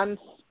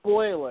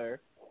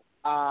 non-spoiler,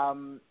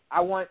 I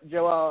want,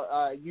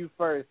 Joel, you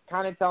first.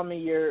 Kind of tell me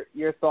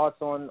your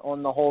thoughts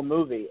on the whole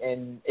movie,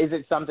 and is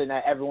it something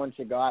that everyone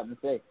should go out and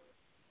see?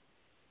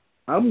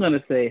 I'm going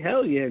to say,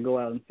 hell yeah, go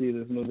out and see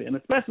this movie, and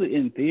especially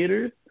in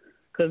theaters,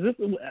 because this,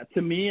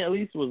 to me at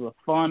least, was a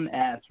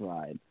fun-ass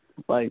ride.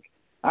 Like,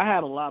 I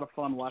had a lot of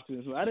fun watching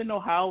this movie. I didn't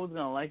know how I was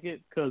going to like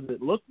it because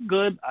it looked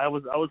good. I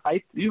was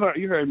hyped. You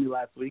heard me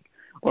last week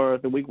or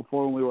the week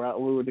before when we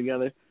were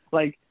together.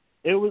 Like,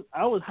 I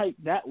was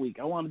hyped that week.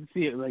 I wanted to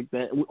see it like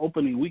that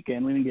opening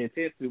weekend. We didn't get a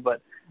chance to,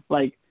 but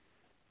like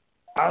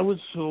I was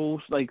so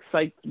like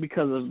psyched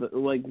because of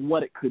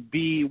what it could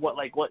be, what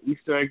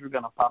Easter eggs were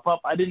gonna pop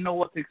up. I didn't know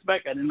what to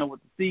expect. I didn't know what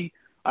to see.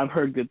 I've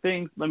heard good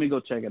things. Let me go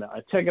check it out.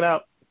 I check it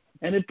out,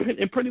 and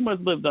it pretty much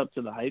lived up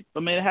to the hype. I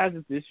mean, it has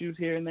its issues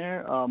here and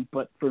there,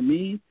 but for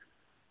me,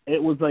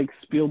 it was like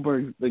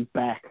Spielberg's like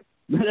back.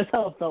 That's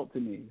how it felt to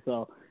me.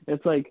 So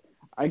it's like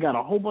I got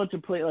a whole bunch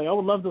of play. Like I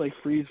would love to like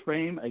freeze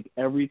frame like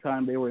every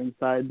time they were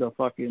inside the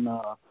fucking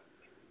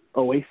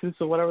Oasis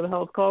or whatever the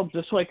hell it's called,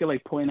 just so I could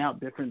like point out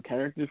different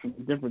characters from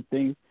different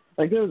things.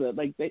 Like there's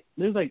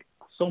like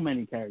so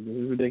many characters.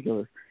 It's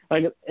ridiculous.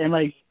 Like and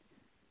like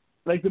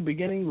the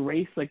beginning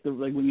race, like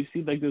when you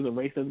see like there's a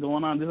race that's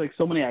going on, there's like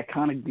so many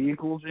iconic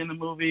vehicles in the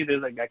movie.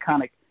 There's like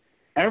iconic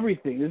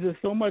everything. There's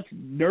just so much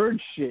nerd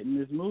shit in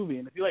this movie.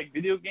 And if you like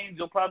video games,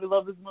 you'll probably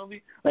love this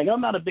movie. Like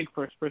I'm not a big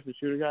first person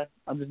shooter guy.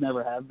 I just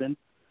never have been.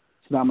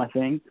 It's not my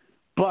thing.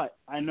 But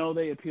I know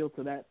they appeal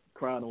to that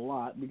crowd a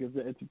lot because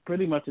it's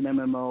pretty much an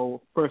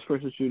MMO first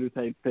person shooter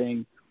type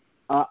thing.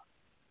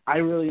 I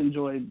really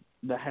enjoyed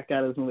the heck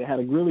out of this movie. It had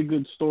a really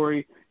good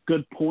story,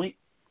 good point,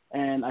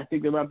 and I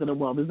think they wrapped it up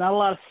well. There's not a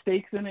lot of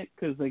stakes in it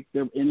because like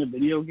they're in a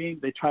video game.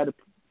 They try to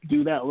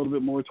do that a little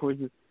bit more towards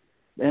the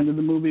end of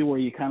the movie where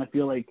you kind of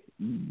feel like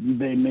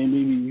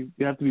maybe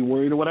you have to be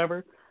worried or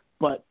whatever.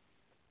 But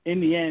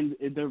in the end,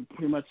 they're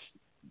pretty much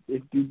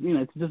it's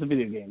just a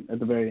video game at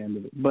the very end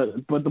of it.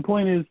 But the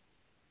point is,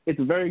 it's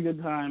a very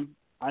good time.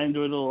 I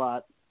enjoyed it a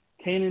lot.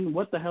 Kanan,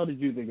 what the hell did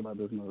you think about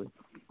this movie?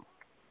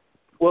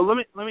 Well, let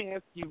me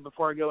ask you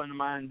before I go into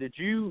mine. Did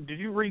you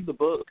read the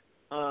book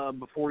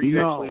before you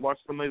actually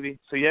watched the movie?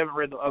 So you haven't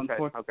read the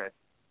okay.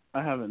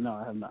 I haven't. No,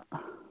 I have not.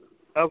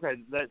 Okay,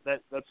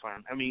 that's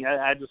fine. I mean,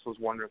 I just was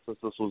wondering since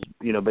this was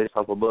based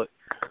off a book.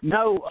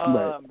 No,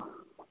 right.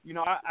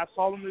 I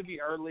saw the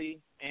movie early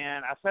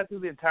and I sat through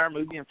the entire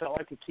movie and felt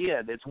like a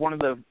kid. It's one of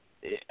the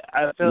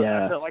I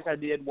felt like I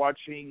did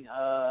watching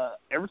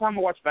every time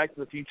I watch Back to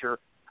the Future.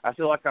 I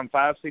feel like I'm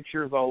 5-6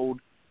 years old.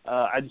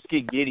 I just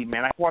get giddy,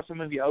 man. I can watch the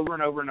movie over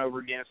and over and over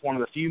again. It's one of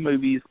the few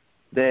movies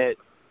that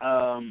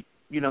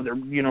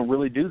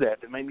really do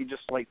that. That made me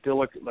just like feel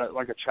like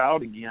a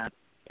child again.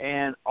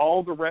 And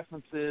all the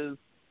references,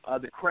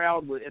 the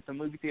crowd at the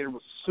movie theater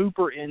was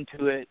super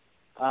into it,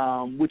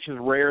 which is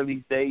rare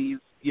these days.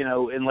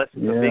 Unless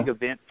it's a big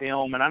event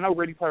film. And I know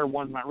Ready Player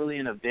One's not really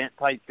an event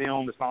type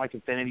film. It's not like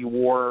Infinity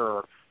War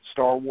or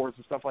Star Wars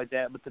and stuff like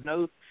that. But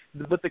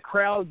the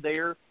crowd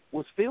there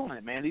was feeling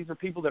it, man. These are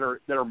people that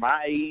are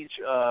my age,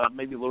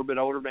 maybe a little bit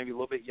older, maybe a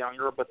little bit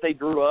younger, but they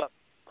grew up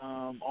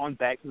on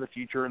Back to the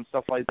Future and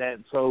stuff like that.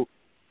 And so,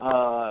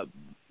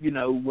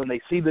 when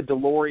they see the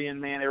DeLorean,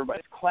 man,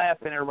 everybody's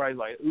clapping, everybody's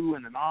like ooh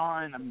and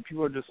on. I mean,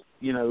 people are just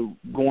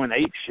going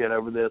ape shit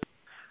over this.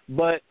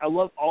 But I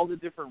love all the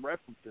different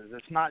references.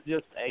 It's not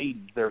just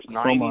 80s. There's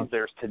 90s.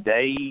 There's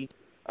today.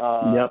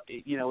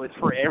 It's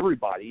for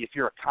everybody. If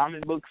you're a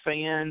comic book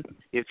fan,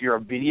 if you're a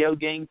video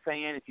game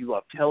fan, if you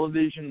love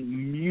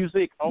television,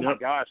 music. Oh my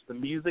gosh, the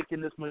music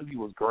in this movie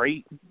was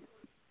great.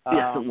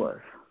 Yes, it was.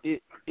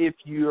 If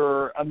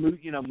you're a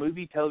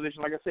movie,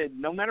 television, like I said,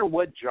 no matter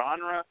what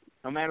genre,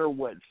 no matter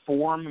what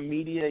form of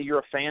media you're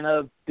a fan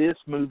of, this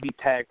movie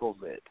tackles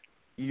it.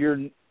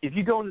 If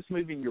you go in this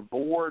movie and you're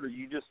bored or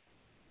you just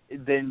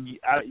then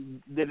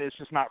it's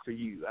just not for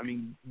you. I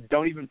mean,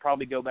 don't even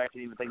probably go back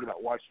and even think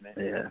about watching it.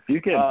 Yeah, if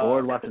you get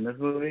bored watching this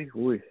movie,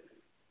 ooh.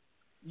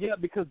 Yeah,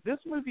 because this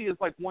movie is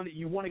like one that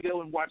you want to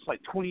go and watch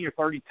like 20 or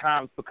 30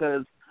 times,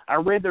 because I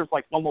read there's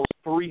like almost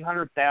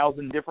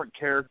 300,000 different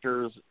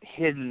characters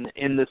hidden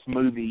in this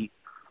movie.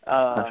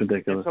 That's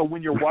ridiculous. And so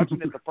when you're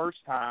watching it the first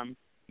time,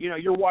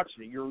 you're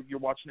watching it. You're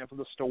watching it for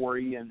the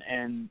story,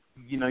 and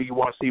you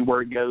want to see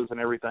where it goes and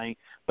everything.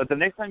 But the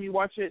next time you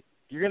watch it,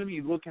 you're going to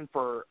be looking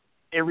for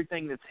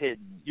everything that's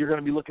hidden. You're going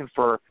to be looking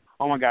for,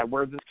 oh my God,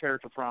 where's this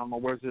character from, or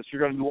where's this?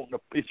 You're going to be wanting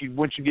to,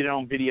 once you get it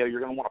on video,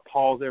 you're going to want to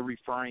pause every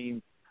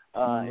frame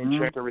and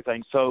check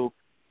everything. So,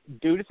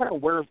 dude, it's like a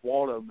Where's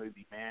Waldo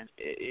movie, man.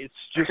 It's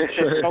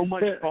so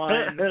much fun.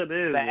 It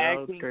is.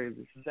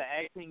 The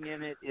acting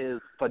in it is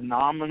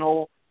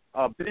phenomenal.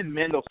 Ben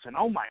Mendelsohn,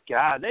 oh my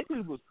God, that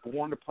dude was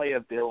born to play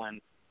a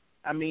villain.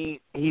 I mean,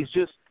 he's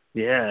just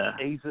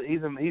he's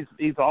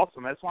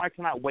awesome. That's why I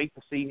cannot wait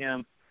to see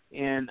him.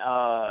 And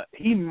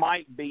he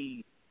might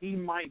be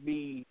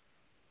the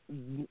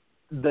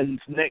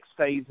next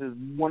phase is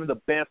one of the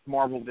best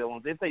Marvel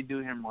villains, if they do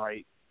him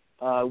right,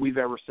 we've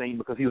ever seen,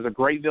 because he was a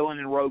great villain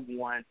in Rogue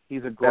One.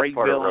 He's a great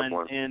villain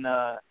in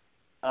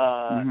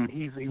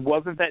he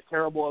wasn't that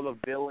terrible of a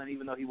villain,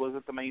 even though he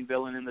wasn't the main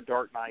villain in The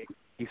Dark Knight.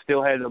 He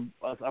still had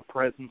a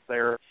presence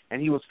there,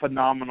 and he was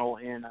phenomenal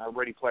in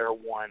Ready Player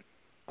One.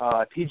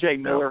 T.J.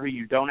 Miller, who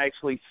you don't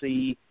actually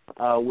see,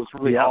 was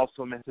really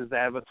awesome as his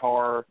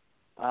avatar.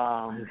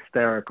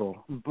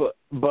 Hysterical.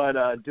 But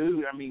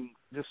dude, I mean,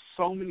 just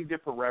so many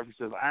different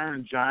references.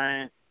 Iron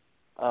Giant,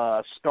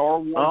 Star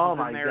Wars. Oh is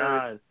my in there.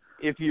 God!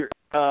 If you're,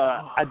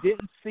 I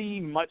didn't see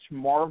much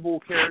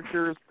Marvel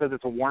characters because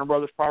it's a Warner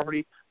Brothers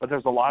property, but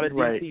there's a lot of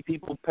DC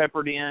people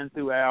peppered in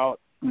throughout.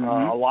 A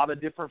lot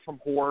of different from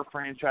horror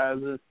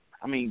franchises.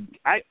 I mean,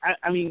 I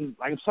mean,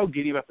 I'm so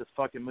giddy about this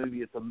fucking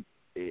movie. It's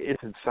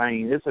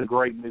insane. It's a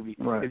great movie.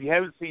 Right. If you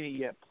haven't seen it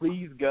yet,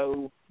 please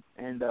go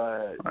and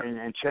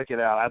check it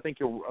out. I think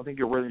you'll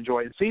really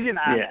enjoy it. See it in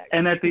IMAX. Yeah.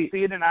 And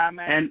see it in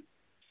IMAX.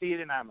 See it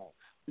in IMAX.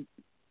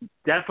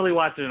 Definitely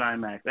watch it in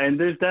IMAX. And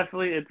there's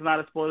definitely, it's not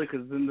a spoiler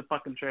because it's in the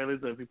fucking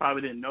trailers, so if you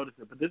probably didn't notice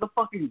it, but there's a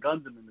fucking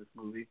Gundam in this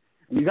movie.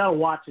 And you gotta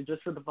watch it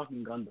just for the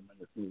fucking Gundam in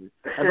this movie.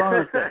 That's all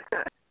I'm gonna say.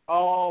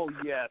 Oh,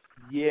 yes.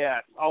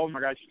 Oh, my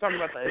gosh. You're talking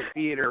about the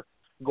theater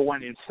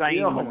going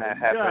insane when that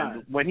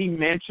happened. When he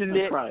mentioned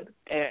it,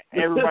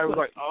 everybody was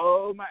like,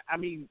 oh, my. I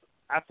mean,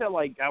 I felt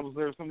like there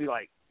was going to be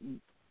like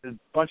a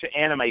bunch of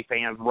anime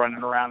fans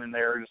running around in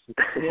there just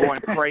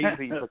going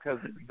crazy because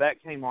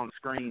that came on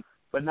screen.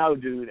 But no,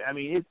 dude, I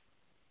mean,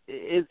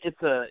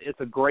 it's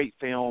a great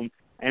film,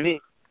 and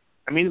it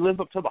lives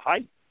up to the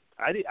hype.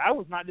 I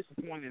was not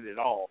disappointed at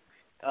all.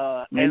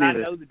 And I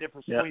know the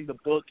difference between the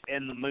book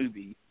and the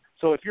movie.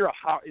 So if you're a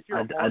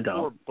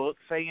hardcore book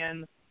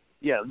fan,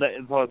 that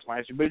is what I was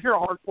asking. But if you're a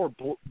hardcore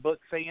book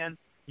fan,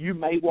 you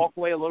may walk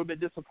away a little bit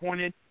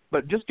disappointed.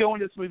 But just go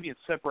into this movie and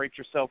separate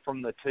yourself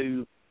from the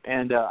two,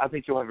 and I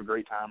think you'll have a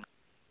great time.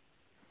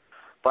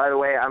 By the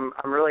way, I'm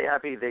really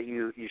happy that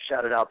you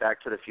shouted out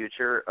Back to the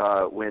Future.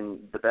 When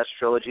the best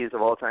trilogies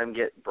of all time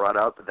get brought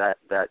up,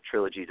 that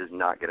trilogy does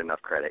not get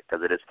enough credit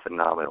because it is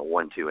phenomenal.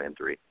 1, 2, and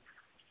 3.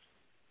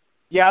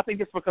 Yeah, I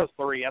think it's because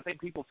 3. I think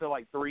people feel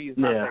like 3 is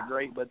not that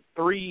great, but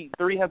 3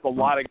 has a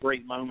lot of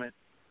great moments.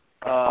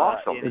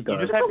 Awesome. You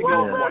just have to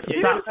go watch it.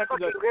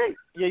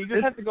 You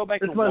just have to go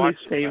back and watch it.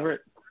 It's my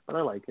favorite, but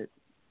I like it.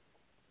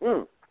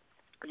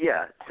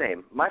 Yeah,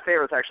 same. My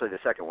favorite's actually the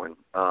second one.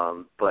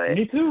 But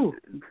me too.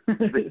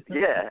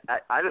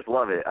 I just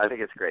love it. I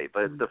think it's great.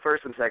 But the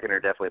first and second are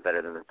definitely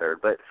better than the third.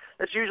 But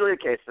that's usually the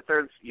case. The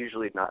third's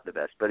usually not the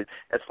best. But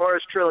as far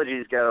as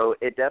trilogies go,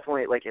 it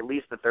definitely, like, at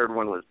least the third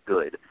one was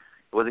good.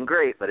 It wasn't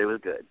great, but it was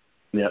good.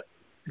 Yep,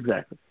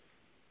 exactly.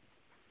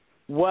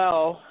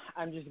 Well,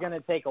 I'm just going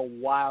to take a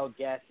wild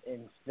guess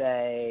and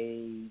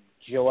say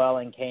Joel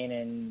and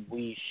Kanan,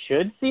 we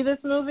should see this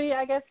movie,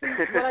 I guess,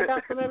 is what I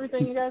got from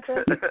everything you guys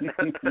said.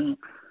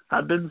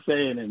 I've been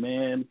saying it,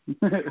 man.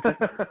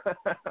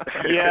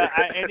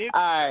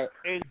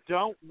 And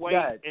don't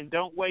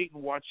wait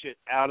and watch it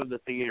out of the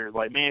theater.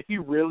 Like, man, if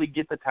you really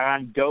get the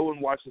time, go and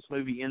watch this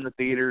movie in the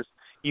theaters.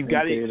 You've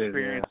got to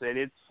experience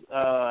it.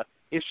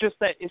 It's just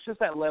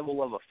that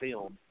level of a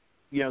film,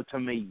 to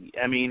me.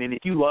 I mean, and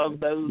if you love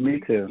those,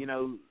 me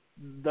too.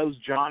 Those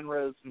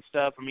genres and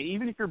stuff. I mean,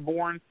 even if you're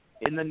born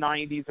in the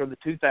 90s or the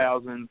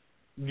 2000s,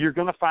 you're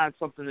going to find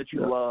something that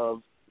you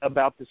love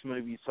about this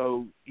movie.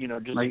 So,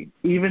 just like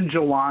even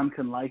Jawan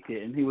can like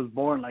it, and he was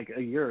born like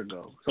a year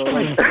ago. So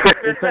like,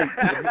 it's like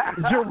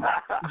Jawan,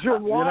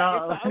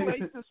 if the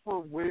Oasis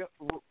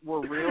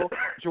were real,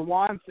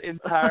 Jawan's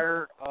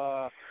entire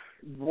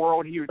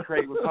world he would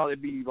create would probably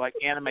be like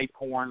anime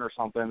porn or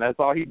something. That's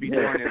all he'd be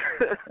doing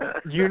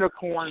is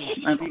unicorns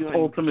stealing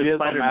ultimate jism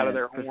Spider-Man out of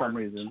their for horns. some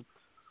reason.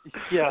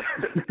 Yeah.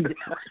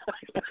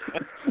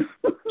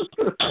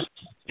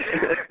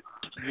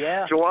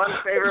 Yeah. Jawan's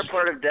favorite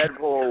part of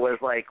Deadpool was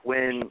like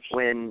when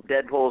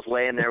Deadpool's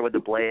laying there with the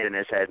blade in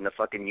his head and the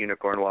fucking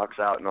unicorn walks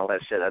out and all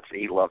that shit.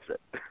 He loves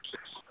it.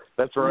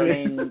 That's right.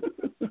 I mean,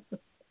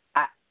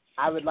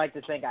 I would like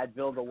to think I'd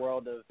build a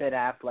world of Ben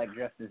Affleck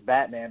dressed as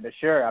Batman, but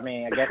sure, I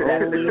mean, I guess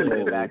that's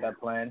a backup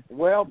plan.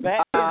 Well,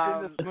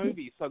 Batman's in this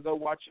movie, so go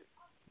watch it.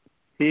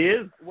 He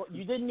is. Well,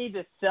 you didn't need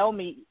to sell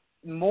me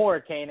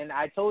more, Kanan.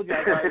 I told you I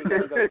was already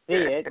going to go see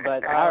it,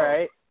 but all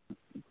right.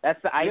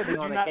 That's the icing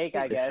on the cake,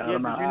 I guess. Yeah, did you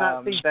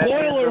not see Batman?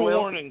 Spoiler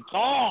warning,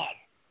 God!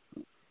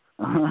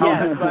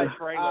 Yeah, but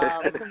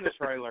it's in the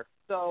trailer.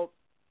 So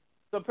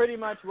pretty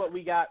much what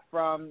we got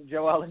from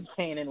Joel and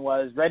Kanan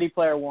was Ready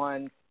Player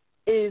One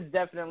is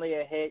definitely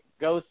a hit.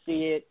 Go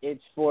see it.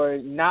 It's for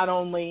not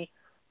only,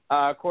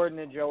 according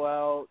to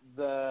Joel,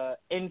 the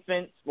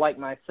infants like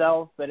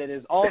myself, but it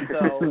is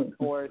also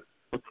for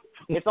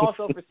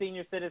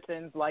senior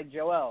citizens like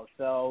Joel.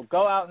 So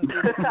go out and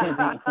see this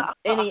movie,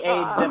 any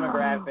age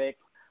demographic.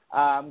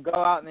 Go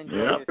out and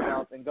enjoy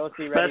yourself and go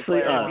see Ready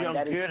Especially Player One.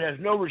 young kid has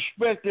no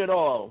respect at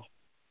all.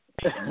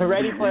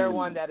 Ready Player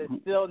One, that is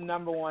still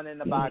number one in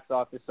the box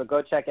office, so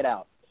go check it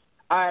out.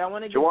 All right, I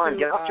want to get Juwan,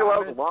 get off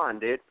Joel's lawn,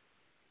 dude.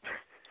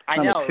 I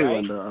know, two right?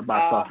 in the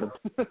box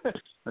office.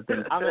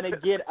 I'm gonna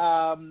get.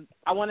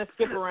 I want to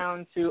skip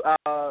around to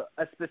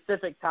a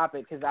specific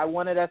topic because I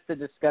wanted us to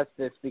discuss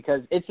this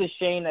because it's a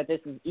shame that this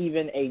is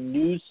even a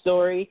news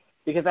story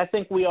because I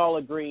think we all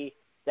agree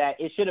that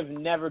it should have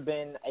never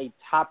been a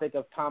topic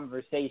of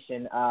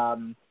conversation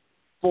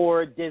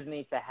for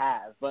Disney to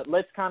have. But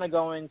let's kind of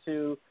go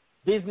into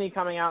Disney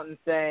coming out and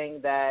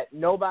saying that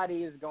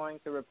nobody is going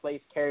to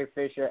replace Carrie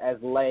Fisher as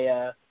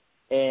Leia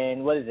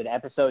in, what is it,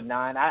 episode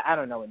 9? I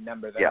don't know what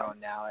number they're on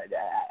now.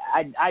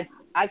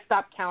 I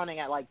stopped counting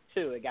at like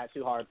 2. It got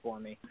too hard for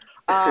me.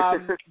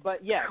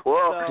 But yeah.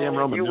 Well, so,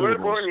 you were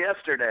born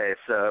yesterday,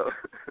 so.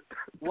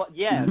 Well,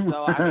 yeah.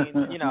 So I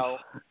mean,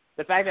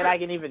 the fact that I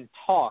can even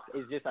talk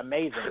is just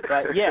amazing.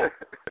 But yeah.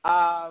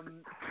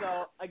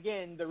 So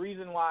again, the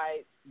reason why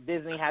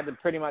Disney had to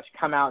pretty much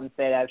come out and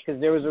say that is because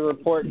there was a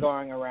report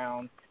going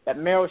around that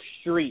Meryl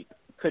Streep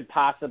could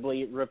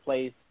possibly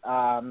replace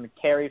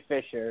Carrie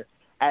Fisher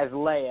as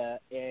Leia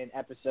in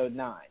episode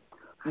 9.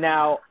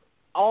 Now,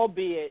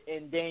 albeit,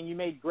 and Dan, you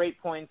made great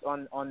points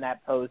on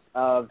that post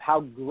of how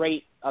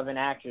great of an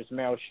actress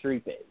Meryl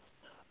Streep is.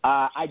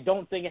 I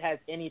don't think it has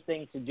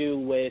anything to do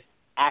with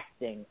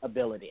acting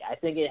ability. I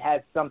think it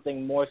has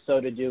something more so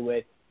to do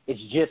with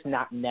it's just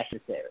not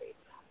necessary.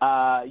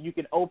 You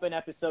can open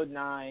episode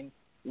 9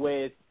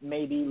 with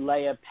maybe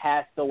Leia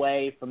passed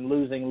away from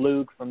losing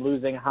Luke, from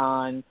losing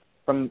Han,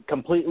 from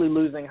completely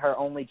losing her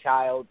only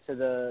child to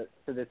the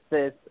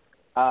Sith,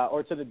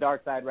 or to the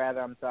dark side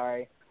rather. I'm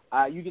sorry.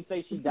 You could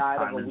say she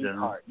died of a weak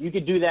heart. You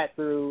could do that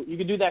through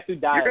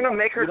dialogue. You're gonna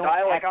make her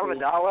die like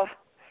Amidala?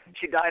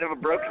 She died of a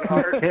broken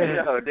heart?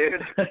 No,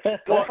 dude.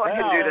 Don't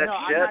fucking do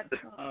that shit.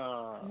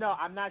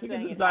 I'm not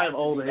saying it's die of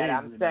old age.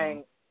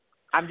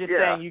 I'm just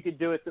saying you could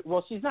do it.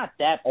 Well, she's not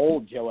that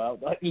old, Joel.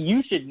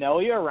 You should know.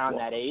 You're around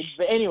that age.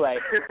 But anyway,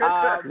 you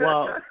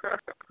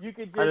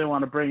could. I didn't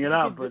want to bring it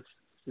up, but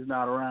she's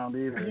not around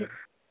either.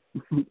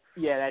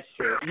 Yeah, that's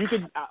true. You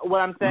could. What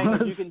I'm saying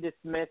is you can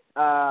dismiss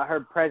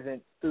her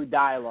presence through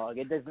dialogue.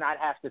 It does not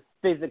have to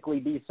physically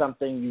be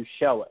something you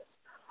show us.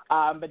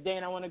 But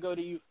Dan, I want to go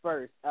to you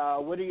first.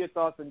 What are your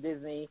thoughts on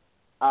Disney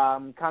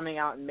coming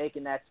out and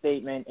making that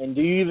statement? And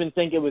do you even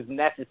think it was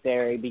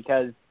necessary?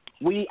 Because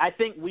I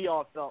think we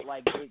all felt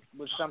like it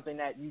was something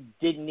that you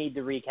didn't need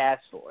to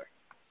recast for.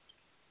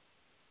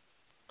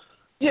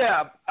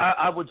 Yeah,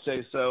 I would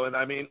say so. And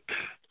I mean,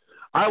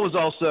 I was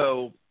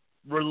also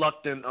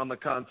reluctant on the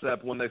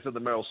concept when they said the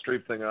Meryl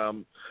Streep thing.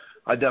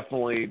 I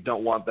definitely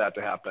don't want that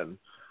to happen.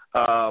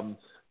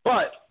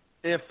 But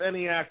if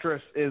any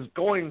actress is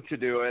going to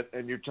do it,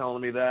 and you're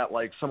telling me that,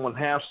 like, someone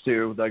has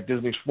to, like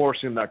Disney's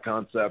forcing that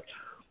concept,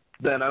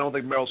 then I don't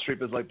think Meryl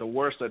Streep is, like, the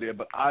worst idea,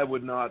 but I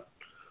would not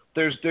 –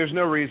 there's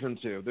no reason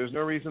to. There's no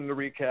reason to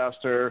recast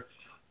her.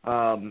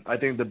 I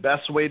think the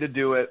best way to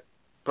do it,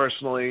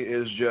 personally,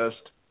 is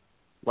just,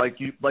 like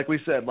we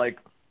said, like,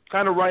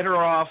 kind of write her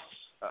off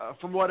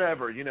from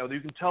whatever. You know, you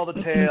can tell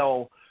the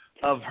tale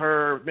of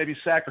her maybe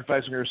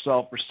sacrificing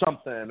herself for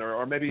something,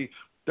 or maybe –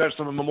 there's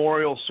some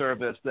memorial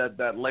service that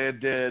Leia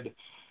did,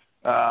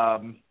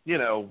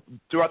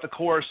 throughout the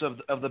course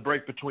of the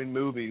break between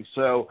movies.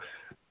 So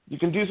you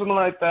can do something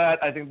like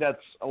that. I think that's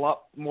a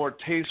lot more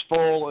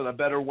tasteful and a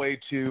better way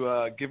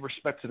to give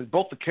respect to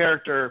both the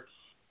character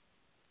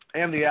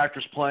and the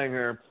actress playing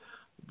her.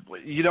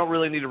 You don't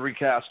really need to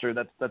recast her.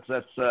 That's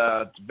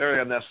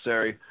very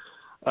unnecessary.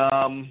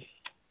 I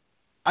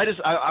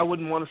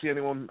wouldn't want to see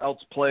anyone else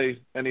play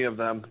any of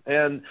them.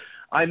 And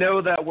I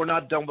know that we're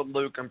not done with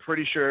Luke. I'm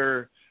pretty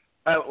sure,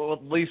 well,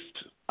 at least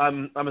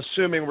I'm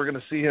assuming we're going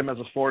to see him as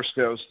a Force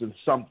ghost in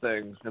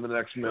something in the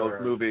next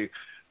movie.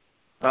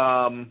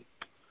 But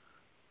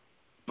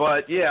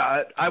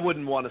yeah, I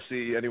wouldn't want to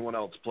see anyone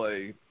else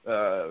play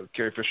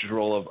Carrie Fisher's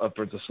role of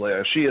Princess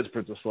Leia. She is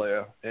Princess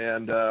Leia,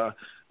 and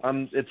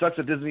it sucks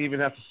that Disney even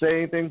have to say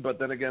anything. But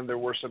then again, there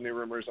were so many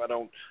rumors. I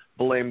don't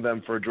blame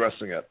them for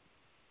addressing it.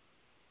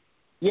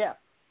 Yeah,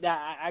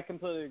 I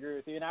completely agree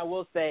with you, and I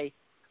will say,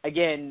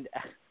 again,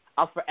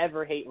 I'll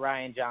forever hate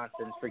Rian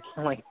Johnson for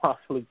killing off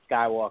Luke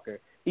Skywalker.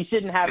 He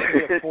shouldn't have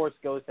to be a Force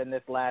ghost in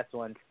this last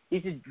one.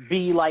 He should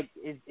be like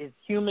his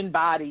human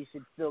body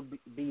should still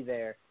be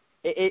there.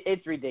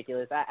 It's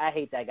ridiculous. I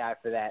hate that guy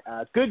for that.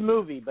 Good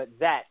movie, but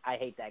that I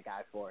hate that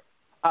guy for.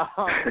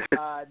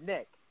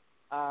 Nick,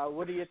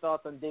 what are your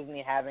thoughts on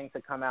Disney having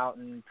to come out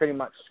and pretty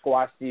much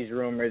squash these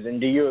rumors?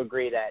 And do you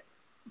agree that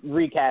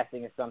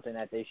recasting is something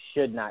that they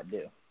should not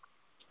do?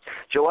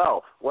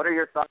 Joel, what are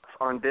your thoughts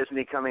on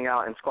Disney coming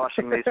out and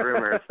squashing these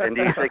rumors? And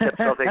do you think it's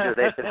something that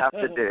they should have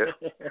to do?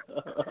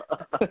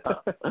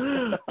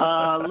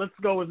 Let's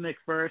go with Nick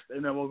first,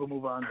 and then we'll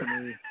move on to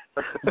me.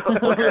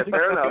 Okay,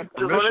 fair enough.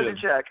 Just wanted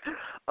to check.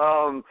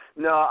 No,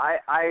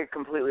 I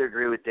completely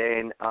agree with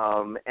Dane.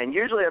 And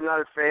usually I'm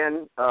not a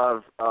fan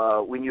of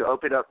when you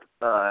open up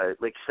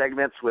like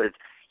segments with,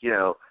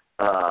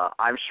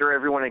 I'm sure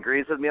everyone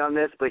agrees with me on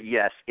this, but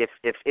yes, if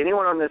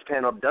anyone on this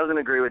panel doesn't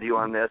agree with you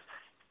on this,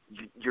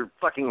 you're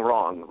fucking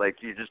wrong.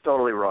 Like, you're just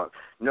totally wrong.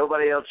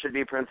 Nobody else should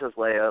be Princess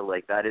Leia.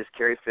 Like, that is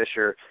Carrie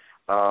Fisher.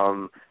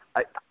 I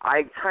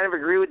kind of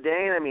agree with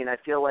Dane. I mean, I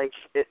feel like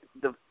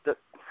the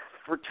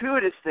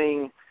fortuitous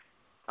thing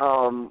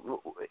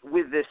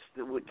with this,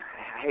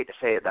 I hate to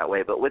say it that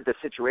way, but with the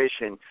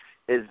situation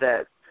is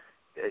that,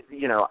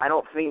 I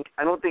don't think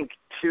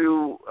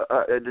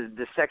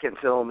the second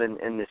film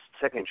in this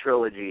second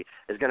trilogy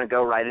is going to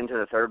go right into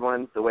the third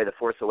one the way The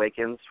Force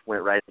Awakens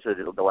went right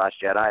into The Last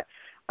Jedi.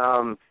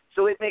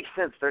 So it makes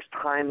sense. There's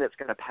time that's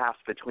going to pass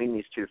between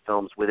these two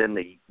films within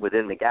the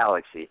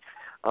galaxy.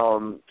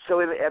 You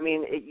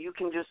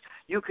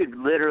could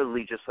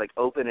literally just like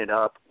open it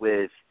up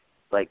with,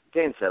 like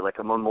Dane said, like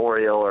a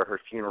memorial or her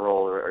funeral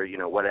or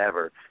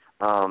whatever,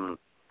 and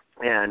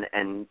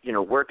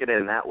work it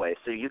in that way.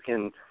 So you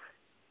can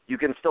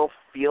still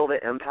feel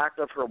the impact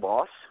of her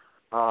loss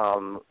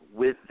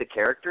with the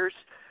characters,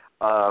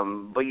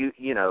 but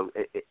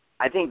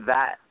I think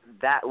that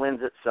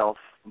lends itself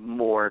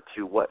more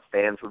to what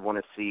fans would want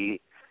to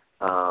see,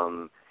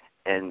 and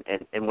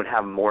would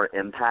have more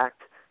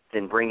impact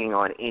than bringing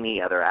on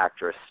any other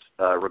actress,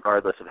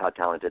 regardless of how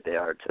talented they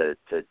are, to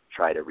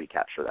try to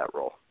recapture that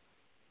role.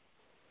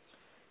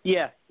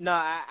 Yeah, no,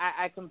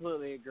 I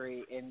completely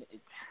agree. And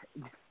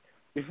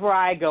before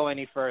I go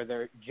any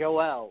further,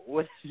 Joel,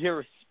 what's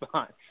your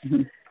response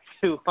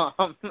to I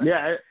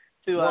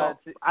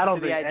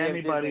don't think idea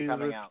anybody's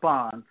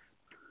response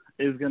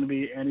is going to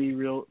be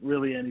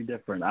really any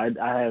different. I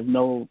have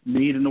no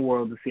need in the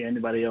world to see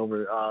anybody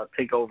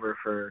take over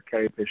for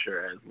Carrie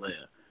Fisher as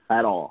Leia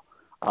at all.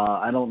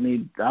 I don't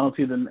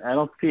see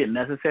it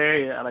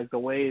necessary. I like the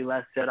way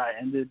Last Jedi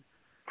ended.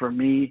 For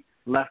me,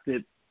 left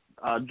it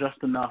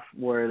just enough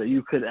where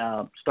you could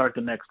start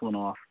the next one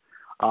off,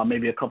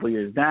 maybe a couple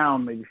years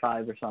down, maybe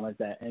 5 or something like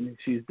that, and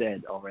she's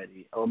dead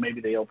already. Or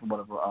maybe they open one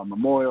of a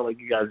memorial, like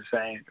you guys are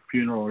saying, a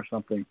funeral or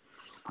something,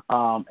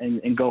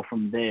 and go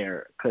from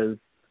there, because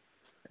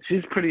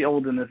she's pretty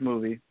old in this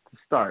movie to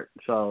start.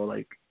 So,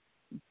 like,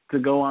 to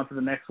go on to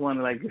the next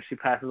one, like, if she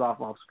passes off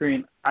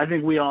screen, I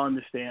think we all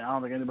understand. I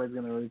don't think anybody's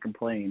going to really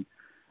complain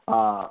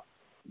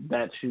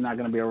that she's not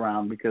going to be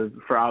around, because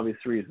for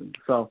obvious reasons.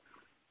 So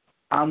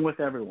I'm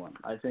with everyone.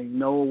 I think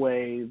no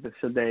way that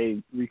should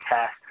they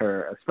recast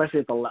her,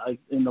 especially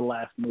in the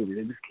last movie.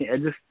 They just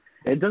can't.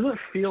 It doesn't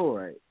feel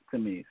right to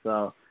me.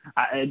 So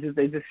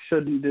they just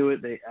shouldn't do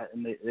it. They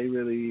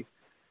really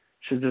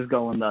should just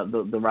go in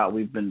the route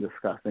we've been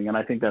discussing, and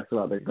I think that's the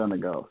route they're going to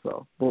go.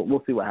 So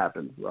we'll see what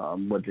happens,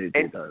 what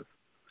JJ does.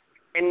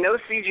 And no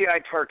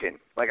CGI Tarkin.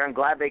 Like, I'm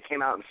glad they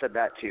came out and said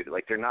that, too.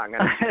 Like, they're not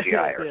going to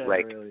CGI her. Yeah,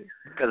 like, really.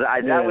 Because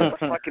that was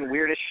the fucking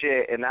weirdest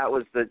shit, and that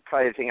was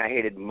probably the thing I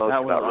hated most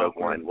about Rogue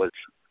One was,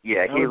 he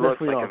looks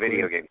like a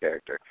video game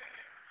character.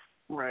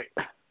 Right.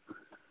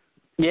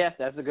 Yeah,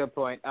 that's a good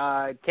point.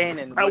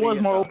 Kanan, I was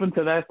more open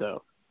to that,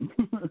 though.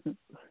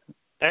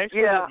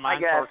 Actually, yeah, I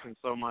mind Tarkin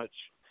so much.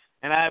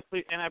 And I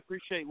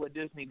appreciate what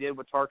Disney did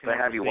with Tarkin. But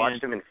have you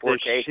watched him in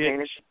 4K,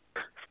 Kanan?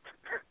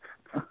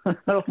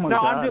 Oh my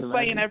God, I'm just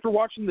saying, after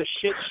watching the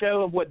shit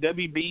show of what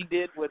WB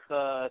did with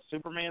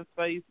Superman's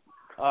face,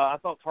 I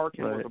thought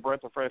Tarkin was a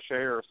breath of fresh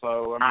air.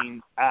 So, I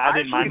mean, I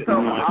didn't mind it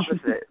so much.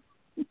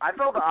 I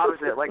felt the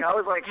opposite. Like, I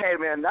was like, hey,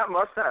 man, that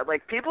mustache,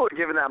 like, people are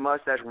giving that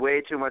mustache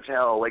way too much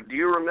hell. Like, do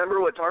you remember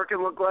what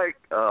Tarkin looked like?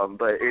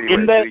 But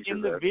anyway,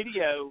 in the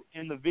video,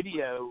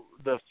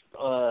 the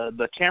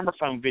camera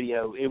phone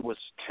video, it was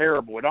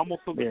terrible. It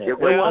almost looked it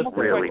was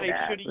really like they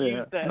should have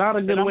used that. Not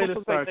a good way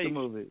to start the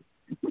movie.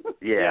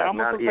 It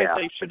almost looks like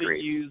they should have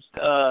used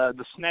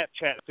the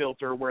Snapchat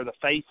filter where the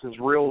face is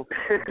real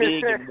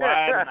big and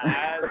wide and the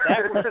eyes.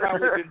 That would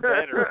probably have been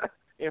better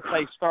if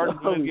they started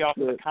the movie off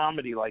with a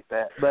comedy like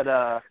that. But,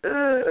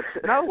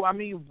 no, I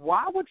mean,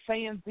 why would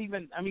fans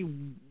even – I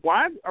mean,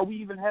 why are we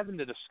even having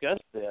to discuss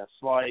this?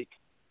 Like,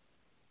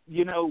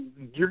 you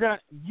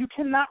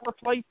cannot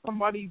replace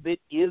somebody that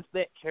is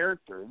that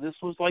character. This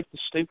was like the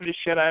stupidest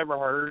shit I ever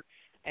heard.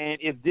 And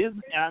if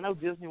Disney – I know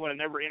Disney would have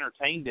never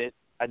entertained it.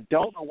 I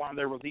don't know why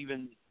there was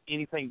even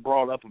anything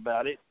brought up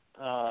about it.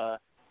 Meryl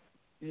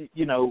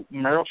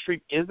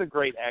Streep is a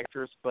great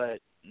actress, but,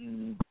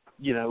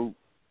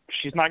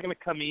 she's not going to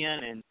come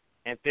in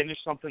and finish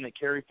something that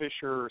Carrie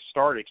Fisher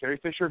started. Carrie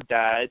Fisher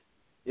died.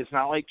 It's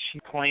not like she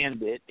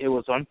planned it. It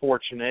was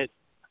unfortunate.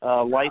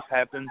 Life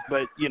happens,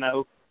 but,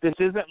 this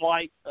isn't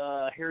like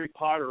Harry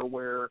Potter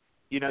where,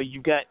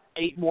 you've got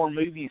 8 more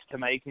movies to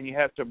make and you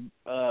have to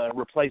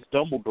replace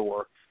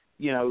Dumbledore.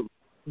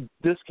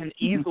 This can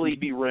easily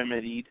be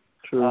remedied.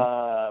 True.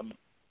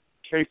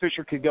 Carrie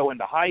Fisher could go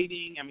into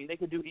hiding. I mean, they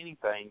could do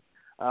anything.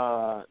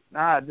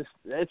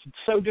 It's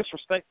so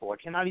disrespectful. I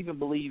cannot even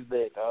believe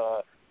that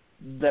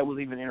that was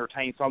even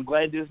entertained. So I'm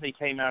glad Disney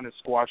came out and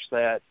squashed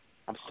that.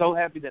 I'm so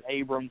happy that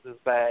Abrams is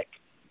back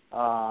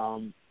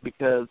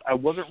because I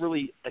wasn't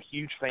really a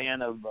huge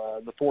fan of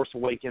The Force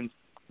Awakens,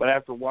 but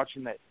after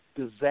watching that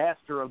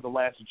disaster of The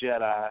Last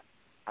Jedi,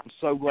 I'm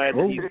so glad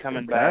that he's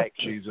coming back,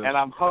 Jesus. and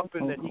I'm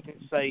hoping that he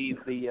can save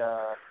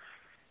the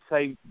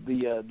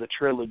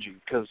trilogy.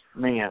 Because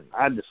man,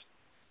 I just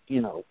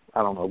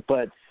I don't know,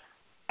 but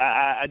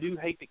I do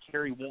hate that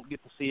Carrie won't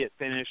get to see it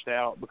finished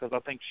out because I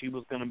think she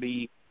was going to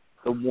be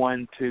the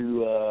one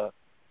to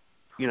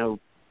to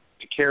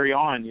carry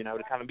on,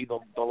 to kind of be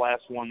the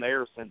last one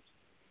there since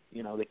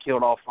they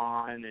killed off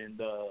Han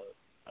and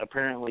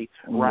apparently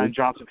Rian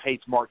Johnson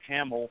hates Mark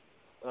Hamill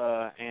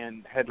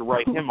and had to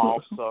write him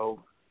off. So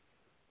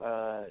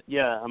I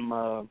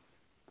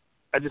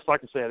just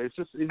like I said, it's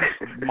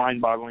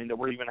mind-boggling that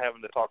we're even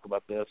having to talk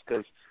about this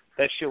because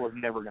that shit was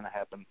never going to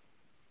happen.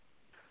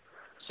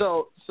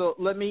 So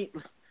let me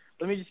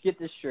just get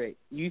this straight.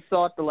 You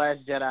thought The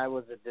Last Jedi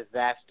was a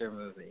disaster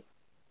movie?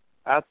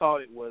 I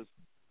thought it was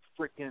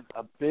freaking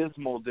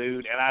abysmal,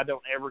 dude, and I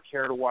don't ever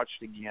care to watch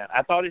it again.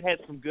 I thought it had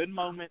some good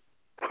moments,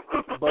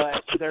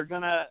 but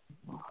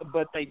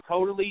they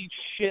totally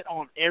shit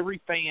on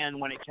every fan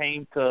when it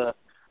came to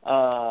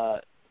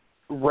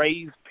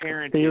Rey's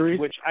parenting, Theory?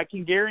 which I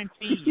can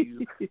guarantee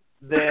you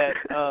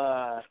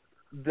that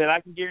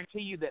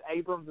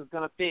Abrams is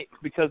going to fix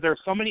because there are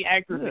so many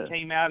actors that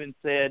came out and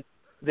said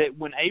that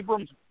when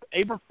Abrams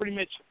pretty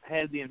much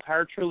had the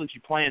entire trilogy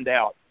planned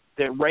out,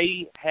 that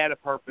Rey had a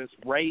purpose,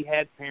 Rey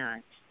had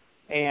parents,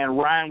 and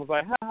Ryan was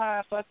like,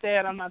 fuck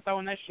that, I'm not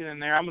throwing that shit in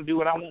there, I'm going to do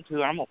what I want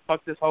to, I'm going to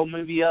fuck this whole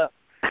movie up,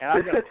 and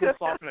I'm going to piss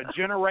off an entire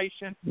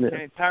generation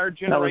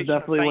That was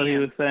definitely of what he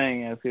fans. was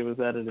saying as he was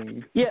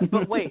editing. Yeah,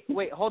 but wait,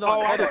 hold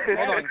on.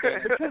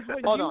 Because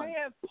when Hold you on.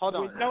 have, Hold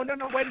on. No,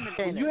 wait a minute.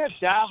 When you have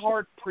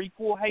diehard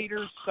prequel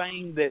haters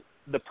saying that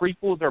the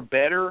prequels are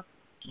better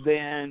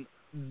than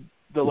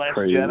The Last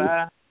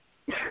Jedi,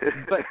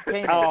 But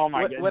Kanan, oh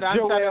my God, what I'm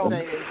trying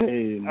to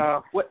say is,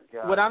 what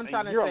I'm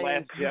trying to you're say a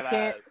Last is you Jedi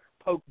can't.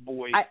 poke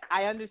boy.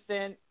 I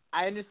understand.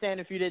 I understand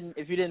if you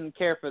didn't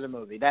care for the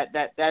movie.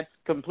 That's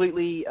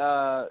completely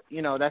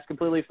that's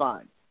completely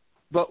fine.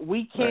 But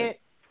we can't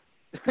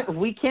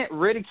we can't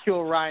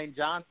ridicule Rian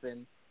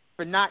Johnson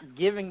for not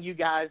giving you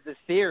guys the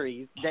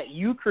theories that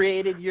you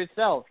created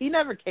yourself. He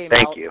never came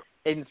out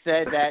and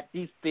said that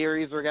these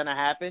theories were going to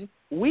happen.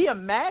 We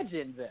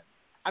imagined them.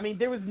 I mean,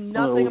 there was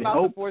nothing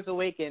about The Force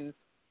Awakens.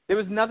 There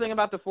was nothing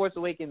about The Force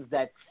Awakens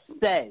that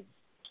says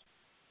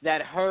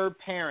that her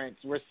parents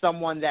were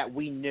someone that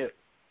we knew.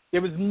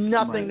 There was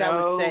nothing that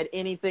was said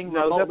anything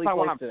remotely that's not close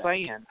what I'm to that.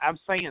 saying. I'm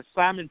saying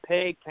Simon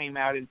Pegg came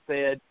out and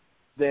said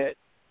that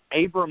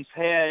Abrams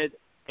had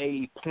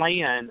a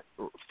plan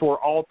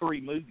for all 3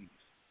 movies.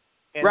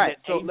 And right.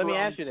 that So Abrams let me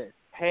ask you this.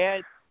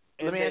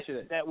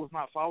 That was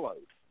not followed.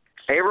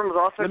 Abrams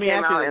also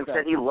came out and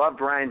said he loved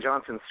Rian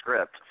Johnson's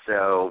script.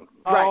 So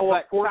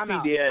of course he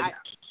did.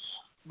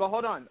 But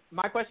hold on.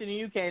 My question to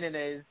you, Kanan,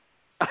 is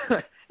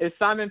if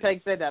Simon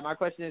Pegg said that, my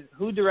question is,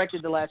 who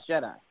directed The Last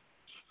Jedi?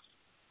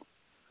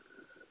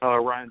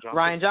 Rian Johnson.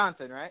 Rian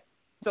Johnson, right?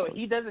 So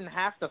he doesn't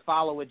have to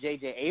follow what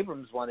J.J.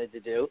 Abrams wanted to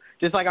do,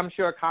 just like I'm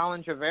sure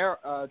Colin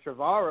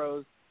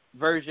Trevorrow's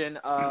version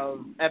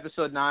of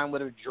Episode 9 would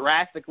have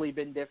drastically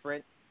been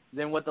different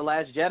than what The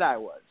Last Jedi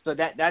was. So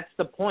that's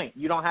the point.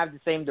 You don't have the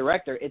same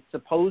director. It's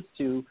supposed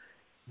to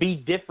be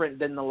different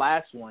than the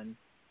last one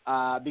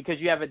because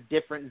you have a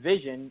different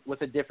vision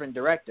with a different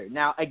director.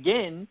 Now,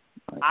 again,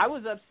 I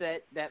was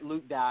upset that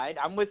Luke died.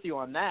 I'm with you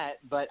on that,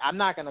 but I'm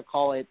not going to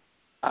call it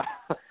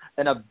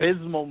an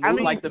abysmal movie. I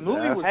mean, like the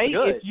movie was hey,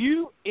 good.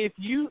 if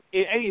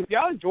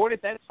y'all enjoyed it,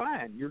 that's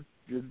fine. You're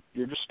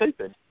just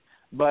stupid.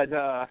 But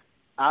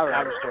all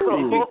right.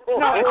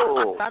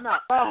 Time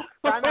out. I'm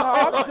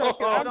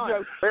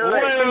joking.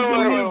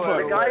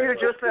 The guy who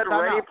just said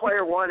Ready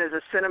Player One is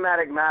a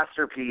cinematic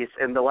masterpiece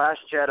and The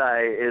Last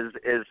Jedi is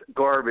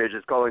garbage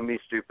is calling me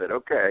stupid.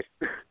 Okay.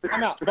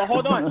 Time out. But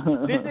hold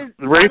on. This is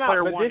Ready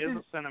Player One is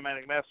a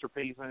cinematic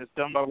masterpiece, and it's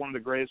done by one of the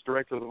greatest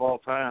directors of all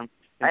time.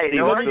 Hey,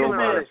 no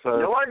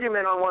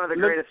argument on one of the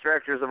greatest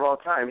directors of all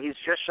time. He's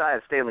just shy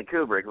of Stanley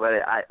Kubrick, but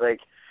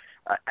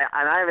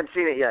and I haven't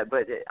seen it yet,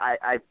 but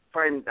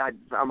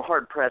I'm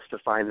hard pressed to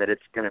find that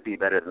it's going to be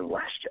better than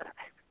Last Jedi.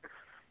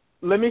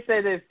 Let me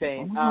say this,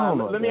 Dane.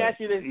 Let me ask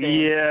you this,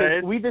 Dane.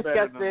 Yeah, we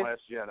discussed this.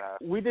 Last Jedi.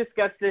 We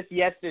discussed this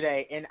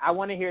yesterday, and I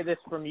want to hear this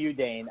from you,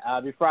 Dane.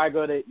 Before I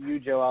go to you,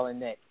 Joel and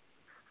Nick.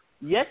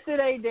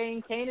 Yesterday,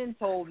 Dane Kanan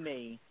told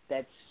me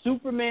that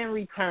Superman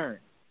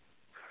Returns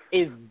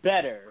is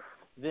better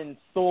than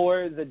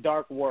Thor: The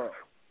Dark World.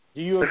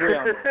 Do you agree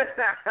on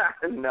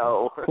that?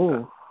 No.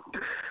 Ooh.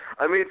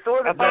 I mean,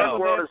 Thor: The Dark was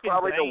World is asking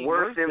probably the Dane.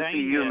 worst Where's MCU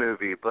Dane at?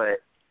 movie, but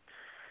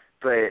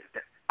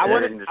I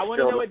want and to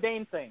still- know what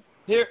Dane thinks.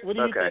 Here, What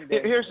do you Okay. think,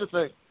 Dane?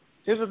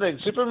 Here's the thing.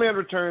 Superman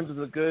Returns is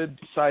a good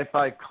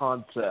sci-fi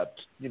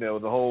concept. You know,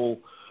 the whole.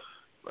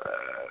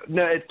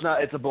 No, it's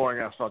not. It's a boring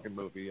ass fucking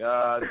movie.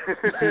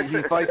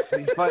 He fights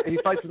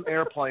an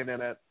airplane in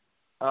it,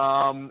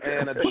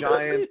 and a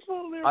giant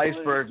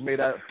iceberg made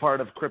out part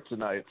of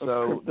kryptonite.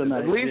 So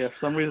Kryptonite, at least yeah, for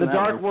some reason the that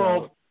Dark works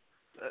World.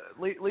 out.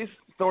 At least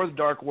Thor: The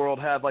Dark World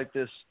had like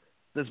this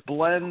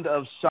blend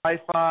of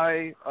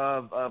sci-fi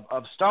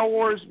of Star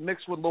Wars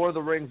mixed with Lord of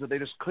the Rings that they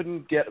just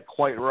couldn't get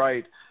quite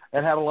right,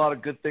 and had a lot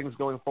of good things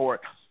going for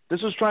it.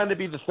 This was trying to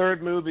be the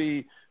third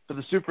movie for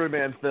the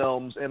Superman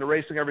films and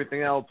erasing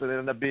everything else, and it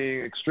ended up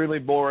being extremely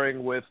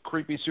boring with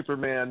creepy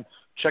Superman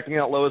checking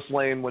out Lois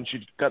Lane when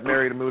she got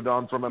married and moved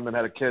on from him and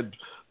had a kid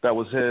that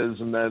was his,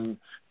 and then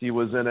he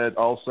was in it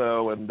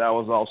also, and that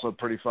was also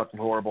pretty fucking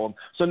horrible.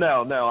 So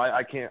no,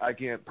 I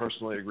can't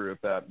personally agree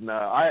with that. No,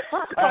 I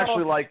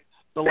actually like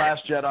The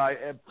Last Jedi.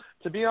 And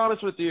to be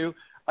honest with you,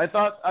 I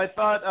thought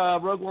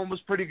Rogue One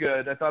was pretty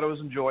good. I thought it was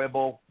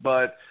enjoyable,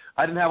 but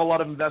I didn't have a lot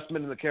of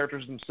investment in the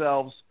characters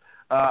themselves.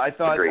 I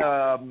thought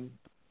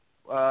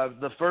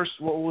the first,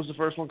 what was the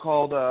first one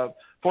called?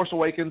 Force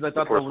Awakens. I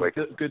thought that was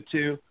good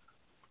too.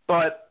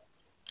 But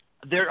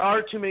there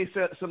are too many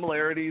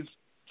similarities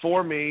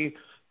for me.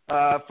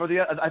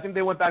 I think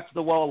they went back to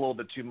the well a little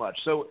bit too much.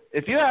 So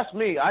if you ask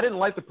me, I didn't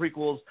like the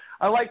prequels.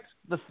 I liked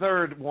the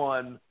third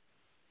one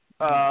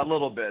a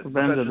little bit.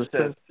 Revenge of the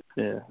Sith.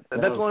 Yeah,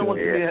 that's the only one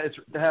to me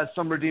that has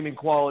some redeeming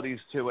qualities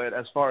to it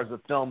as far as the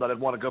film that I'd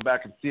want to go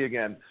back and see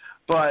again.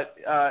 But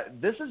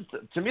this is,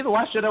 to me, The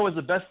Last Jedi was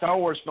the best Star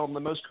Wars film, the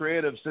most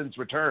creative since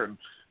Return.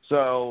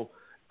 So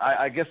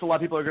I guess a lot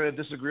of people are going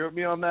to disagree with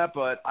me on that,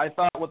 but I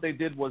thought what they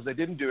did was they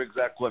didn't do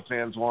exactly what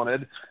fans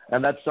wanted,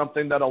 and that's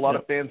something that a lot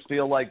of fans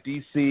feel like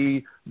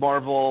DC,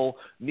 Marvel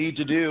need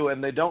to do,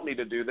 and they don't need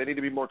to do. They need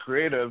to be more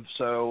creative,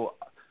 so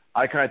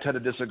I kind of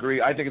tend to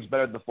disagree. I think it's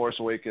better than The Force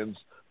Awakens,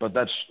 but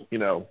that's,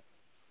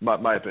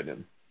 my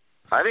opinion.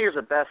 I think it's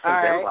the best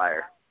since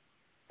Empire.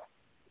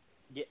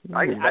 Yeah,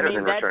 I think it's better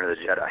than Return of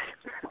the Jedi.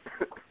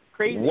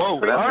 Crazy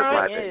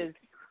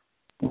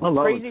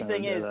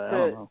thing is,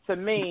 to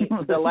me,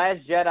 The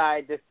Last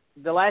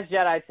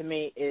Jedi to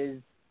me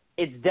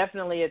it's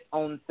definitely its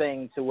own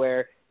thing, to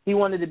where he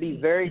wanted to be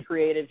very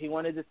creative. He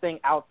wanted to think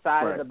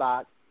outside of the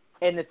box.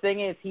 And the thing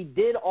is, he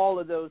did all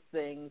of those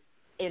things,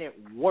 and it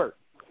worked.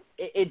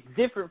 It's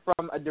different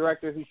from a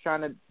director who's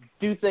trying to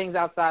do things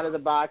outside of the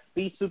box,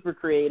 be super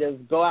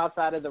creative, go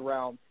outside of the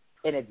realm,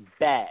 and it's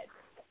bad.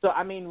 So,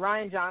 I mean,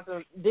 Rian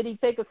Johnson, did he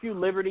take a few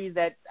liberties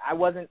that I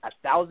wasn't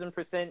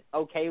 1,000%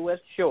 okay with?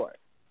 Sure.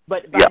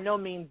 But by no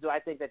means do I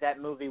think that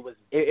movie was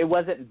 – it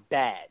wasn't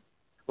bad.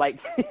 Like,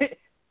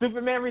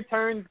 Superman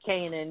Returns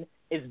Kanan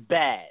is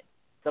bad.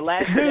 The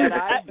Last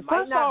Jedi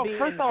might not be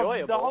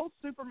enjoyable. The whole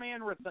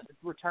Superman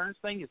Returns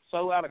thing is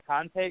so out of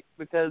context,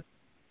 because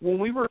when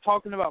we were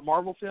talking about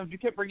Marvel films, you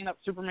kept bringing up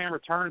Superman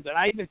Returns, and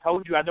I even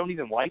told you I don't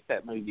even like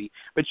that movie.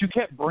 But you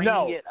kept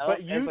bringing it up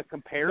as a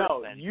comparison.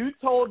 No, you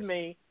told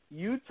me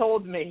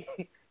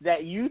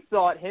that you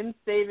thought him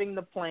saving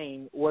the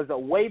plane was a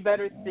way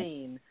better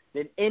scene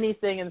than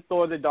anything in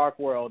Thor: The Dark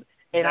World.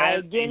 And I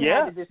again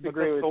had to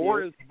disagree with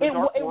you. It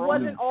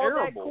wasn't all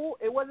that cool.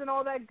 It wasn't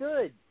all that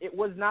good. It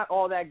was not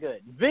all that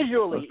good.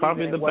 Visually, it's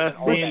probably the best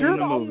scene in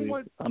the movie,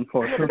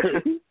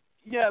 unfortunately.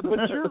 Yeah,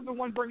 but you're the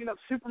one bringing up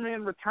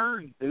Superman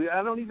Returns, dude.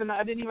 I didn't even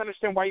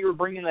understand why you were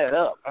bringing that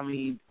up. I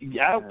mean,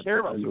 I don't care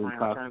about Superman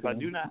Returns. I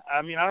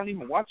don't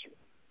even watch it.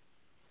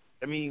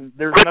 I mean,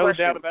 there's no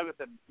doubt about it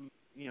that,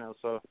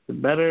 so. Is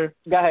it better?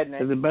 Go ahead,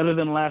 Nick. Is it better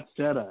than Last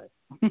Jedi?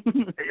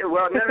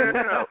 Well,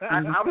 no.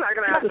 I'm not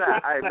going to ask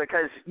that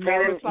because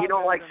Kanan, you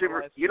don't like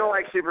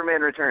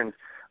Superman Returns.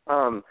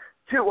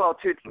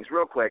 Two things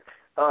real quick.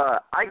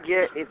 I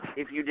get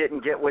if you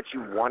didn't get what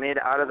you wanted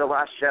out of The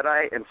Last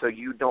Jedi, and so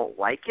you don't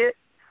like it.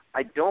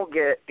 I don't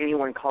get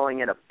anyone calling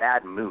it a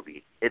bad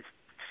movie. It's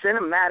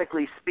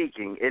cinematically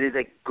speaking, it is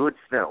a good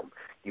film.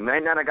 You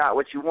might not have got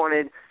what you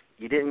wanted.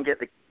 You didn't get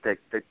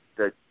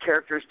the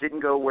characters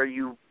didn't go where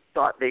you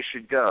thought they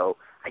should go.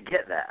 I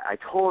get that. I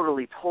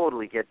totally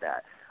get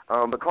that.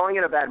 But calling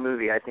it a bad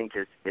movie, I think,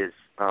 is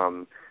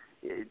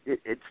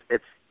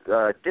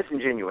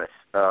disingenuous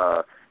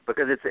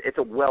because it's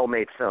a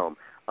well-made film.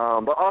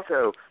 But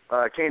also,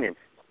 Kanan,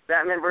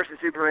 Batman versus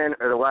Superman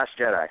or The Last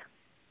Jedi,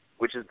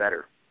 which is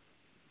better?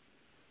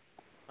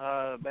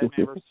 Batman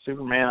versus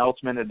Superman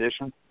Ultimate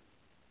Edition.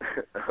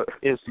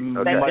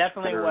 That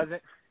definitely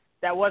wasn't.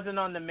 That wasn't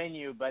on the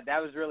menu, but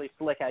that was really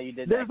slick how you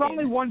did that. There's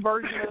only one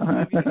version of the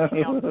movie that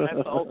counts, and that's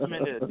the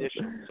Ultimate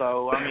Edition.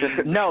 So, I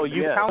mean... No,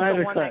 you count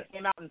the one that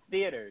came out in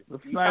theaters.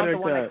 You count the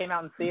one that came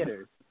out in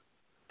theaters.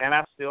 And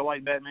I still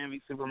like Batman v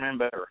Superman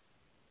better.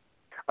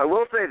 I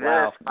will say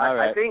this.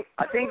 I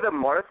think the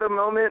Martha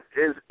moment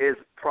is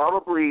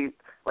probably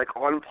like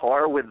on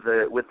par with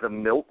the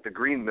milk, the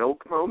green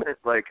milk moment.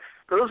 Like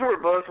those were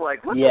both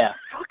like, what the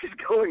fuck is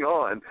going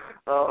on?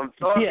 So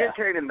I'm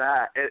entertaining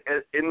that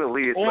in the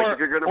least. Or, like if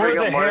you're going to bring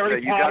up Martha,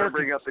 you got to Potter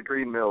bring up the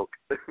green milk.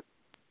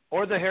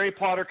 Or the Harry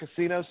Potter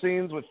casino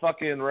scenes with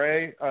fucking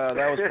Ray. That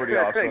was pretty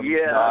awesome.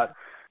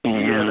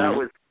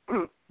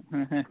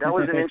 That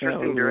was an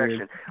interesting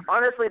direction.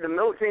 Honestly, the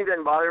milk scene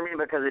didn't bother me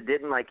because it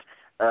didn't like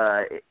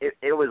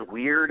it was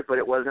weird, but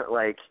it wasn't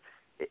like.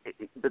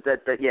 But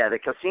the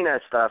casino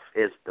stuff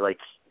is like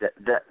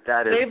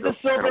that is Save the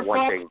silver kind of one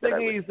fox thing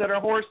thingies that are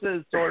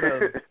horses, sort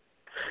of.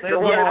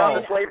 Don't worry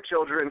about the slave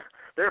children.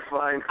 They're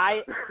fine.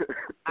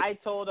 I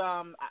told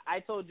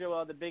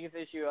Joel the biggest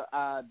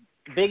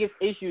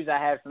issues I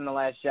had from The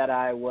Last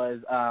Jedi was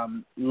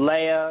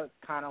Leia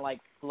kind of like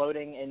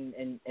floating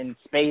in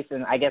space,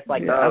 and I guess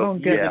like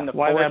using the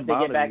Force to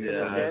get back to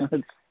the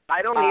ship.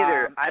 I don't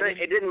either.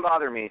 It didn't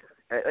bother me.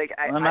 Like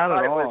I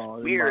thought it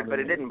was weird, but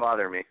it didn't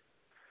bother me.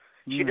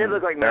 She did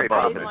look like Mary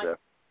Poppins, though.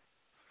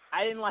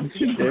 I didn't like.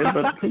 She did,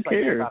 but who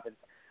cares?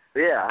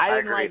 Yeah, I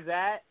didn't agree. like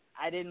that.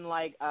 I didn't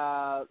like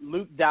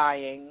Luke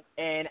dying,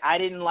 and I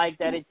didn't like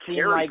that it seemed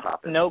Carrie like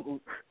Poppins.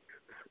 Snoke.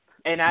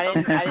 And I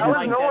didn't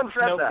like no that one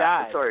said Snoke that.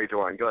 died. Sorry,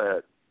 Dwayne. Go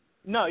ahead.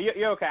 No,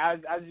 you're okay. I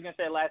was just gonna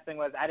say the last thing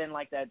was I didn't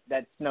like that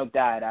Snoke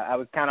died. I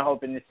was kind of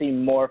hoping to see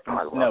more from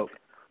Snoke,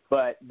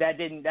 but that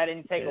didn't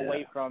take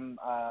away from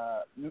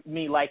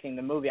me liking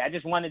the movie. I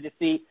just wanted to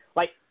see,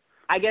 like,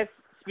 I guess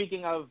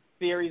speaking of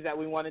theories that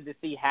we wanted to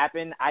see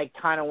happen, I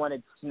kind of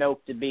wanted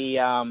Snoke to be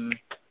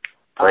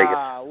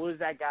what was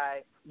that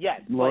guy?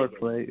 Yes, Lord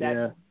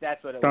Plagueis.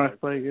 That's what it Darth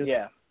was.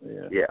 Plagueis.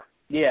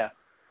 Yeah.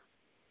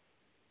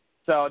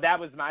 So that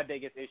was my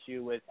biggest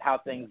issue with how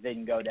things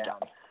didn't go down.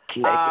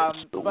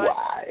 But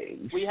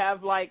we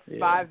have like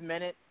 5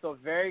 minutes, so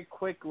very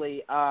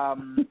quickly,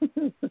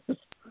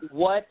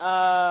 what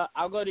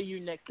I'll go to you,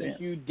 Nick, since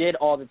you did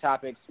all the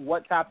topics.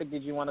 What topic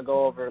did you want to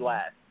go over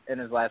last in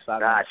his last 5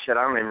 minutes? Shit,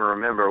 I don't even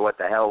remember what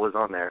the hell was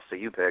on there, so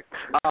you pick.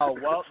 Oh,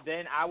 well,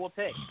 then I will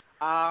pick.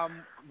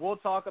 We'll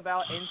talk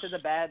about Into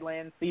the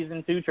Badlands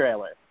Season 2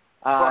 trailer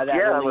that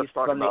released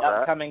from the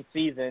upcoming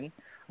season.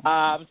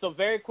 So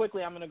very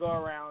quickly, I'm going to go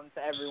around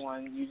to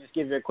everyone. You just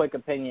give your quick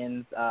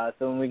opinions so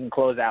then we can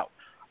close out.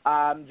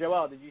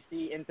 Joel, did you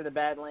see Into the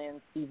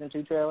Badlands Season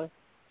 2 trailer?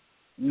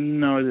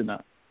 No, I did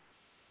not.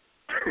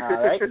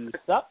 All right, you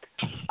suck.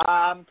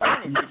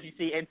 Kenan, did you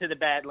see Into the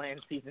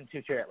Badlands Season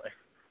 2 trailer?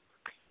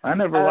 I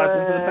never watched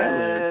Into the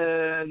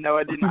Badlands. No,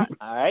 I did not.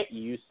 All right,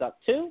 you suck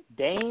too.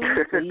 Dane,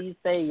 please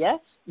say yes.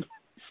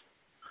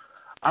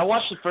 I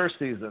watched the first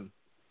season.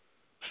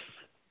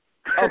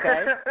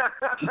 Okay.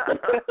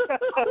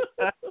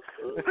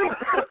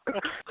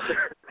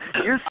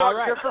 You suck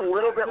just a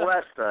little bit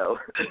less, though.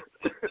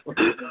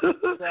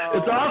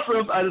 It's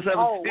awesome. I just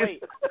haven't seen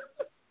wait.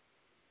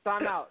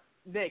 Time out.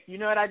 Nick, you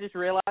know what I just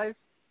realized?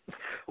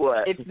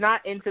 What? It's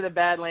not Into the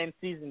Badlands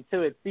Season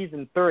 2. It's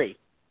Season 3.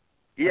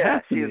 Yeah,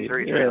 Season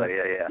 3 trailer.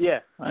 Yeah.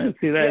 I didn't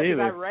see that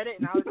either. I read it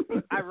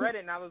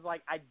and I was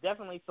like, I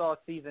definitely saw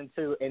Season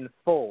 2 in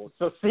full.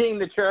 So seeing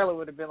the trailer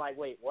would have been like,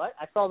 wait, what?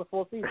 I saw the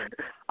full season.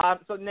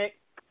 So Nick,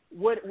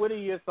 what are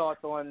your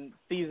thoughts on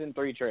Season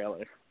 3 trailer?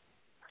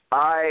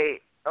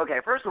 Okay,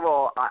 first of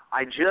all,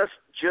 I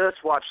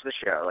just watched the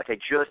show. Like, I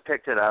just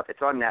picked it up.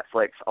 It's on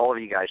Netflix. All of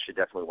you guys should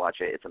definitely watch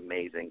it. It's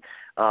amazing.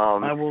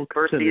 I will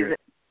consider it.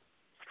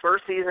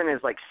 First season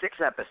is like 6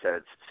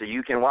 episodes, so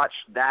you can watch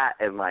that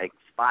in like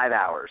 5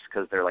 hours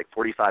because they're like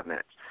 45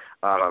 minutes.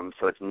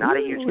 So it's not a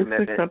huge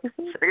commitment.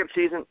 Second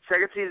season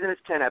is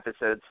 10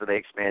 episodes, so they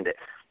expand it.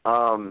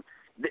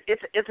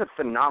 It's a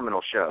phenomenal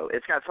show.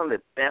 It's got some of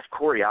the best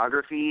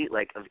choreography.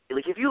 Like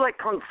if you like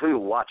kung fu,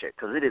 watch it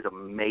because it is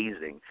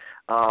amazing.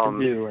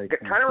 It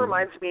kind of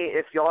reminds me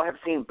if y'all have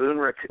seen Boon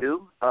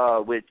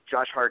Raku with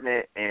Josh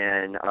Hartnett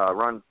and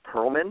Ron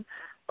Perlman.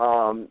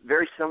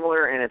 Very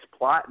similar in its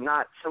plot,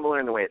 not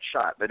similar in the way it's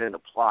shot, but in the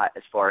plot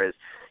as far as,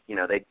 you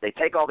know, they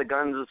take all the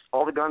guns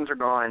are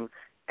gone,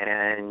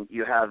 and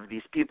you have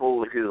these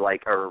people who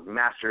like are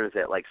masters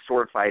at like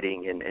sword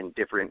fighting and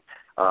different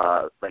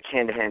like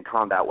hand-to-hand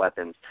combat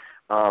weapons.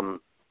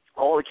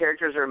 All the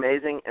characters are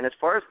amazing, and as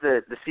far as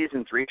the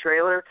Season 3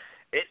 trailer,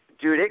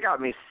 it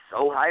got me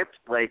so hyped.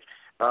 Like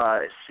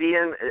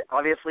seeing,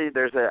 obviously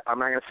I'm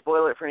not going to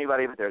spoil it for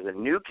anybody, but there's a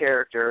new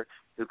character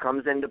who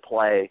comes into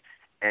play,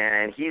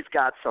 and he's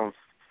got some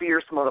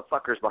fierce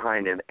motherfuckers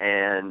behind him,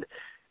 and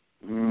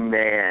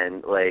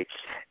man, like,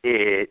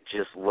 it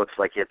just looks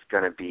like it's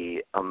going to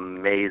be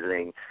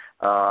amazing.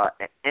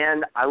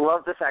 And I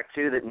love the fact,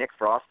 too, that Nick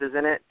Frost is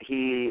in it.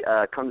 He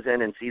comes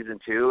in Season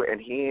 2, and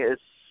he is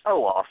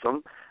so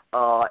awesome.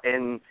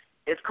 And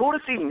it's cool to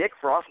see Nick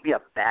Frost be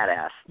a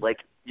badass, like,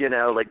 you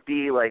know, like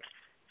be like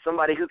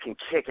somebody who can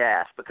kick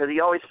ass, because he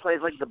always plays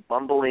like the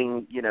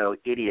bumbling, you know,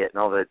 idiot in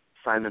all the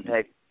Simon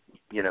Pegg,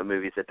 you know,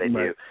 movies that they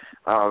do.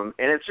 And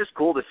it's just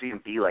cool to see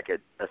him be like a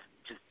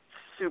just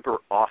super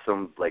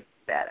awesome, like,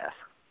 badass.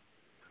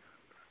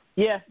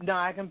 Yeah, no,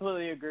 I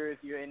completely agree with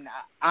you. And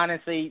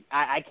honestly,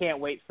 I can't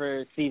wait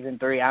for Season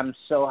 3. I'm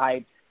so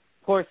hyped.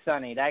 Poor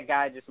Sonny. That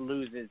guy just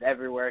loses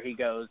everywhere he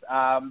goes.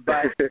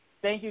 But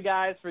thank you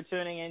guys for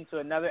tuning in to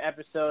another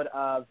episode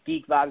of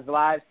Geek Vibes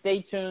Live.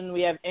 Stay tuned. We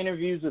have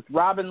interviews with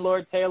Robin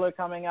Lord Taylor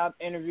coming up,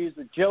 interviews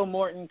with Joe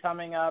Morton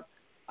coming up.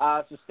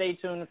 So stay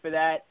tuned for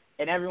that.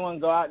 And everyone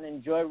go out and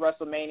enjoy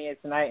WrestleMania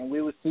tonight. And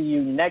we will see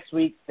you next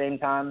week, same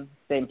time,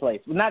 same place.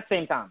 Well, not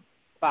same time,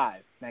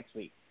 5 next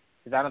week.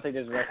 Because I don't think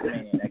there's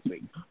WrestleMania next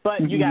week.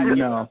 But you guys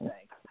get what I'm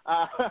saying.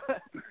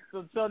 So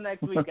until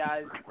next week,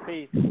 guys.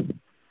 Peace.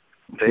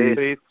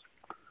 Peace.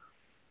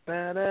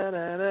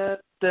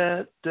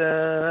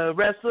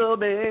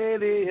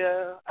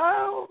 WrestleMania.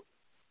 Oh.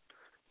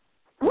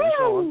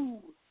 Woo!